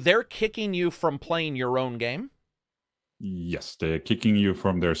 So they're kicking you from playing your own game? Yes, they're kicking you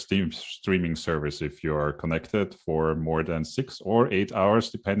from their Steam streaming service if you are connected for more than 6 or 8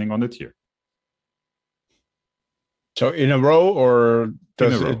 hours, depending on the tier. So in a row, or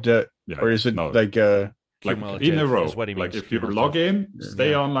does in a it? row. Or is it like in a row? Is what he means, like if you log in,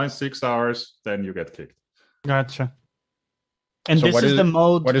 stay Yeah. online 6 hours, then you get kicked. Gotcha. And So this what is the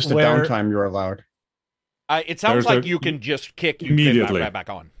mode What is the where downtime you're allowed? It sounds There's like a- you can just kick Immediately. right back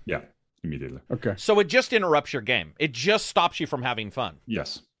on. Yeah, immediately. Okay. So it just interrupts your game. It just stops you from having fun.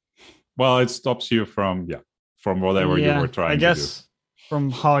 Yes. Well, it stops you from whatever you were trying I guess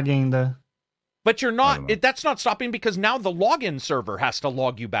from hogging the. But you're I not. don't know. That's not stopping because now the login server has to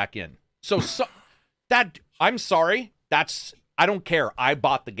log you back in. So that I'm sorry. I don't care. I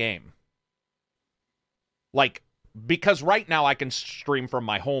bought the game. Like, because right now I can stream from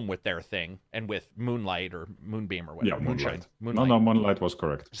my home with their thing and with Moonlight or Moonbeam or do. whatever. Yeah, Moonlight. Moonlight. No, Moonlight was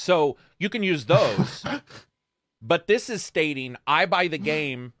correct. So you can use those. But this is stating I buy the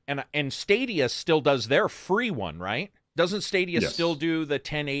game, and Stadia still does their free one, right? Doesn't Stadia Yes. still do the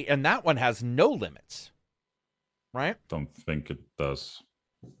 1080? And that one has no limits, right? Don't think it does.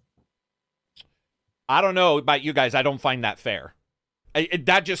 I don't know about you guys. I don't find that fair.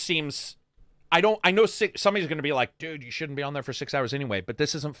 That just seems. I know somebody's going to be like, dude, you shouldn't be on there for 6 hours anyway. But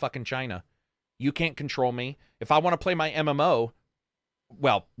this isn't fucking China. You can't control me. If I want to play my MMO,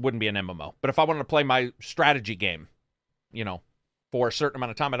 well, wouldn't be an MMO. But if I wanted to play my strategy game, for a certain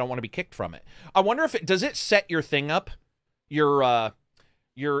amount of time, I don't want to be kicked from it. I wonder if does it set your thing up? Does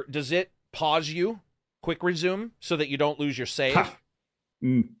it pause you, quick resume, so that you don't lose your save?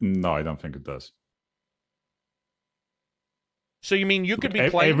 No, I don't think it does. So you mean you could be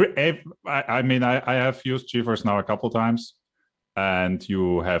playing? I have used GeForce Now a couple times, and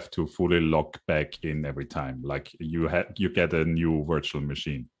you have to fully log back in every time. Like you get a new virtual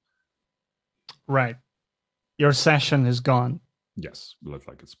machine. Right. Your session is gone. Yes, looks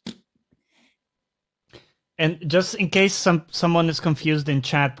like it's. And just in case someone is confused in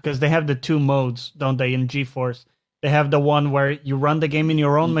chat, because they have the two modes, don't they, in GeForce? They have the one where you run the game in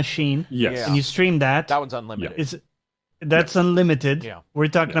your own machine, Yes. and you stream that. That one's unlimited. That's unlimited. Yeah. We're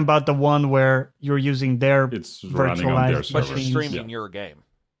talking about the one where you're using their It's running on their virtualized But server. you're machines. streaming your game.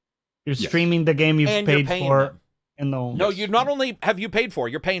 You're Yes. streaming the game you've And you're paid paying for. them. In the No, Yes. you not only have you paid for,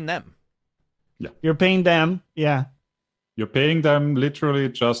 you're paying them. You're paying them. Yeah. You're paying them literally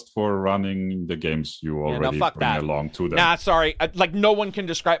just for running the games you no, already fuck bring that. along to them. Nah, sorry. Like, no one can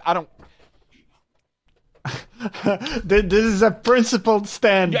describe. I don't. This is a principled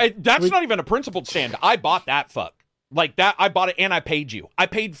stand. That's not even a principled stand. I bought that fuck. Like that, I bought it and I paid you. I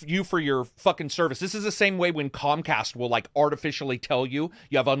paid you for your fucking service. This is the same way when Comcast will like artificially tell you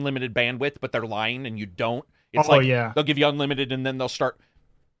have unlimited bandwidth, but they're lying and you don't. It's Oh, like yeah. they'll give you unlimited and then they'll start.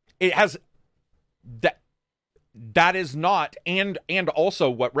 It has that. That is not, and also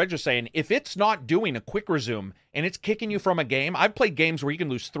what Reg is saying, if it's not doing a quick resume and it's kicking you from a game, I've played games where you can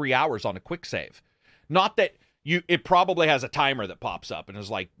lose 3 hours on a quick save. Not that it probably has a timer that pops up and is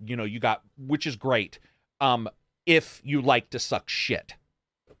like, you got, which is great. If you like to suck shit,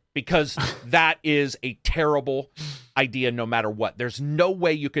 because that is a terrible idea no matter what. There's no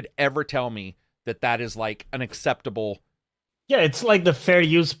way you could ever tell me that is like an acceptable. Yeah, it's like the fair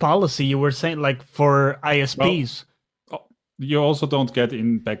use policy you were saying, like for ISPs. you also don't get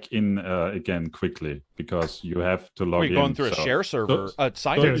back in again quickly because you have to log in. You're going through a share server, a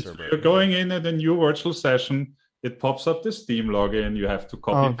sign-in server. You're going in at a new virtual session. It pops up the Steam login. You have to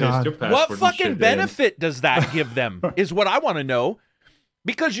copy paste your password. What fucking benefit does that give them? Is what I want to know.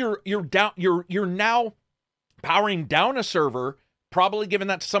 Because you're now powering down a server, probably giving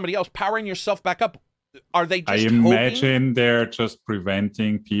that to somebody else, powering yourself back up. Are they just I imagine they're just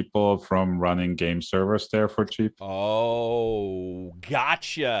preventing people from running game servers there for cheap. Oh,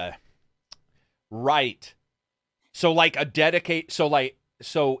 gotcha. Right. So like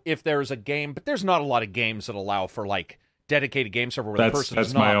so if there's a game, but there's not a lot of games that allow for like dedicated game server where the person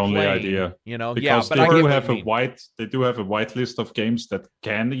is not my only playing, idea. You know, because but they do have a white list of games that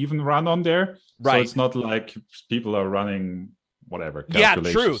can even run on there. Right. So it's not like people are running whatever. Yeah,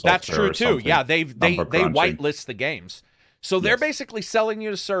 true. That's true too. Yeah, they whitelist the games. So they're basically selling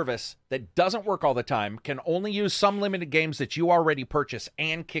you a service that doesn't work all the time, can only use some limited games that you already purchase,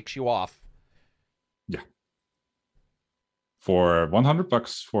 and kicks you off. Yeah. For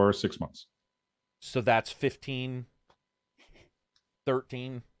 $100 for 6 months. So that's 15,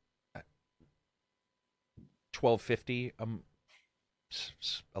 13, 12.50,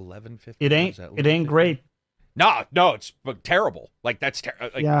 11.50. It ain't great. No, it's terrible. Like that's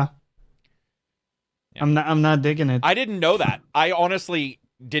yeah. I'm not digging it. I didn't know that. I honestly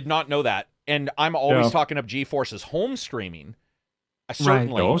did not know that, and I'm always talking up GeForce's home streaming.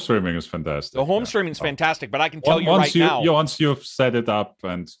 Certainly, the home streaming is fantastic. The home streaming is fantastic, but I can tell you right now. Once you've set it up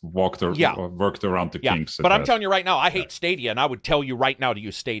and worked around the kinks. But I'm telling you right now, I hate Stadia, and I would tell you right now to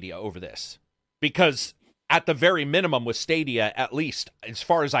use Stadia over this. Because at the very minimum with Stadia, at least, as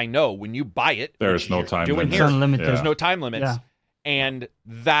far as I know, when you buy it, there's no time limit. It's unlimited. There's no time limits. Yeah. And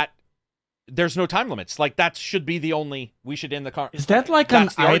there's no time limits. Like, that should be the only, we should end the car. Is that like an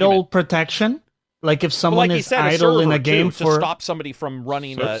idle protection? Like if someone is idle in a game to stop somebody from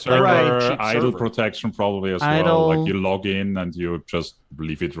running a idle protection probably as well. Like you log in and you just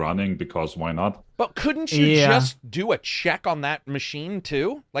leave it running because why not? But couldn't you just do a check on that machine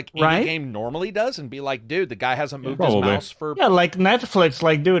too? Like any game normally does and be like, dude, the guy hasn't moved his mouse for... Yeah, like Netflix,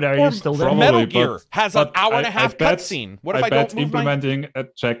 like, dude, are you still there? Metal Gear has an hour and a half cutscene. What if I don't move implementing a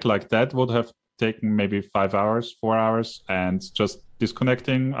check like that would have taken maybe 5 hours, 4 hours, and just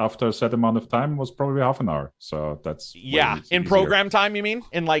disconnecting after a set amount of time was probably half an hour. So that's in program time, you mean?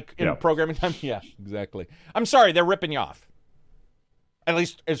 In programming time? Yeah, exactly. I'm sorry, they're ripping you off. At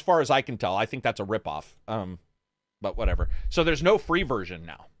least as far as I can tell, I think that's a ripoff. But whatever. So there's no free version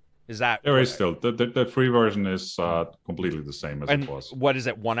now. Is that there is still the free version is completely the same as it was. What is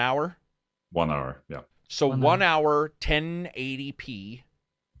it? 1 hour? 1 hour, yeah. So 1 hour, 1080p.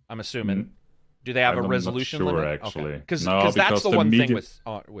 I'm assuming. Mm-hmm. Do they have a resolution limit? Actually, because that's the one thing with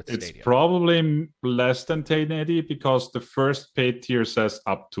Stadia. It's probably less than 1080 because the first paid tier says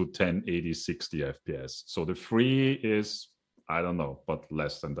up to 1080 60 FPS. So the free is, I don't know, but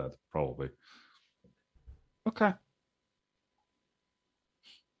less than that probably. Okay.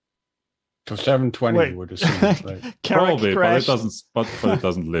 So 720 would assume, right? Probably, but it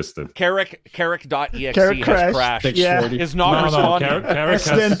doesn't list it. Carrick.exe has crashed. Is not responding. Less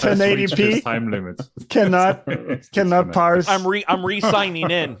than 1080p time limit. cannot parse. I'm re-signing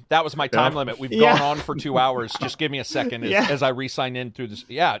in. That was my time limit. We've gone on for 2 hours. Just give me a second as I re-sign in through this.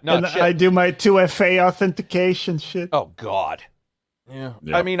 Yeah, no. And I do my 2FA authentication shit. Oh God. Yeah.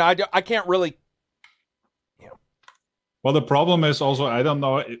 I mean, I can't really. Well, the problem is also, I don't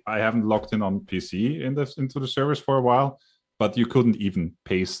know, I haven't logged in on PC into the service for a while, but you couldn't even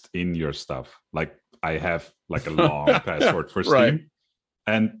paste in your stuff. Like I have like a long password for Steam,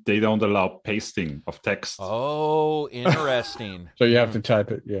 and they don't allow pasting of text. Oh, interesting. So you have to type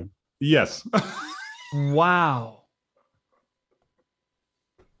it, yeah. Yes. Wow.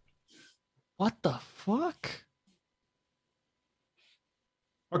 What the fuck?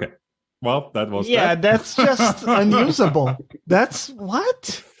 Okay. Well, that was that's just unusable. That's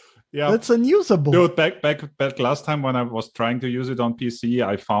what? Yeah, that's unusable. Dude, back last time when I was trying to use it on PC,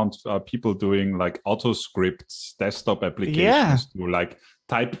 I found people doing like auto scripts, desktop applications to like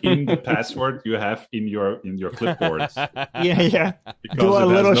type in the password you have in your clipboard. Yeah. Do a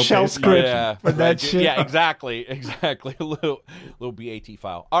little shell script for that shit. Yeah, exactly. A little BAT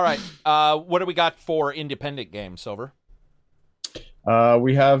file. All right. What do we got for independent games, Silver?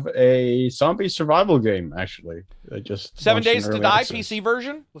 We have a zombie survival game, actually. Just 7 Days to Die PC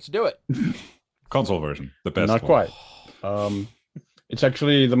version? Let's do it. Console version, the best. Not quite. It's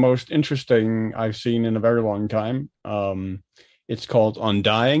actually the most interesting I've seen in a very long time. It's called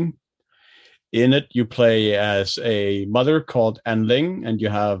Undying. In it, you play as a mother called An Ling, and you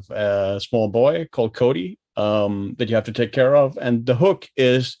have a small boy called Cody. that you have to take care of. And the hook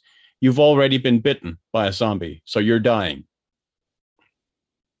is you've already been bitten by a zombie, so you're dying.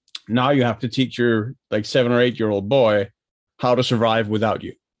 Now you have to teach your like 7 or 8-year-old boy how to survive without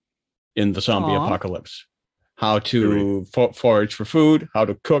you in the zombie apocalypse. How to forage for food, how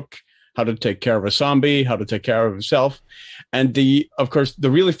to cook, how to take care of a zombie, how to take care of himself. And of course, the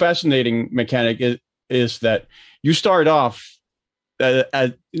really fascinating mechanic is that you start off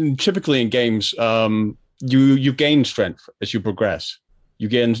typically in games, you gain strength as you progress. You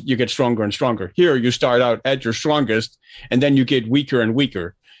get stronger and stronger. Here, you start out at your strongest, and then you get weaker and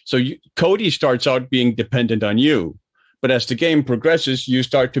weaker. So Cody starts out being dependent on you, but as the game progresses, you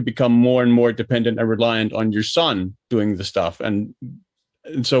start to become more and more dependent and reliant on your son doing the stuff, and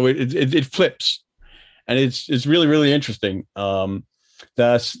so it flips, and it's really, really interesting.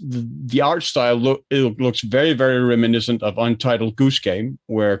 The art style looks very, very reminiscent of Untitled Goose Game,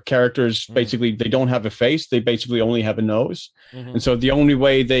 where characters basically they don't have a face; they basically only have a nose, and so the only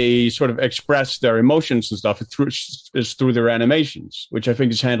way they sort of express their emotions and stuff is through their animations, which I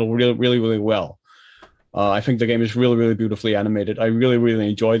think is handled really, really, really well. I think the game is really, really beautifully animated. I really, really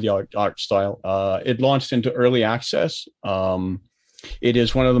enjoy the art style. It launched into early access. It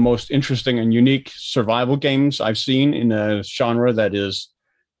is one of the most interesting and unique survival games I've seen in a genre that is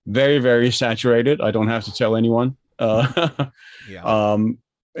very, very saturated. I don't have to tell anyone.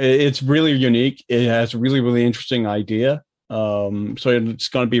 It's really unique. It has a really, really interesting idea. So it's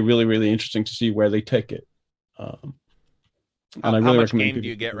going to be really, really interesting to see where they take it. And how much game do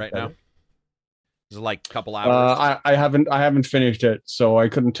you get right now? Is it like a couple hours? I haven't finished it, so I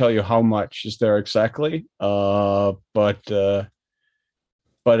couldn't tell you how much is there exactly.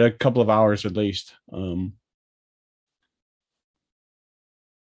 But a couple of hours at least.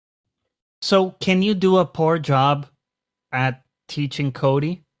 So can you do a poor job at teaching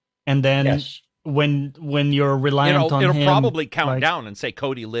Cody? And then yes. when you're reliant on him... It'll probably count down and say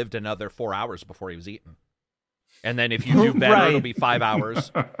Cody lived another 4 hours before he was eaten. And then if you do better, it'll be 5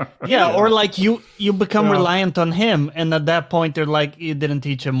 hours. Yeah, or like you become reliant on him, and at that point they're like, you didn't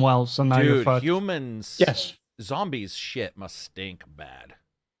teach him well, so now you're fucked. Humans... Yes. Zombies shit must stink bad.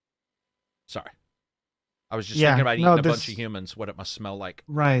 Sorry. I was just thinking about eating a bunch of humans, what it must smell like.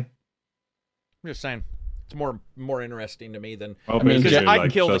 Right. I'm just saying. It's more interesting to me than... because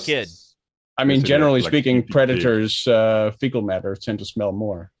I'd kill the kid. I mean, generally speaking, predators' fecal matter tend to smell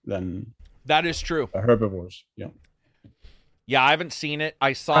more than... That is true. Herbivores, yeah. Yeah, I haven't seen it.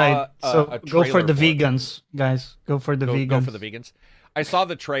 I saw a trailer go for the vegans, guys. Go for the vegans. Go for the vegans. I saw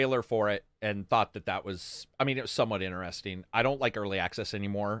the trailer for it and thought that was... I mean, it was somewhat interesting. I don't like early access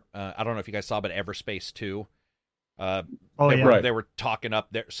anymore. I don't know if you guys saw, but Everspace 2. They were talking up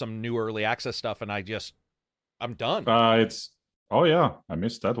there some new early access stuff, and I'm done. I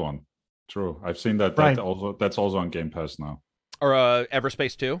missed that one. True. I've seen that. Right. That's also on Game Pass now. Or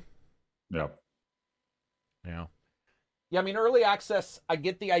Everspace 2? Yeah. Yeah. Yeah, I mean, early access, I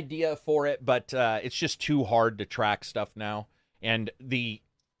get the idea for it, but it's just too hard to track stuff now. And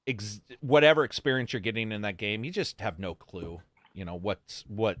whatever experience you're getting in that game, you just have no clue, what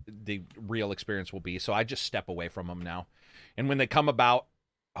the real experience will be. So I just step away from them now. And when they come about,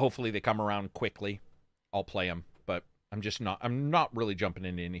 hopefully they come around quickly, I'll play them. But I'm not really jumping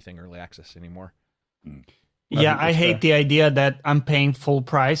into anything early access anymore. Yeah, I hate the idea that I'm paying full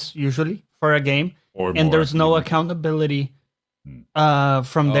price usually for a game, and there's no accountability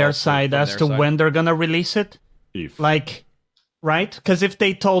from their side as to when they're gonna release it. Right? Because if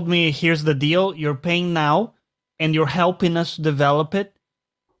they told me, here's the deal, you're paying now, and you're helping us develop it,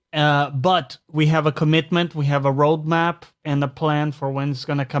 but we have a commitment, we have a roadmap and a plan for when it's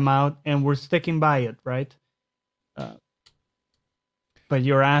gonna come out, and we're sticking by it, right? But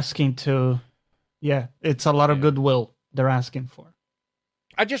you're asking to... Yeah, it's a lot of goodwill they're asking for.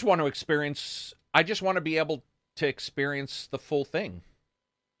 I just want to be able to experience the full thing.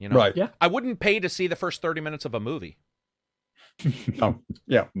 Right. Yeah. I wouldn't pay to see the first 30 minutes of a movie. No.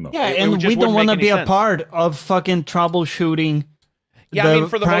 Yeah. No. Yeah, and we don't want to be a part of fucking troubleshooting. Yeah, I mean,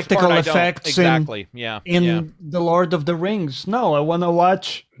 for the practical most part, effects exactly. in The Lord of the Rings. No, I want to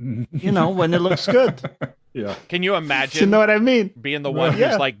watch, when it looks good. Yeah. Can you imagine? You know what I mean? Being the one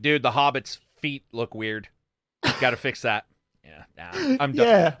who's like, dude, the Hobbit's feet look weird. Got to fix that. Yeah, I'm done.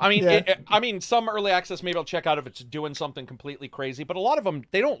 Yeah, I mean, some early access maybe I'll check out if it's doing something completely crazy, but a lot of them,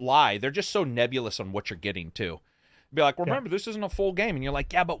 they don't lie. They're just so nebulous on what you're getting to. Be like, remember, this isn't a full game, and you're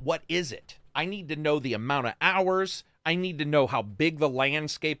like, yeah, but what is it? I need to know the amount of hours. I need to know how big the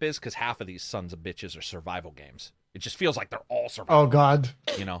landscape is, because half of these sons of bitches are survival games. It just feels like they're all survival. Oh God,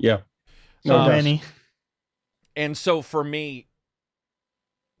 Yeah, so many. And so for me,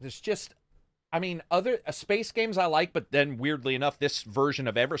 there's just I mean, other space games I like, but then weirdly enough, this version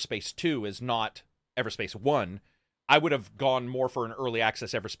of Everspace 2 is not Everspace 1. I would have gone more for an early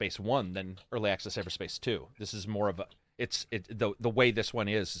access Everspace 1 than early access Everspace 2. This is more of a the way this one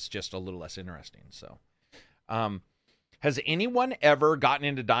is just a little less interesting. So, has anyone ever gotten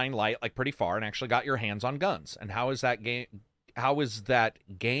into Dying Light like pretty far and actually got your hands on guns? And how is that game? How is that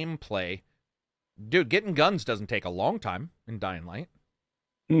gameplay? Dude, getting guns doesn't take a long time in Dying Light.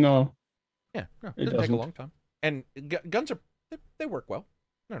 No. Yeah, no, it doesn't take a long time. And guns they work well.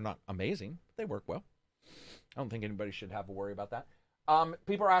 They're not amazing, but they work well. I don't think anybody should have a worry about that.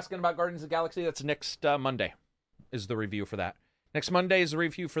 People are asking about Guardians of the Galaxy. That's next Monday is the review for that. Next Monday is the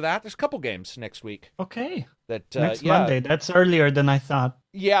review for that. There's a couple games next week. Okay. That next Monday. That's earlier than I thought.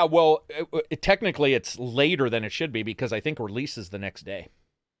 Yeah, well, technically it's later than it should be because I think release is the next day.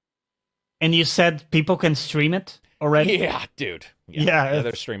 And you said people can stream it already? Yeah, dude. Yeah,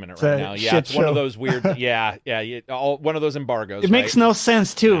 they're streaming it right now. Yeah, it's one of those weird. One of those embargoes. It makes no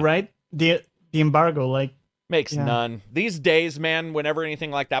sense too, right? The embargo, like, makes none. These days, man. Whenever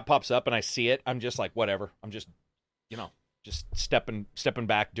anything like that pops up and I see it, I'm just like, whatever. I'm just, just stepping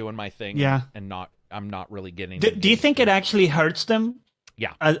back, doing my thing. Yeah, and I'm not really getting. Do you think it actually hurts them?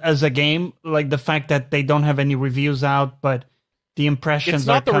 Yeah, as a game, like the fact that they don't have any reviews out, but the impressions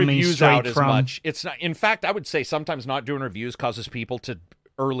are coming straight from. Much. It's not. In fact, I would say sometimes not doing reviews causes people to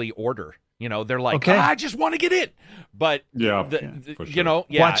early order. They're like, I just want to get in. But for sure.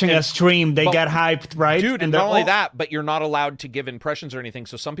 Watching a stream, they get hyped, right? Dude, and not only that, but you're not allowed to give impressions or anything.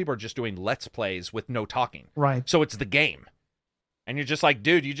 So some people are just doing let's plays with no talking. Right. So it's the game, and you're just like,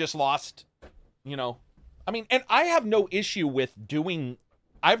 dude, you just lost. I mean, and I have no issue with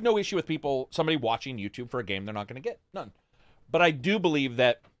somebody watching YouTube for a game they're not going to get. None. But I do believe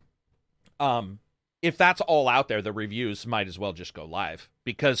that if that's all out there, the reviews might as well just go live.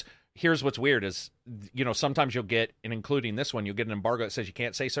 Because here's what's weird is, sometimes you'll get, and including this one, you'll get an embargo that says you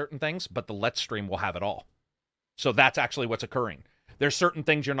can't say certain things, but the Let's Stream will have it all. So that's actually what's occurring. There's certain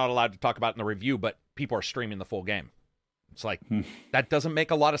things you're not allowed to talk about in the review, but people are streaming the full game. It's like, that doesn't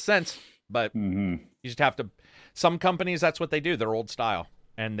make a lot of sense, but you just have to. Some companies, that's what they do. They're old style,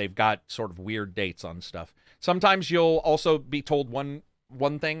 and they've got sort of weird dates on stuff. Sometimes you'll also be told one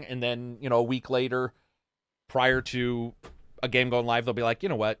thing, and then, a week later, prior to a game going live, they'll be like, you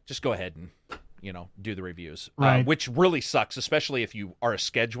know what, just go ahead and, do the reviews. Right. Which really sucks, especially if you are a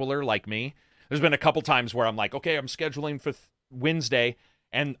scheduler like me. There's been a couple times where I'm like, okay, I'm scheduling for Wednesday,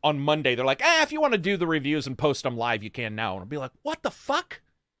 and on Monday, they're like, if you want to do the reviews and post them live, you can now. And I'll be like, what the fuck?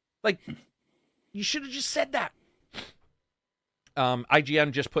 Like, you should have just said that.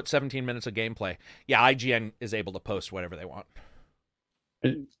 IGN just put 17 minutes of gameplay. Yeah, IGN is able to post whatever they want.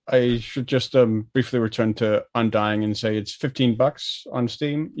 I should just briefly return to Undying and say it's $15 on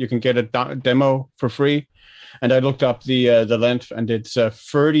Steam. You can get a demo for free, and I looked up the length, and it's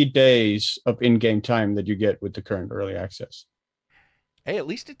 30 days of in-game time that you get with the current early access. Hey, at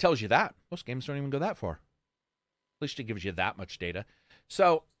least it tells you that. Most games don't even go that far. At least it gives you that much data.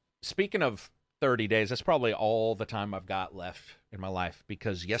 So, speaking of 30 days, that's probably all the time I've got left in my life,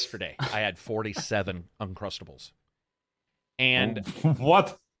 because yesterday I had 47 Uncrustables. And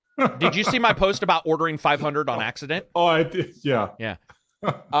what? Did you see my post about ordering 500 on accident? Oh, I did. Yeah. Yeah.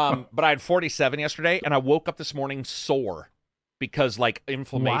 But I had 47 yesterday, and I woke up this morning sore because, like,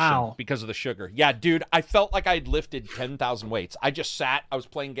 inflammation because of the sugar. Yeah, dude, I felt like I'd lifted 10,000 weights. I just sat, I was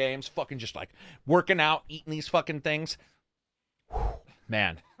playing games, fucking just like working out, eating these fucking things.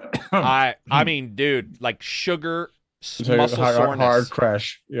 Man, I mean, dude, like sugar, muscle soreness, hard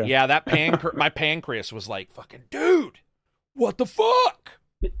crash. Yeah, that my pancreas was like, fucking, dude, what the fuck?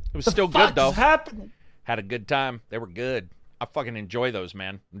 It was still good though. Happening? Had a good time. They were good. I fucking enjoy those,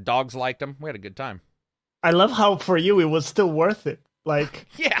 man. Dogs liked them. We had a good time. I love how for you it was still worth it. Like,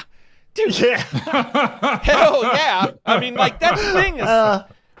 yeah, dude. Yeah. Hell yeah. I mean, like, that's the thing.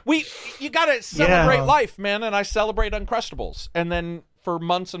 You gotta celebrate life, man. And I celebrate Uncrustables, and then for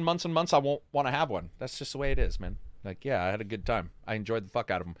months and months and months, I won't want to have one. That's just the way it is, man. Like, yeah, I had a good time. I enjoyed the fuck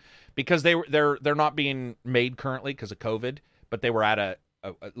out of them because they're not being made currently because of COVID, but they were at a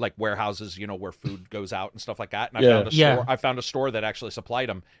like warehouses, where food goes out and stuff like that. And I found a store that actually supplied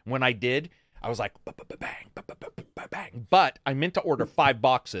them. When I did, I was like, bang, bang. But I meant to order 5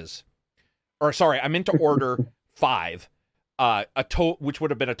 boxes, or sorry, I meant to order 5, which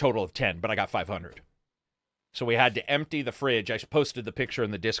would have been a total of 10, but I got 500. So we had to empty the fridge. I posted the picture in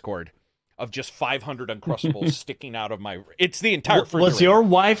the Discord of just 500 Uncrustables sticking out of my. It's the entire refrigerator. Was your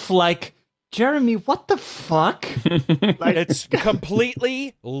wife like, Jeremy, what the fuck? Like, It's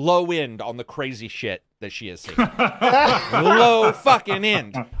completely low end on the crazy shit that she is seeing. Low fucking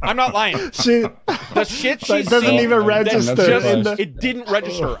end. I'm not lying. she The shit like, she's doesn't seeing, even That's register. just- In the, it didn't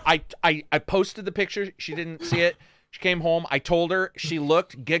register. I posted the picture. She didn't see it. She came home. I told her. She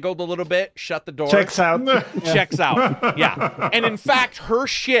looked, giggled a little bit, shut the door. checks out. Checks out. Yeah. And in fact, her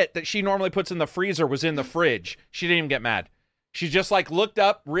shit that she normally puts in the freezer was in the fridge. She didn't even get mad. She just like looked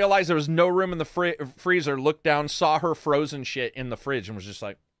up, realized there was no room in the freezer, looked down, saw her frozen shit in the fridge, and was just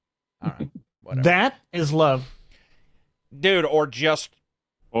like, all right, whatever. That is love. Dude, or just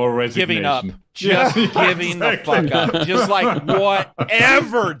Or resignation. giving up. Just giving the fuck up. Just like,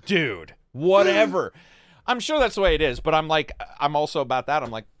 whatever, dude. Whatever. I'm sure that's the way it is, but I'm like, I'm also about that.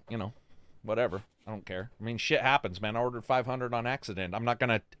 I'm like, whatever. I don't care. I mean, shit happens, man. I ordered 500 on accident. I'm not going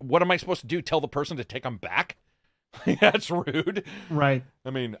to, what am I supposed to do? Tell the person to take them back? That's rude. Right. I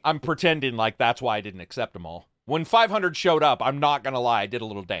mean, I'm pretending like that's why I didn't accept them all. When 500 showed up, I'm not going to lie, I did a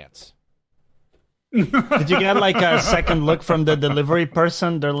little dance. Did you get like a second look from the delivery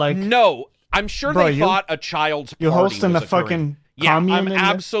person? They're like, No, I'm sure Bro, they you- thought a child's party you hosting was a occurring. fucking Yeah, commune I'm in there?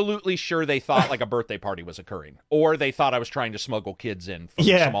 absolutely sure they thought like a birthday party was occurring. Or they thought I was trying to smuggle kids in from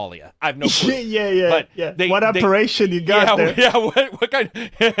Yeah. Somalia. I have no clue. yeah. But yeah. What operation you got there? Yeah, what kind?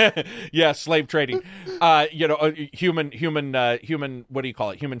 Yeah, slave trading. Human. What do you call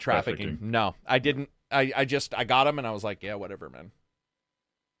it? Human trafficking. No, I didn't. I got them, and I was like, yeah, whatever, man.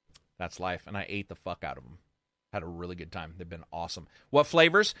 That's life, and I ate the fuck out of them. Had a really good time. They've been awesome. What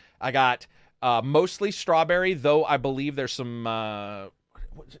flavors? I got mostly strawberry, though I believe there's some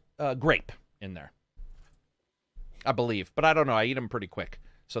grape in there. I believe, but I don't know. I eat them pretty quick,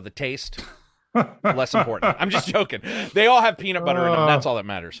 so the taste less important. I'm just joking. They all have peanut butter in them. That's all that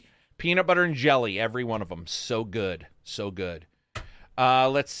matters. Peanut butter and jelly, every one of them. So good, so good.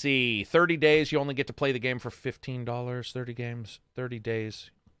 Let's see. 30 days. You only get to play the game for $15. 30 games. 30 days.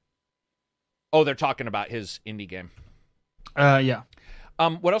 Oh, they're talking about his indie game. Yeah.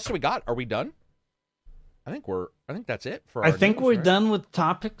 What else do we got? Are we done? I think that's it for our I think news, we're right? done with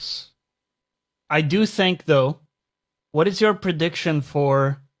topics. I do think, though, what is your prediction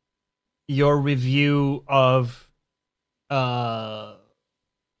for your review of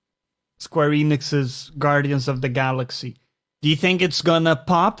Square Enix's Guardians of the Galaxy? Do you think it's gonna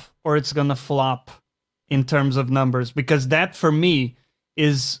pop or it's gonna flop in terms of numbers? Because that, for me,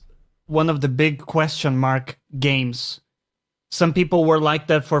 is one of the big question mark games. Some people were like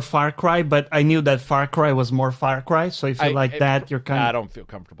that for Far Cry, but I knew that Far Cry was more Far Cry. So if you like that, you're kind I of... don't feel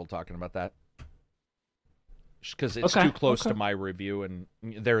comfortable talking about that because it's Okay, too close okay. to my review, and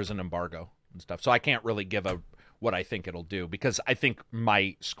there is an embargo and stuff. So I can't really give what I think it'll do because I think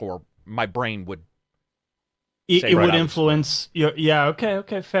my brain would. It right would out. influence your... Yeah,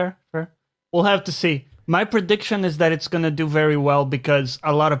 okay, fair. We'll have to see. My prediction is that it's going to do very well because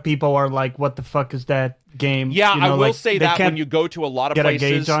a lot of people are like, what the fuck is that game? Yeah, You know, I will like, say they that when can't you go to a lot of get a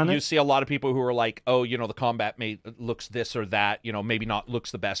places, gauge on you it. see a lot of people who are like, oh, the combat looks this or that, maybe not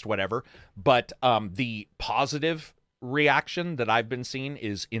looks the best, whatever. But the positive reaction that I've been seeing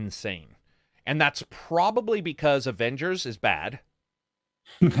is insane. And that's probably because Avengers is bad.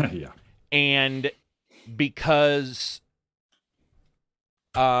 Yeah. And because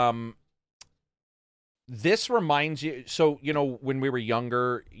this reminds you, so when we were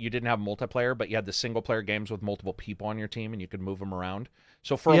younger, you didn't have multiplayer, but you had the single player games with multiple people on your team and you could move them around.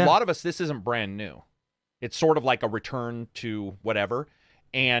 So for a lot of us, this isn't brand new. It's sort of like a return to whatever.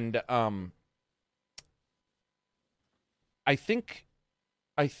 And I think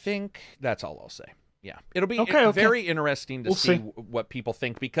that's all I'll say. Yeah, it'll be very interesting to see what people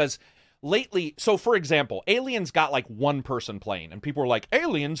think because lately, so for example, Aliens got like one person playing, and people were like,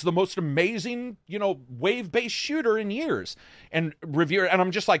 "Aliens, the most amazing, wave-based shooter in years," and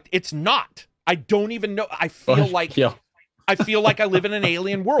I'm just like, it's not. I don't even know. I feel like I feel like I live in an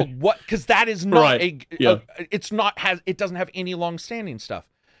alien world. What? Because that is not it's not it doesn't have any long-standing stuff.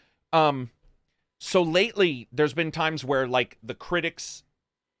 So lately, there's been times where like the critics.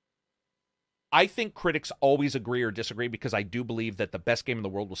 I think critics always agree or disagree because I do believe that the best game in the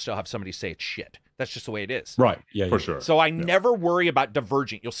world will still have somebody say it's shit. That's just the way it is. Right. Yeah. For sure. So I never worry about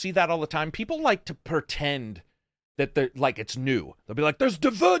Divergent. You'll see that all the time. People like to pretend that they're like it's new. They'll be like, there's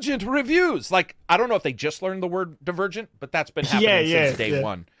Divergent reviews. Like, I don't know if they just learned the word Divergent, but that's been happening since day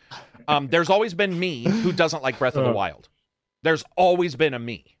one. There's always been me who doesn't like Breath of the Wild. There's always been a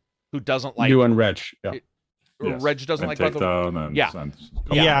me who doesn't like you and Reg. Yeah. Yes. Reg doesn't and like Breath of the Wild. Wild.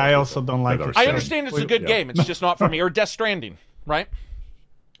 Yeah, I also don't like it. I understand it's a good game. It's just not for me. Or Death Stranding, right?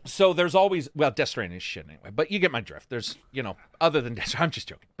 So there's always, well, Death Stranding is shit anyway, but you get my drift. There's, other than Death Stranding, I'm just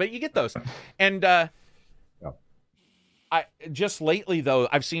joking, but you get those. And I just lately though,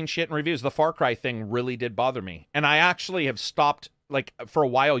 I've seen shit in reviews. The Far Cry thing really did bother me, and I actually have stopped. Like for a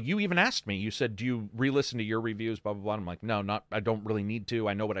while, you even asked me. You said, "Do you re-listen to your reviews?" Blah blah blah. I'm like, no, not. I don't really need to.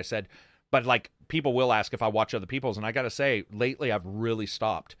 I know what I said, but like people will ask if I watch other people's, and I gotta say, lately I've really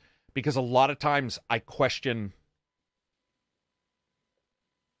stopped because a lot of times I question.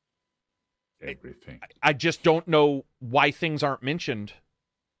 Everything. I just don't know why things aren't mentioned,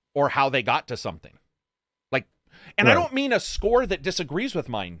 or how they got to something. And right. I don't mean a score that disagrees with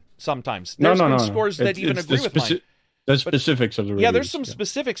mine sometimes. There's been scores that even agree with mine. The specifics of the reviews. Yeah, there's some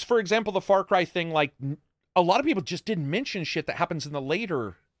specifics. For example, the Far Cry thing, like, a lot of people just didn't mention shit that happens in the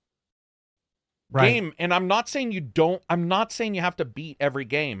later game. And I'm not saying you have to beat every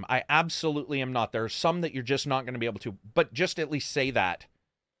game. I absolutely am not. There are some that you're just not going to be able to. But just at least say that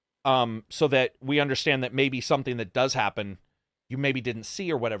so that we understand that maybe something that does happen you maybe didn't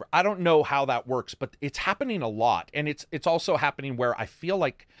see or whatever. I don't know how that works, but it's happening a lot. And it's also happening where I feel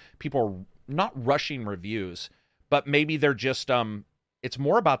like people are not rushing reviews, but maybe they're just, it's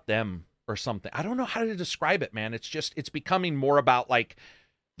more about them or something. I don't know how to describe it, man. It's becoming more about like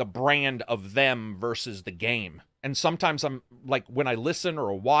the brand of them versus the game. And sometimes I'm like, when I listen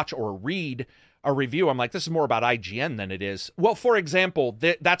or watch or read a review, I'm like, this is more about IGN than it is. Well, for example,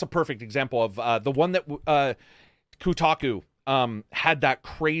 that's a perfect example of the one that Kotaku had that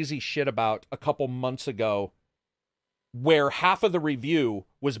crazy shit about a couple months ago where half of the review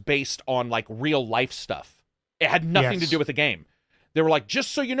was based on like real life stuff. It had nothing to do with the game. They were like,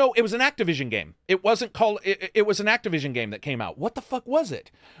 just so you know, it was an Activision game. It wasn't called, it was an Activision game that came out. What the fuck was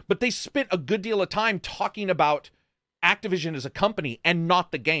it? But they spent a good deal of time talking about Activision as a company and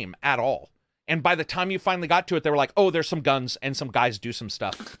not the game at all. And by the time you finally got to it, they were like, oh, there's some guns and some guys do some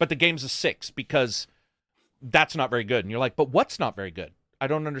stuff. But the game's a 6 because that's not very good. And you're like, but what's not very good? I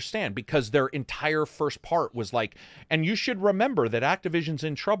don't understand, because their entire first part was like, and you should remember that Activision's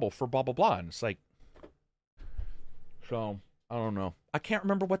in trouble for blah, blah, blah. And it's like, so I don't know. I can't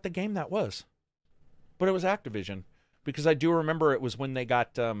remember what the game that was, but it was Activision, because I do remember it was when they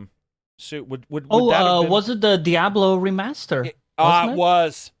got sued. Would that have been... was it the Diablo remaster?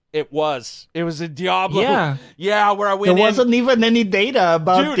 It was a Diablo. Yeah, where I went. There wasn't even any data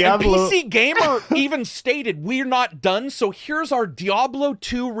about Diablo. And PC Gamer even stated, we're not done, so here's our Diablo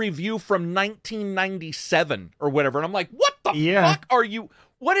 2 review from 1997 or whatever. And I'm like, what the fuck are you?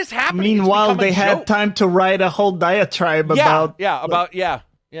 What is happening? Meanwhile, they had time to write a whole diatribe about. Yeah.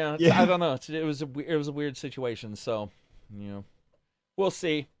 I don't know. It was a weird situation. So, we'll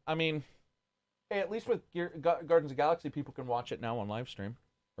see. I mean, hey, at least with Guardians of the Galaxy, people can watch it now on live stream.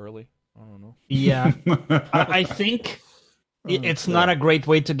 Early. I don't know. Yeah. I think it's not a great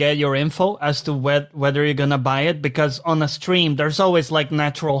way to get your info as to whether you're going to buy it, because on a stream, there's always like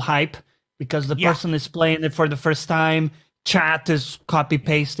natural hype because the person is playing it for the first time. Chat is copy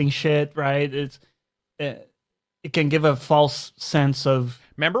pasting shit, right? It can give a false sense of.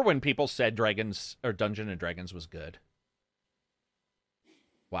 Remember when people said Dungeons and Dragons was good?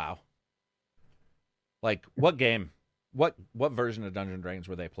 Wow. Like, what game? What version of Dungeons & Dragons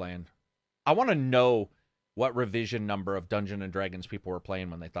were they playing? I want to know what revision number of Dungeons & Dragons people were playing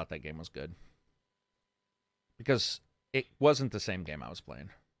when they thought that game was good. Because it wasn't the same game I was playing.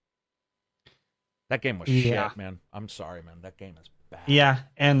 That game was shit, man. I'm sorry, man. That game is bad. Yeah,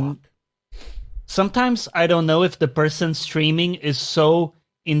 and sometimes I don't know if the person streaming is so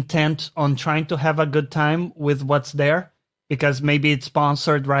intent on trying to have a good time with what's there, because maybe it's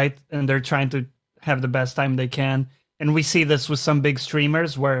sponsored, right? And they're trying to have the best time they can. And we see this with some big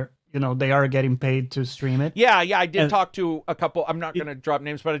streamers where, they are getting paid to stream it. Yeah, I did talk to a couple. I'm not going to drop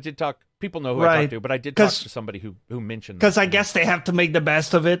names, but I did talk. People know who I talked to, but I did talk to somebody who mentioned that. Because I guess they have to make the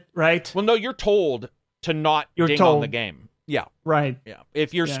best of it, right? Well, no, you're told to not ding on the game. Yeah. Right. Yeah.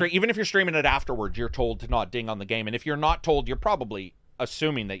 If you're even if you're streaming it afterwards, you're told to not ding on the game. And if you're not told, you're probably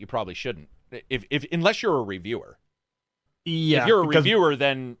assuming that you probably shouldn't. If unless you're a reviewer. Yeah, if you're a reviewer,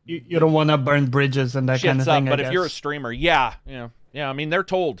 then you don't want to burn bridges and that kind of thing. But if you're a streamer, yeah. I mean, they're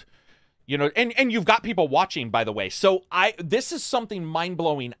told, and you've got people watching, by the way. So this is something mind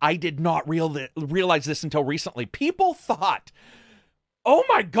blowing. I did not realize this until recently. People thought, oh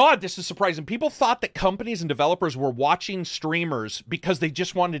my God, this is surprising. People thought that companies and developers were watching streamers because they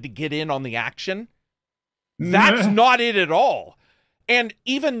just wanted to get in on the action. That's not it at all. And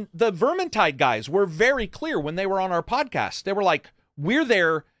even the Vermintide guys were very clear when they were on our podcast. They were like, we're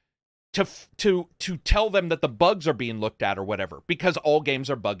there to tell them that the bugs are being looked at or whatever, because all games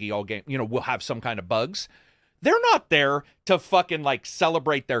are buggy. All game, we'll have some kind of bugs. They're not there to fucking like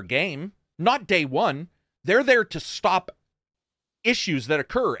celebrate their game. Not day one. They're there to stop issues that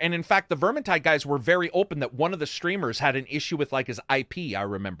occur. And in fact, the Vermintide guys were very open that one of the streamers had an issue with like his IP, I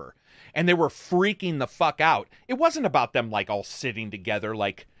remember. And they were freaking the fuck out. It wasn't about them like all sitting together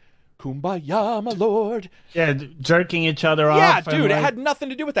like, Kumbaya, my lord. Yeah, jerking each other off. Yeah, dude, and, it like, had nothing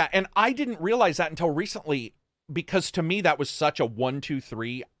to do with that. And I didn't realize that until recently, because to me that was such a 1, 2,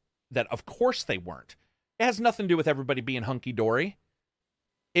 3 that of course they weren't. It has nothing to do with everybody being hunky-dory.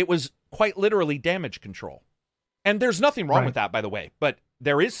 It was quite literally damage control. And there's nothing wrong with that, by the way. But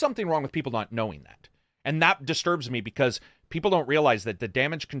there is something wrong with people not knowing that. And that disturbs me because people don't realize that the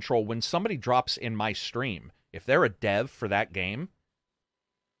damage control, when somebody drops in my stream, if they're a dev for that game,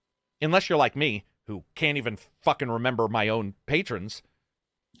 unless you're like me, who can't even fucking remember my own patrons,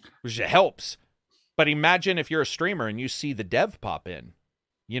 which helps. But imagine if you're a streamer and you see the dev pop in.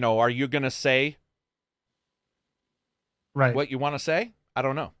 You know, are you going to say what you want to say? I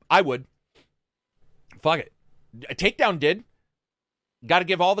don't know. I would. Fuck it. Takedown did. Got to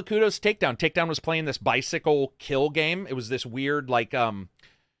give all the kudos to Takedown. Takedown was playing this bicycle kill game. It was this weird, like,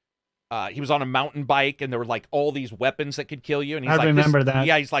 he was on a mountain bike and there were like all these weapons that could kill you. And he's I remember that.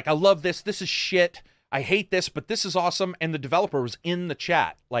 Yeah, he's like, I love this. This is shit. I hate this, but this is awesome. And the developer was in the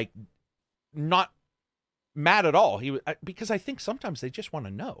chat, like, not mad at all. He was, because I think sometimes they just want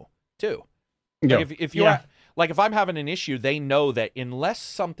to know too. Yeah. Like if you're like, if I'm having an issue, they know that unless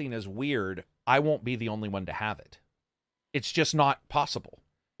something is weird, I won't be the only one to have it. It's just not possible.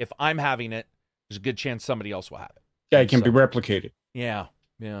 If I'm having it, there's a good chance somebody else will have it. Yeah, it can be replicated. Yeah.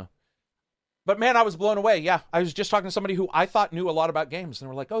 But man, I was blown away. Yeah, I was just talking to somebody who I thought knew a lot about games, and they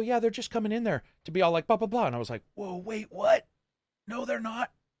were like, "Oh yeah, they're just coming in there to be all like blah blah blah," and I was like, "Whoa, wait, what? No, they're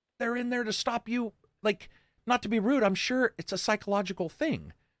not. They're in there to stop you. Like, not to be rude, I'm sure it's a psychological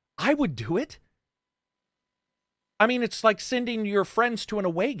thing. I would do it. I mean, it's like sending your friends to an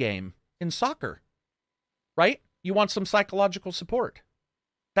away game in soccer, right? You want some psychological support.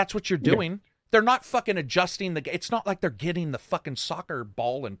 That's what you're doing." Yeah. They're not fucking adjusting the game. It's not like they're getting the fucking soccer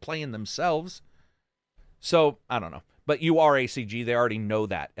ball and playing themselves. So, I don't know. But you are ACG. They already know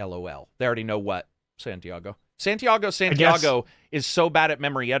that, LOL. They already know what, Santiago. Santiago is so bad at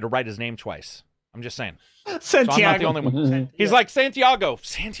memory, he had to write his name twice. I'm just saying. Santiago. So I'm not the only one. He's like, Santiago,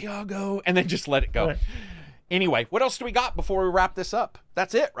 and then just let it go. Right. Anyway, what else do we got before we wrap this up?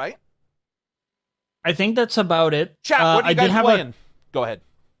 That's it, right? I think that's about it. Chat, what are you guys playing? Go ahead.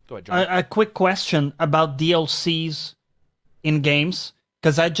 A quick question about DLCs in games,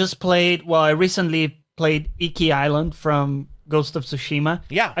 because I recently played Iki Island from Ghost of Tsushima.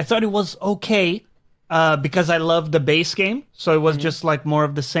 Yeah. I thought it was okay because I love the base game, so it was just like more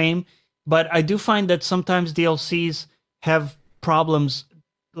of the same. But I do find that sometimes DLCs have problems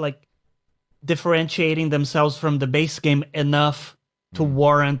like differentiating themselves from the base game enough to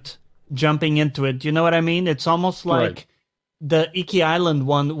warrant jumping into it. Do you know what I mean? It's almost like... Right. The Iki Island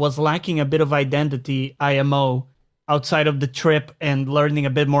one was lacking a bit of identity, IMO, outside of the trip and learning a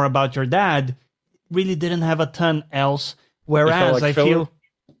bit more about your dad. Really didn't have a ton else. Whereas I feel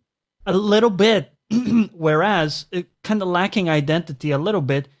a little bit, whereas kind of lacking identity a little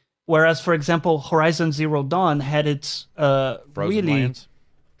bit. Whereas, for example, Horizon Zero Dawn had its really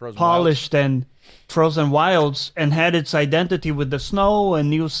polished and Frozen Wilds and had its identity with the snow and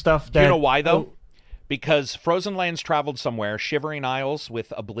new stuff. Do you know why, though? Because Frozen Lands traveled somewhere, Shivering Isles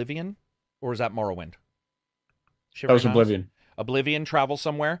with Oblivion, or was that Morrowind? That was Oblivion. Oblivion travels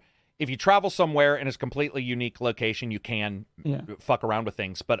somewhere. If you travel somewhere in a completely unique location, you can fuck around with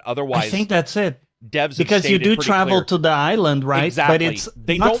things. But otherwise, I think that's it. Devs because you do travel to the island, right? Exactly. But it's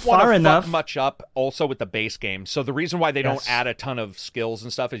they not don't want far to enough. fuck much up. Also with the base game, so the reason why they don't add a ton of skills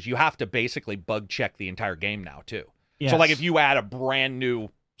and stuff is you have to basically bug check the entire game now too. Yes. So like if you add a brand new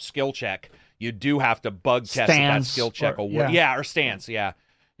skill check, you do have to bug test if that skill check will work. Yeah, or stance. Yeah.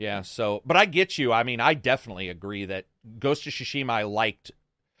 So, but I get you. I mean, I definitely agree that Ghost of Tsushima I liked.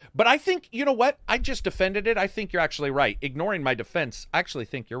 But I think, you know what? I just defended it. I think you're actually right. Ignoring my defense, I actually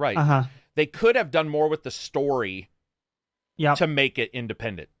think you're right. They could have done more with the story to make it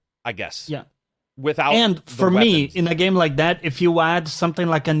independent, I guess. Yeah. Without And for weapons. me, in a game like that, if you add something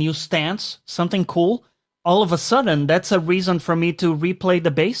like a new stance, something cool, all of a sudden, that's a reason for me to replay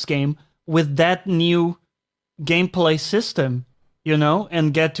the base game with that new gameplay system, you know,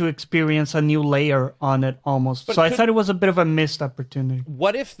 and get to experience a new layer on it almost. But I thought it was a bit of a missed opportunity.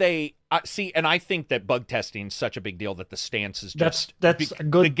 What if they see? And I think that bug testing is such a big deal that the stance is just that's a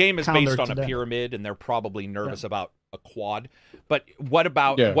good. The game is based on a that. pyramid, and they're probably nervous about a quad. But what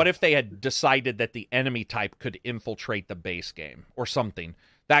about what if they had decided that the enemy type could infiltrate the base game or something?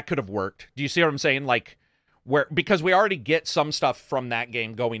 That could have worked. Do you see what I'm saying? Like, because we already get some stuff from that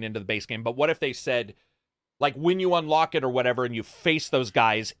game going into the base game, but what if they said, like, when you unlock it or whatever and you face those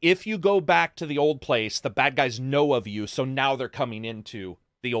guys, if you go back to the old place, the bad guys know of you, so now they're coming into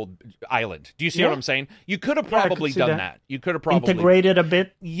the old island. Do you see what I'm saying? You could have probably done that. You could have probably integrated a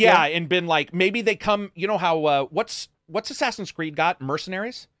bit. Yeah, and been like, maybe they come, you know how, what's Assassin's Creed got?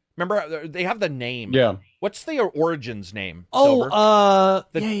 Mercenaries? Remember, they have the name. Yeah. What's the Origins name? Oh, Silver?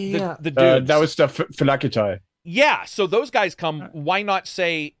 The dudes. That was the Philakitai. Yeah, so those guys come. Why not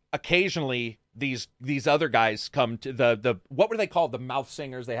say occasionally these other guys come to the what were they called? The mouth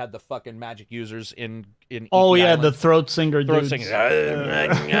singers. They had the fucking magic users in Oh Iki yeah, Island. the throat singer Throat dudes. singers.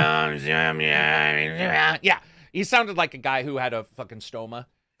 Yeah, he sounded like a guy who had a fucking stoma.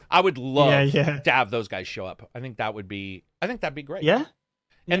 I would love to have those guys show up. I think that'd be great. Yeah.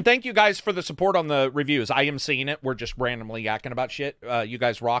 And thank you guys for the support on the reviews. I am seeing it. We're just randomly yakking about shit. You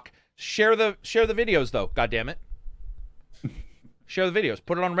guys rock. Share the videos though. God damn it. Share the videos.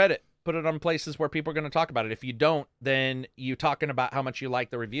 Put it on Reddit. Put it on places where people are going to talk about it. If you don't, then you talking about how much you like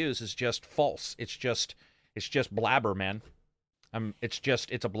the reviews is just false. It's just blabber, man. It's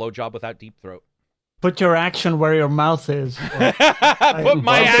a blowjob without deep throat. Put your action where your mouth is. Put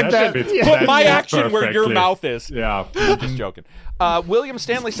my action where your mouth is. Yeah. I'm just joking. William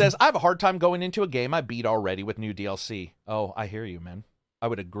Stanley says, I have a hard time going into a game I beat already with new DLC. Oh, I hear you, man. I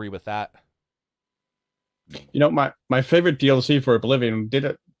would agree with that. You know, my favorite DLC for Oblivion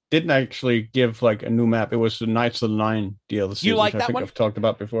didn't actually give like a new map. It was the Knights of the Nine DLC. You like which I that think one? I've talked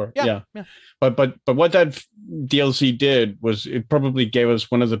about before. Yeah. But what that DLC did was it probably gave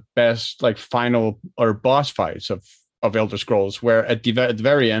us one of the best like final or boss fights of Elder Scrolls, where at the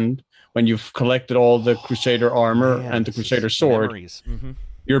very end, when you've collected all the Crusader armor and the Crusader sword,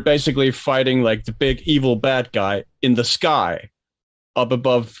 you're basically fighting like the big evil bad guy in the sky, up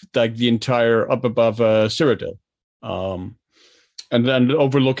above Cyrodiil, and then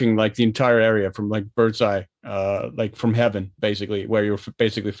overlooking like the entire area from like bird's eye, like from heaven, basically, where you're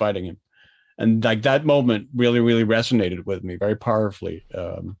basically fighting him. And like that moment really, really resonated with me very powerfully,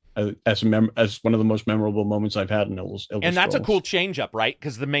 as one of the most memorable moments I've had in Elder Scrolls. And that's a cool change up, right?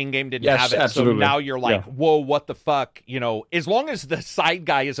 Because the main game didn't have it. Absolutely. So now you're like, whoa, what the fuck? You know, as long as the side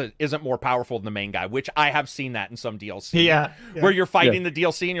guy isn't more powerful than the main guy, which I have seen that in some DLC. Yeah. Where you're fighting the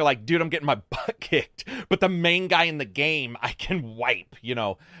DLC and you're like, dude, I'm getting my butt kicked. But the main guy in the game, I can wipe, you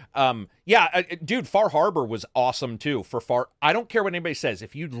know. Dude, Far Harbor was awesome too. I don't care what anybody says.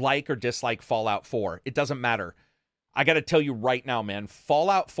 If you like or dislike Fallout 4, it doesn't matter. I got to tell you right now, man,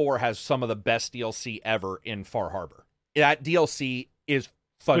 Fallout 4 has some of the best DLC ever in Far Harbor. That DLC is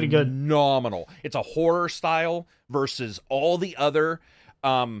phenomenal. It's a horror style versus all the other.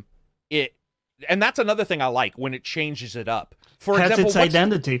 And that's another thing I like when it changes it up. For Has example, its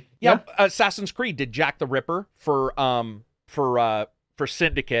identity. Yeah, Assassin's Creed did Jack the Ripper for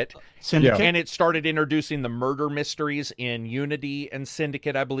Syndicate. And it started introducing the murder mysteries in Unity and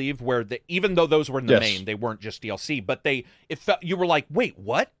Syndicate, I believe, where even though those were in the main, they weren't just DLC, but you were like, wait,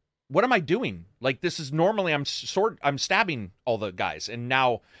 what? What am I doing? Like, this is normally I'm stabbing all the guys, and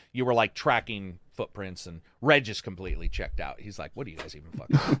now you were like tracking footprints, and Reg is completely checked out. He's like, what do you guys even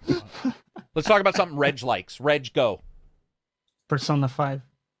fucking about? Let's talk about something Reg likes. Reg, go. Persona 5.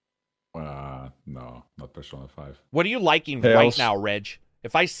 No, not Persona 5. What are you liking right now, Reg?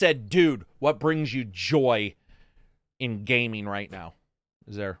 If I said, dude, what brings you joy in gaming right now?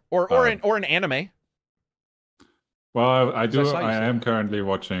 Is there or an anime? Well, I am currently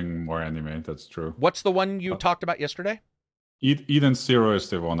watching more anime. That's true. What's the one you talked about yesterday? Eden Zero is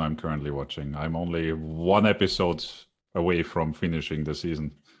the one I'm currently watching. I'm only one episode away from finishing the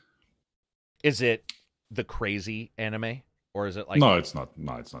season. Is it the crazy anime, or is it like? No, it's not.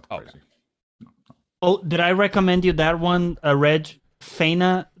 No, it's not crazy. Okay. No. Oh, did I recommend you that one, Reg?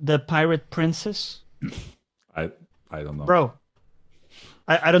 Fena, the Pirate Princess? I don't know. Bro,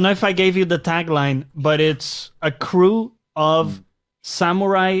 I don't know if I gave you the tagline, but it's a crew of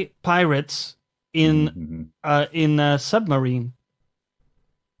samurai pirates in a submarine.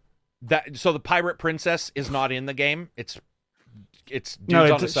 So the Pirate Princess is not in the game. It's dudes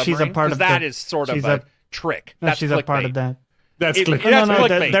no, on the submarine. She's a part of that is sort of a trick. No, That's she's clickbait. a part of that. That's clickbait. No,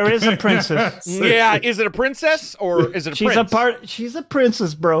 clickbait. there is a princess. Yeah, is it a princess or is it a prince? She's a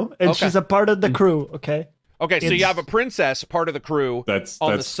princess, bro, and she's a part of the crew. Okay. Okay, so you have a princess, part of the crew, that's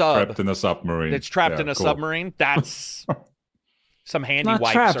the sub. Trapped in a submarine. It's trapped in a submarine. That's some handy Not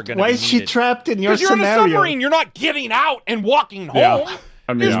wipes trapped. are going to be Why is she needed. trapped in your Because you're scenario? in a submarine. You're not getting out and walking home.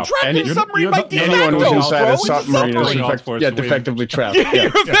 I mean, He's trapped in a submarine by de anyone who's facto, inside bro. a It's submarine is submarine. defectively trapped. You're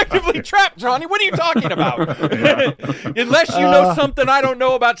Yeah. effectively trapped, Johnny. What are you talking about? Unless you know something I don't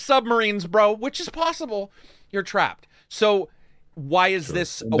know about submarines, bro, which is possible, you're trapped. So why is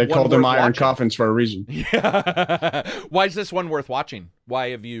this They call them iron coffins for a reason. Yeah. Why is this one worth watching?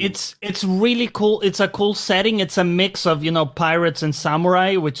 Why have you... It's really cool. It's a cool setting. It's a mix of, pirates and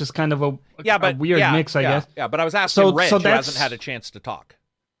samurai, which is kind of a weird mix, I guess. Yeah, but I was asking Reg, who hasn't had a chance to talk.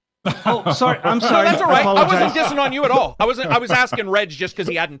 Oh, sorry. I'm sorry. No, that's all right. I wasn't apologize. dissing on you at all. I was asking Reg just because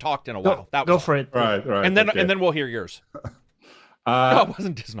he hadn't talked in a while. Go for it. Right. And then we'll hear yours. No, I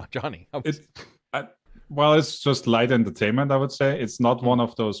wasn't dissing on Johnny. Well, it's just light entertainment, I would say. It's not one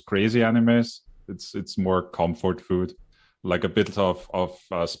of those crazy animes. It's more comfort food, like a bit of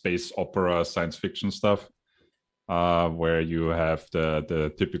space opera, science fiction stuff, where you have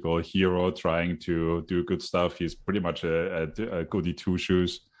the typical hero trying to do good stuff. He's pretty much a goody two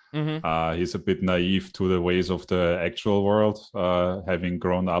shoes. Mm-hmm. He's a bit naive to the ways of the actual world, having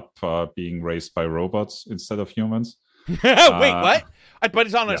grown up being raised by robots instead of humans. Wait, what? But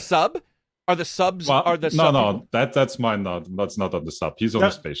he's on a sub? Are the subs? No, that's mine. That's not on the sub. He's on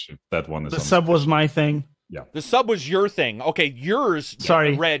the spaceship. That one is. The sub was my thing. Yeah, the sub was your thing. Okay, yours.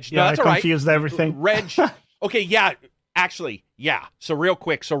 Sorry, Reg. No, that's I all right. confused everything. Reg. Okay, yeah. Actually, yeah. So real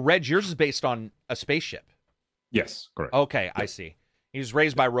quick. So Reg, yours is based on a spaceship. Yes, correct. Okay, yeah. I see. He was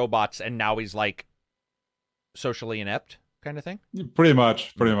raised by robots, and now he's like socially inept, kind of thing. Pretty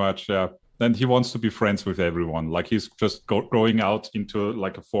much. Yeah. And he wants to be friends with everyone. Like he's just going out into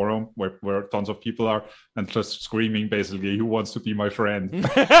like a forum where tons of people are and just screaming basically, "Who wants to be my friend?"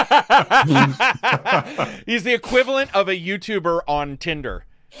 He's the equivalent of a YouTuber on Tinder.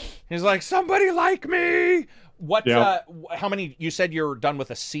 He's like, "Somebody like me." What? Yeah. How many? You said you're done with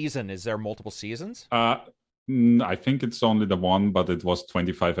a season. Is there multiple seasons? I think it's only the one, but it was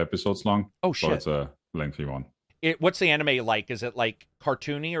 25 episodes long. Oh shit! So it's a lengthy one. What's the anime like? Is it like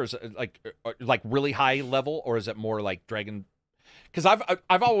cartoony, or is it like really high level, or is it more like Dragon? Because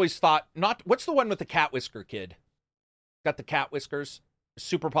I've always thought not. What's the one with the cat whisker kid? Got the cat whiskers,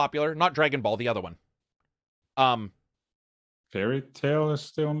 super popular. Not Dragon Ball, the other one. Fairy Tail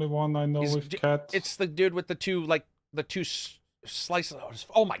is the only one I know with cats. It's the dude with the two slices.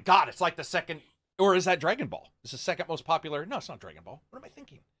 Oh my god! It's like the second, or is that Dragon Ball? It's the second most popular. No, it's not Dragon Ball. What am I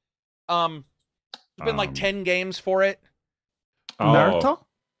thinking? There's been like 10 games for it. Naruto?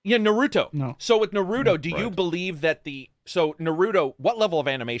 Yeah, Naruto. No. So with Naruto, do you Right. believe that Naruto, what level of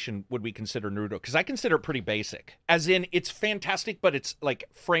animation would we consider Naruto? Because I consider it pretty basic. As in, it's fantastic, but it's like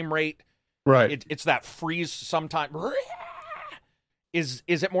frame rate. Right. It's that freeze sometime. Is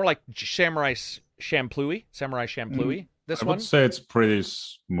it more like Samurai Champloo? This I one? would say it's pretty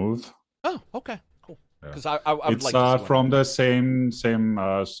smooth. Oh, okay. Cool. Yeah. Because I would It's like to see from the same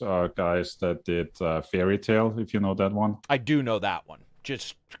guys that did Fairy Tail, if you know that one. I do know that one,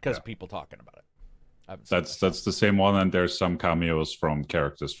 just because of people talking about it. I haven't seen That's the same one, and there's some cameos from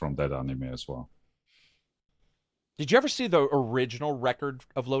characters from that anime as well. Did you ever see the original Record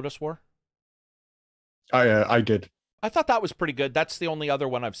of Lodoss War? I did. I thought that was pretty good. That's the only other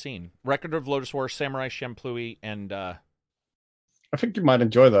one I've seen. Record of Lodoss War, Samurai Champloo, and I think you might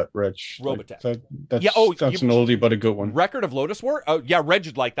enjoy that, Rich. Robotech. That's, Yeah, that's an oldie but a good one. Record of Lodoss War? Oh, yeah, Reg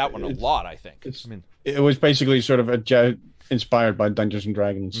would like that one a lot, I think. It was basically sort of inspired by Dungeons and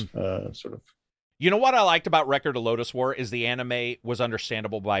Dragons, sort of. You know what I liked about Record of Lodoss War is the anime was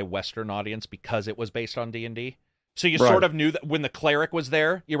understandable by a Western audience because it was based on D&D. So you sort of knew that when the cleric was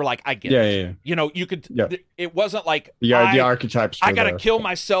there, you were like, I get it. Yeah. You know, you could. Yeah. It wasn't like The archetypes. I gotta kill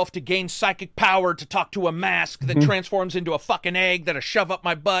myself to gain psychic power to talk to a mask that transforms into a fucking egg that I shove up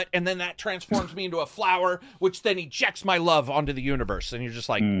my butt, and then that transforms me into a flower, which then ejects my love onto the universe. And you're just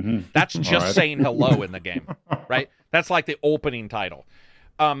like, that's just saying hello in the game, right? That's like the opening title.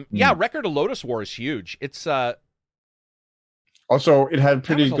 Yeah, Record of Lodoss War is huge. It's Also, it had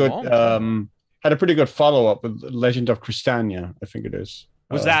pretty That was a good. long Had a pretty good follow up with Legend of Crystania, I think it is.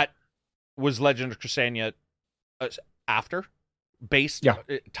 Was Legend of Crystania after? Based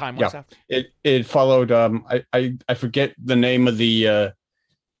time Yeah. after? It followed. I forget the name of the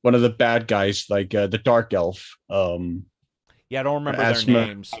one of the bad guys, like the Dark Elf. Yeah, I don't remember Asthma, their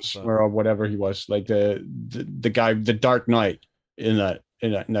names. or whatever he was, like the guy, the Dark Knight in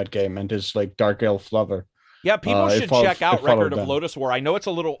that game, and his like Dark Elf lover. Yeah, people should check out Record of them. Lodoss War. I know it's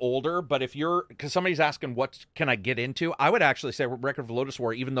a little older, but if you're, because somebody's asking what can I get into, I would actually say Record of Lodoss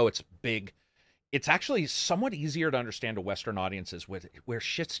War, even though it's big, it's actually somewhat easier to understand to Western audiences where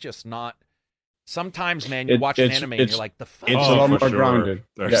shit's just not sometimes, man, you watch an anime and you're like, the fuck? It's a lot more for sure. grounded.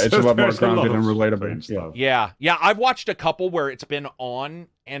 It's a lot more grounded and relatable. Stuff. Yeah. I've watched a couple where it's been on,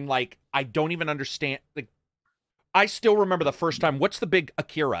 and like I don't even understand. Like, I still remember the first time. What's the big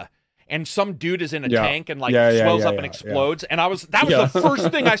Akira? And some dude is in a tank and like swells up and explodes. And that was the first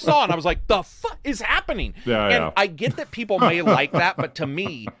thing I saw, and I was like, the fuck is happening? I get that people may like that, but to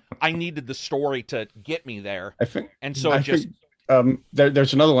me, I needed the story to get me there. I think,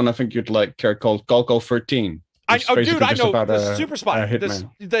 there's another one I think you'd like, called Golgo 13. I know the Super Spy, the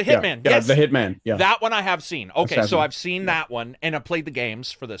Hitman. Yes, the Hitman. Yeah, that one I have seen. Okay, so I've seen that one, and I played the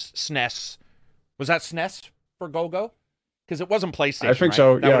games for the SNES. Was that SNES for Golgo? Because it wasn't PlayStation. I think right?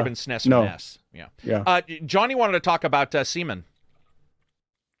 so. That would have been SNES or NES. Yeah. Johnny wanted to talk about Seaman.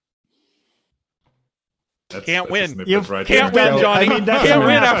 Can't win, Johnny. Can't win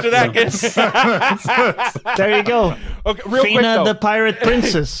after that. There you go. Okay, real quick, Fina the Pirate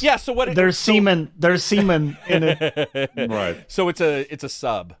Princess. Yeah. So what? There's semen in it. Right. So it's a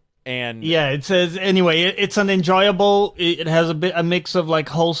sub, and it says anyway. It's an enjoyable. It has a mix of like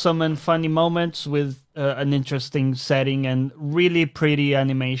wholesome and funny moments with an interesting setting and really pretty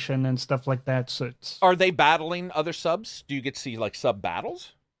animation and stuff like that. So it's. Are they battling other subs? Do you get to see like sub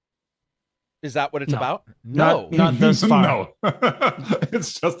battles? Is that what it's about? No. Not this far. No.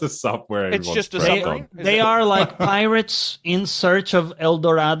 It's just a sub where it's just a submarine? They are like pirates in search of El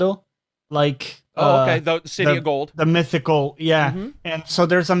Dorado. Like okay, the City of Gold. The mythical, And so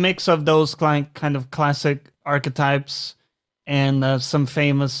there's a mix of those kind of classic archetypes and some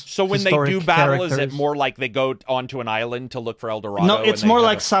famous So when they do battle, characters. Is it more like they go onto an island to look for El Dorado? No, it's more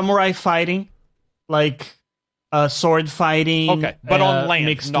like samurai fighting. Like sword fighting. Okay, but on land,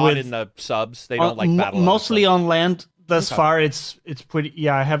 mixed not with, in the subs. They don't like battle. Mostly on land. Thus far, it's pretty.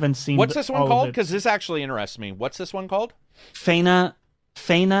 Yeah, I haven't seen. What's this one called? Because this actually interests me. What's this one called? Fena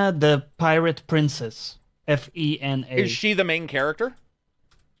the Pirate Princess. Fena. Is she the main character?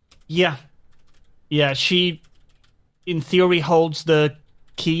 Yeah. She, in theory, holds the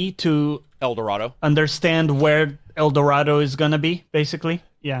key to El Dorado. Understand where El Dorado is gonna be. Basically,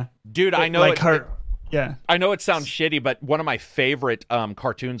 yeah. Dude, I know like her. Yeah, I know it sounds shitty, but one of my favorite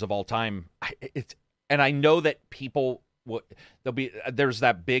cartoons of all time. And I know that people there's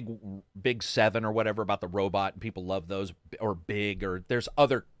that big 7 or whatever about the robot, and people love those, or Big, or there's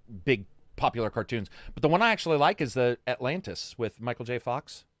other big popular cartoons. But the one I actually like is the Atlantis with Michael J.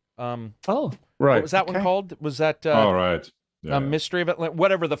 Fox. Right. What was that one called? Was that right? Mystery of Atlantis?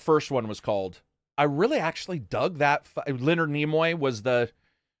 Whatever the first one was called. I really actually dug that. Leonard Nimoy was the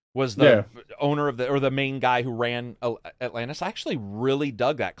owner of the main guy who ran Atlantis. I actually really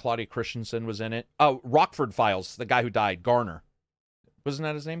dug that. Claudia Christensen was in it. Oh, Rockford Files, the guy who died, Garner. Wasn't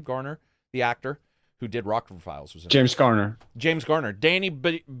that his name? Garner, the actor who did Rockford Files, was in James Garner. James Garner. Danny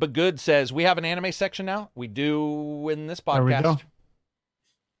Begood says, we have an anime section now. We do in this podcast. There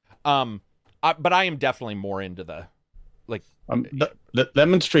we go. But I am definitely more into the the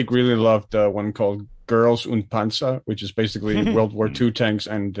Lemon Streak really loved one called Girls und Panzer, which is basically World War II tanks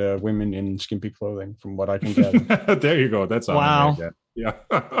and women in skimpy clothing, from what I can gather. There you go. That's wow. Yeah.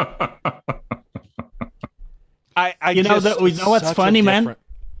 You know what's funny, man?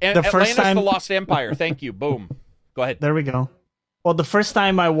 The first time, the Lost Empire. Thank you. Boom. Go ahead. There we go. Well, the first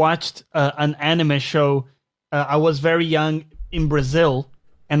time I watched an anime show, I was very young in Brazil,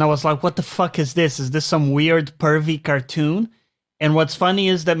 and I was like, "What the fuck is this? Is this some weird pervy cartoon?" And what's funny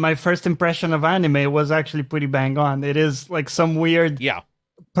is that my first impression of anime was actually pretty bang on. It is like some weird,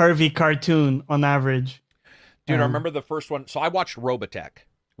 pervy cartoon on average. Dude, I remember the first one. So I watched Robotech,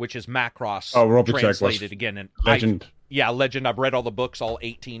 which is Macross Robotech translated was again. And legend. Legend. I've read all the books, all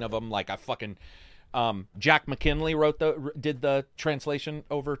 18 of them. Like I fucking Jack McKinley did the translation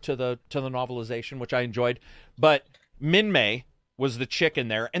over to the novelization, which I enjoyed. But Minmay was the chick in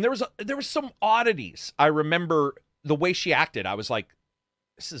there, and there was some oddities. I remember the way she acted. I was like,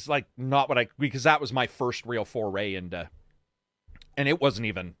 this is like not what because that was my first real foray into, and it wasn't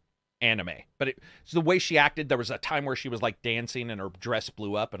even anime, but so the way she acted, there was a time where she was like dancing and her dress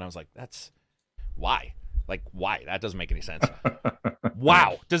blew up, and I was like, that's why? Like, why? That doesn't make any sense.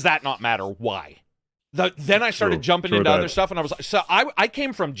 Wow. Does that not matter? Why? Then I started jumping into other stuff, and I was like, so I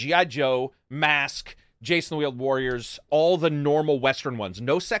came from G.I. Joe, Mask, Jason the Wheeled Warriors, all the normal Western ones.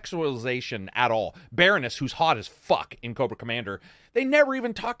 No sexualization at all. Baroness, who's hot as fuck in Cobra Commander. They never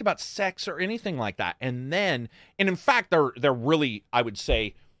even talked about sex or anything like that. And in fact, they're really, I would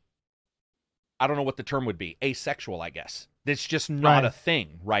say, I don't know what the term would be, asexual, I guess. It's just not a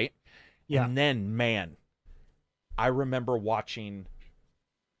thing, right? Yeah. And then, man, I remember watching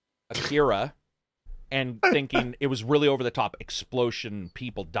Akira and thinking it was really over the top, explosion,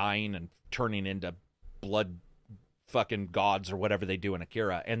 people dying and turning into blood fucking gods or whatever they do in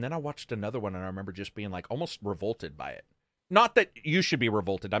Akira. And then I watched another one and I remember just being like almost revolted by it. Not that you should be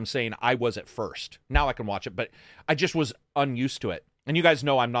revolted. I'm saying I was at first. Now I can watch it, but I just was unused to it. And you guys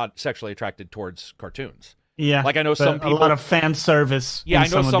know I'm not sexually attracted towards cartoons. Yeah. Like I know some people, a lot of fan service. yeah, I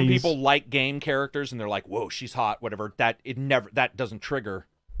know some these. people like game characters and they're like, whoa, she's hot, whatever. That doesn't trigger.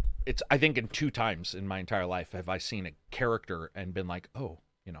 It's, I think in 2 times in my entire life have I seen a character and been like, oh,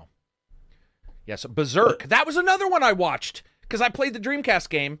 you know. Yes, Berserk. That was another one I watched because I played the Dreamcast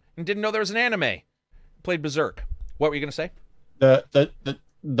game and didn't know there was an anime. Played Berserk. What were you going to say?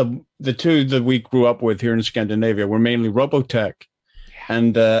 The two that we grew up with here in Scandinavia were mainly Robotech,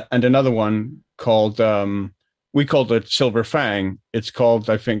 and another one called we called it Silver Fang. It's called,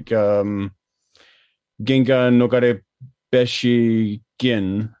 I think, Ginga Nogare Beshi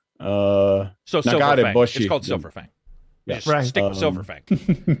Gin. So Silver Fang. Boshi. It's called Silver Fang. Yes. Just stick with Silver Fang.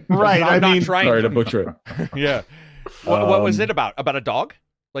 Right. I'm not trying. Sorry to butcher it. Yeah. What was it about? About a dog?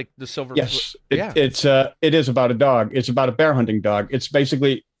 Like the silver? Yes. Yeah. It is about a dog. It's about a bear hunting dog. It's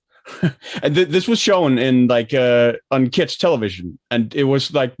basically, and this was shown in like on kids television, and it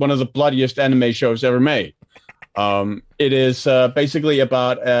was like one of the bloodiest anime shows ever made. It is basically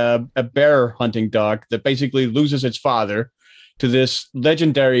about a bear hunting dog that basically loses its father to this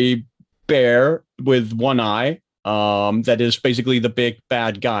legendary bear with one eye. That is basically the big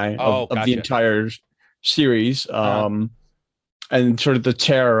bad guy of the entire series. And sort of the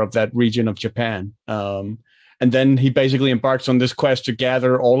terror of that region of Japan. And then he basically embarks on this quest to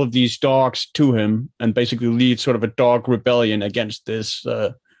gather all of these dogs to him and basically lead sort of a dog rebellion against this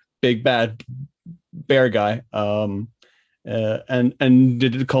big bad bear guy. And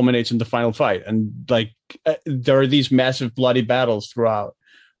it culminates in the final fight. And like there are these massive bloody battles throughout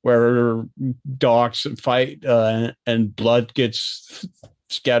where dogs fight and blood gets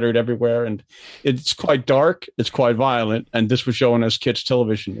scattered everywhere, and it's quite dark, it's quite violent, and this was shown as kids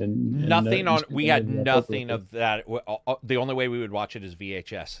television. We had nothing of that. The only way we would watch it is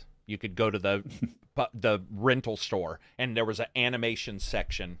VHS. You could go to the rental store and there was an animation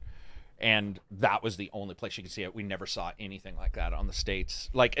section, and that was the only place you could see it. We never saw anything like that on the States.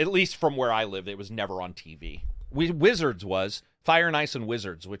 Like, at least from where I lived, it was never on TV. Wizards was Fire and Ice and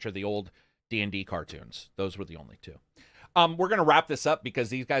Wizards, which are the old D&D cartoons. Those were the only two. We're going to wrap this up because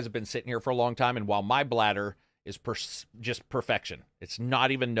these guys have been sitting here for a long time, and while my bladder is just perfection, it's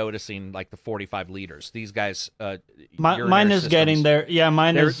not even noticing like the 45 liters. These guys, mine is getting there. Yeah,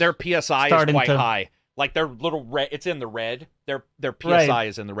 their PSI is quite high. Like their little red, it's in the red. Their PSI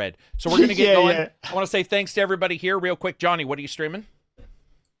is in the red. So we're going to get going. Yeah. I want to say thanks to everybody here real quick. Johnny, what are you streaming?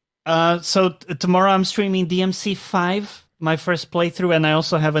 So tomorrow I'm streaming DMC 5, my first playthrough, and I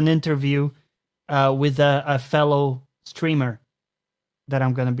also have an interview with a fellow streamer that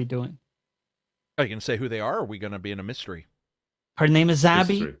I'm going to be doing. Are you going to say who they are, or are we going to be in a mystery? Her name is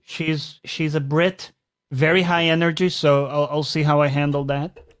Abby. She's a Brit, very high energy, so I'll see how I handle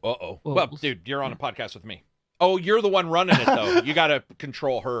that. Well, dude, you're on a podcast with me. Oh, you're the one running it, though. You got to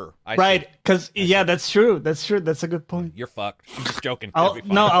control her. Right, because, yeah, that's true. That's a good point. You're fucked. I'm just joking.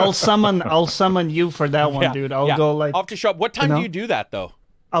 I'll summon you for that one, dude. I'll go like... I'll have to show up. What time do you do that, though?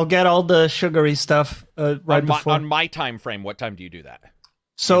 I'll get all the sugary stuff before. On my time frame, what time do you do that?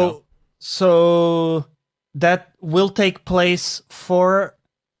 So that will take place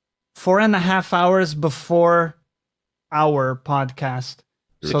 4.5 hours before our podcast.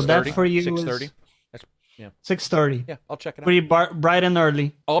 So that for you 6:30? is 6:30. Yeah, I'll check it out. Pretty bright and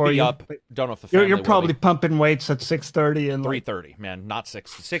early. I'll be up. Don't know if the family You're probably pumping weights at 6:30 and 3:30, man, not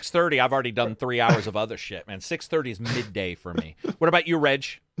 6. 6:30. I've already done 3 hours of other shit, man. 6:30 is midday for me. What about you, Reg?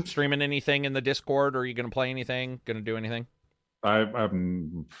 Streaming anything in the Discord? Or are you going to play anything? Going to do anything?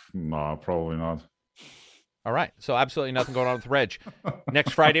 No, probably not. All right, so absolutely nothing going on with Reg.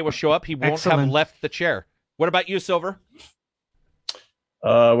 Next Friday will show up. He won't have left the chair. What about you, Silver?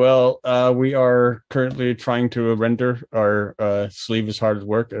 We are currently trying to render. Our sleeve is hard at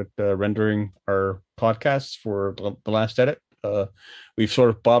work at rendering our podcasts for the last edit. We've sort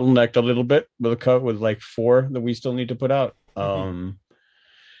of bottlenecked a little bit with like 4 that we still need to put out. But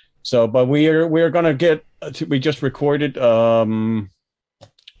we are going to get. We just recorded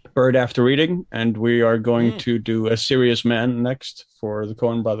Bird After Reading, and we are going to do A Serious Man next for the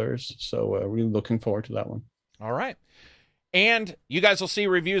Coen Brothers. So really looking forward to that one. All right. And you guys will see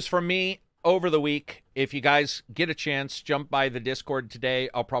reviews from me over the week. If you guys get a chance, jump by the Discord today.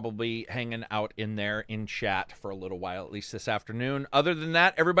 I'll probably be hanging out in there in chat for a little while, at least this afternoon. Other than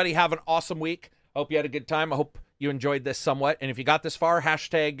that, everybody have an awesome week. I hope you had a good time. I hope you enjoyed this somewhat. And if you got this far,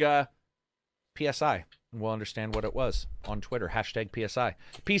 hashtag PSI. And we'll understand what it was on Twitter. Hashtag PSI.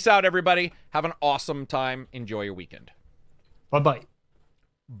 Peace out, everybody. Have an awesome time. Enjoy your weekend. Bye-bye.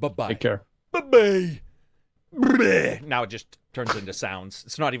 Bye-bye. Take care. Bye-bye. Now it just turns into sounds.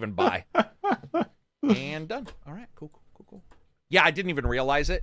 It's not even bye. And done. All right. Cool. Yeah, I didn't even realize it.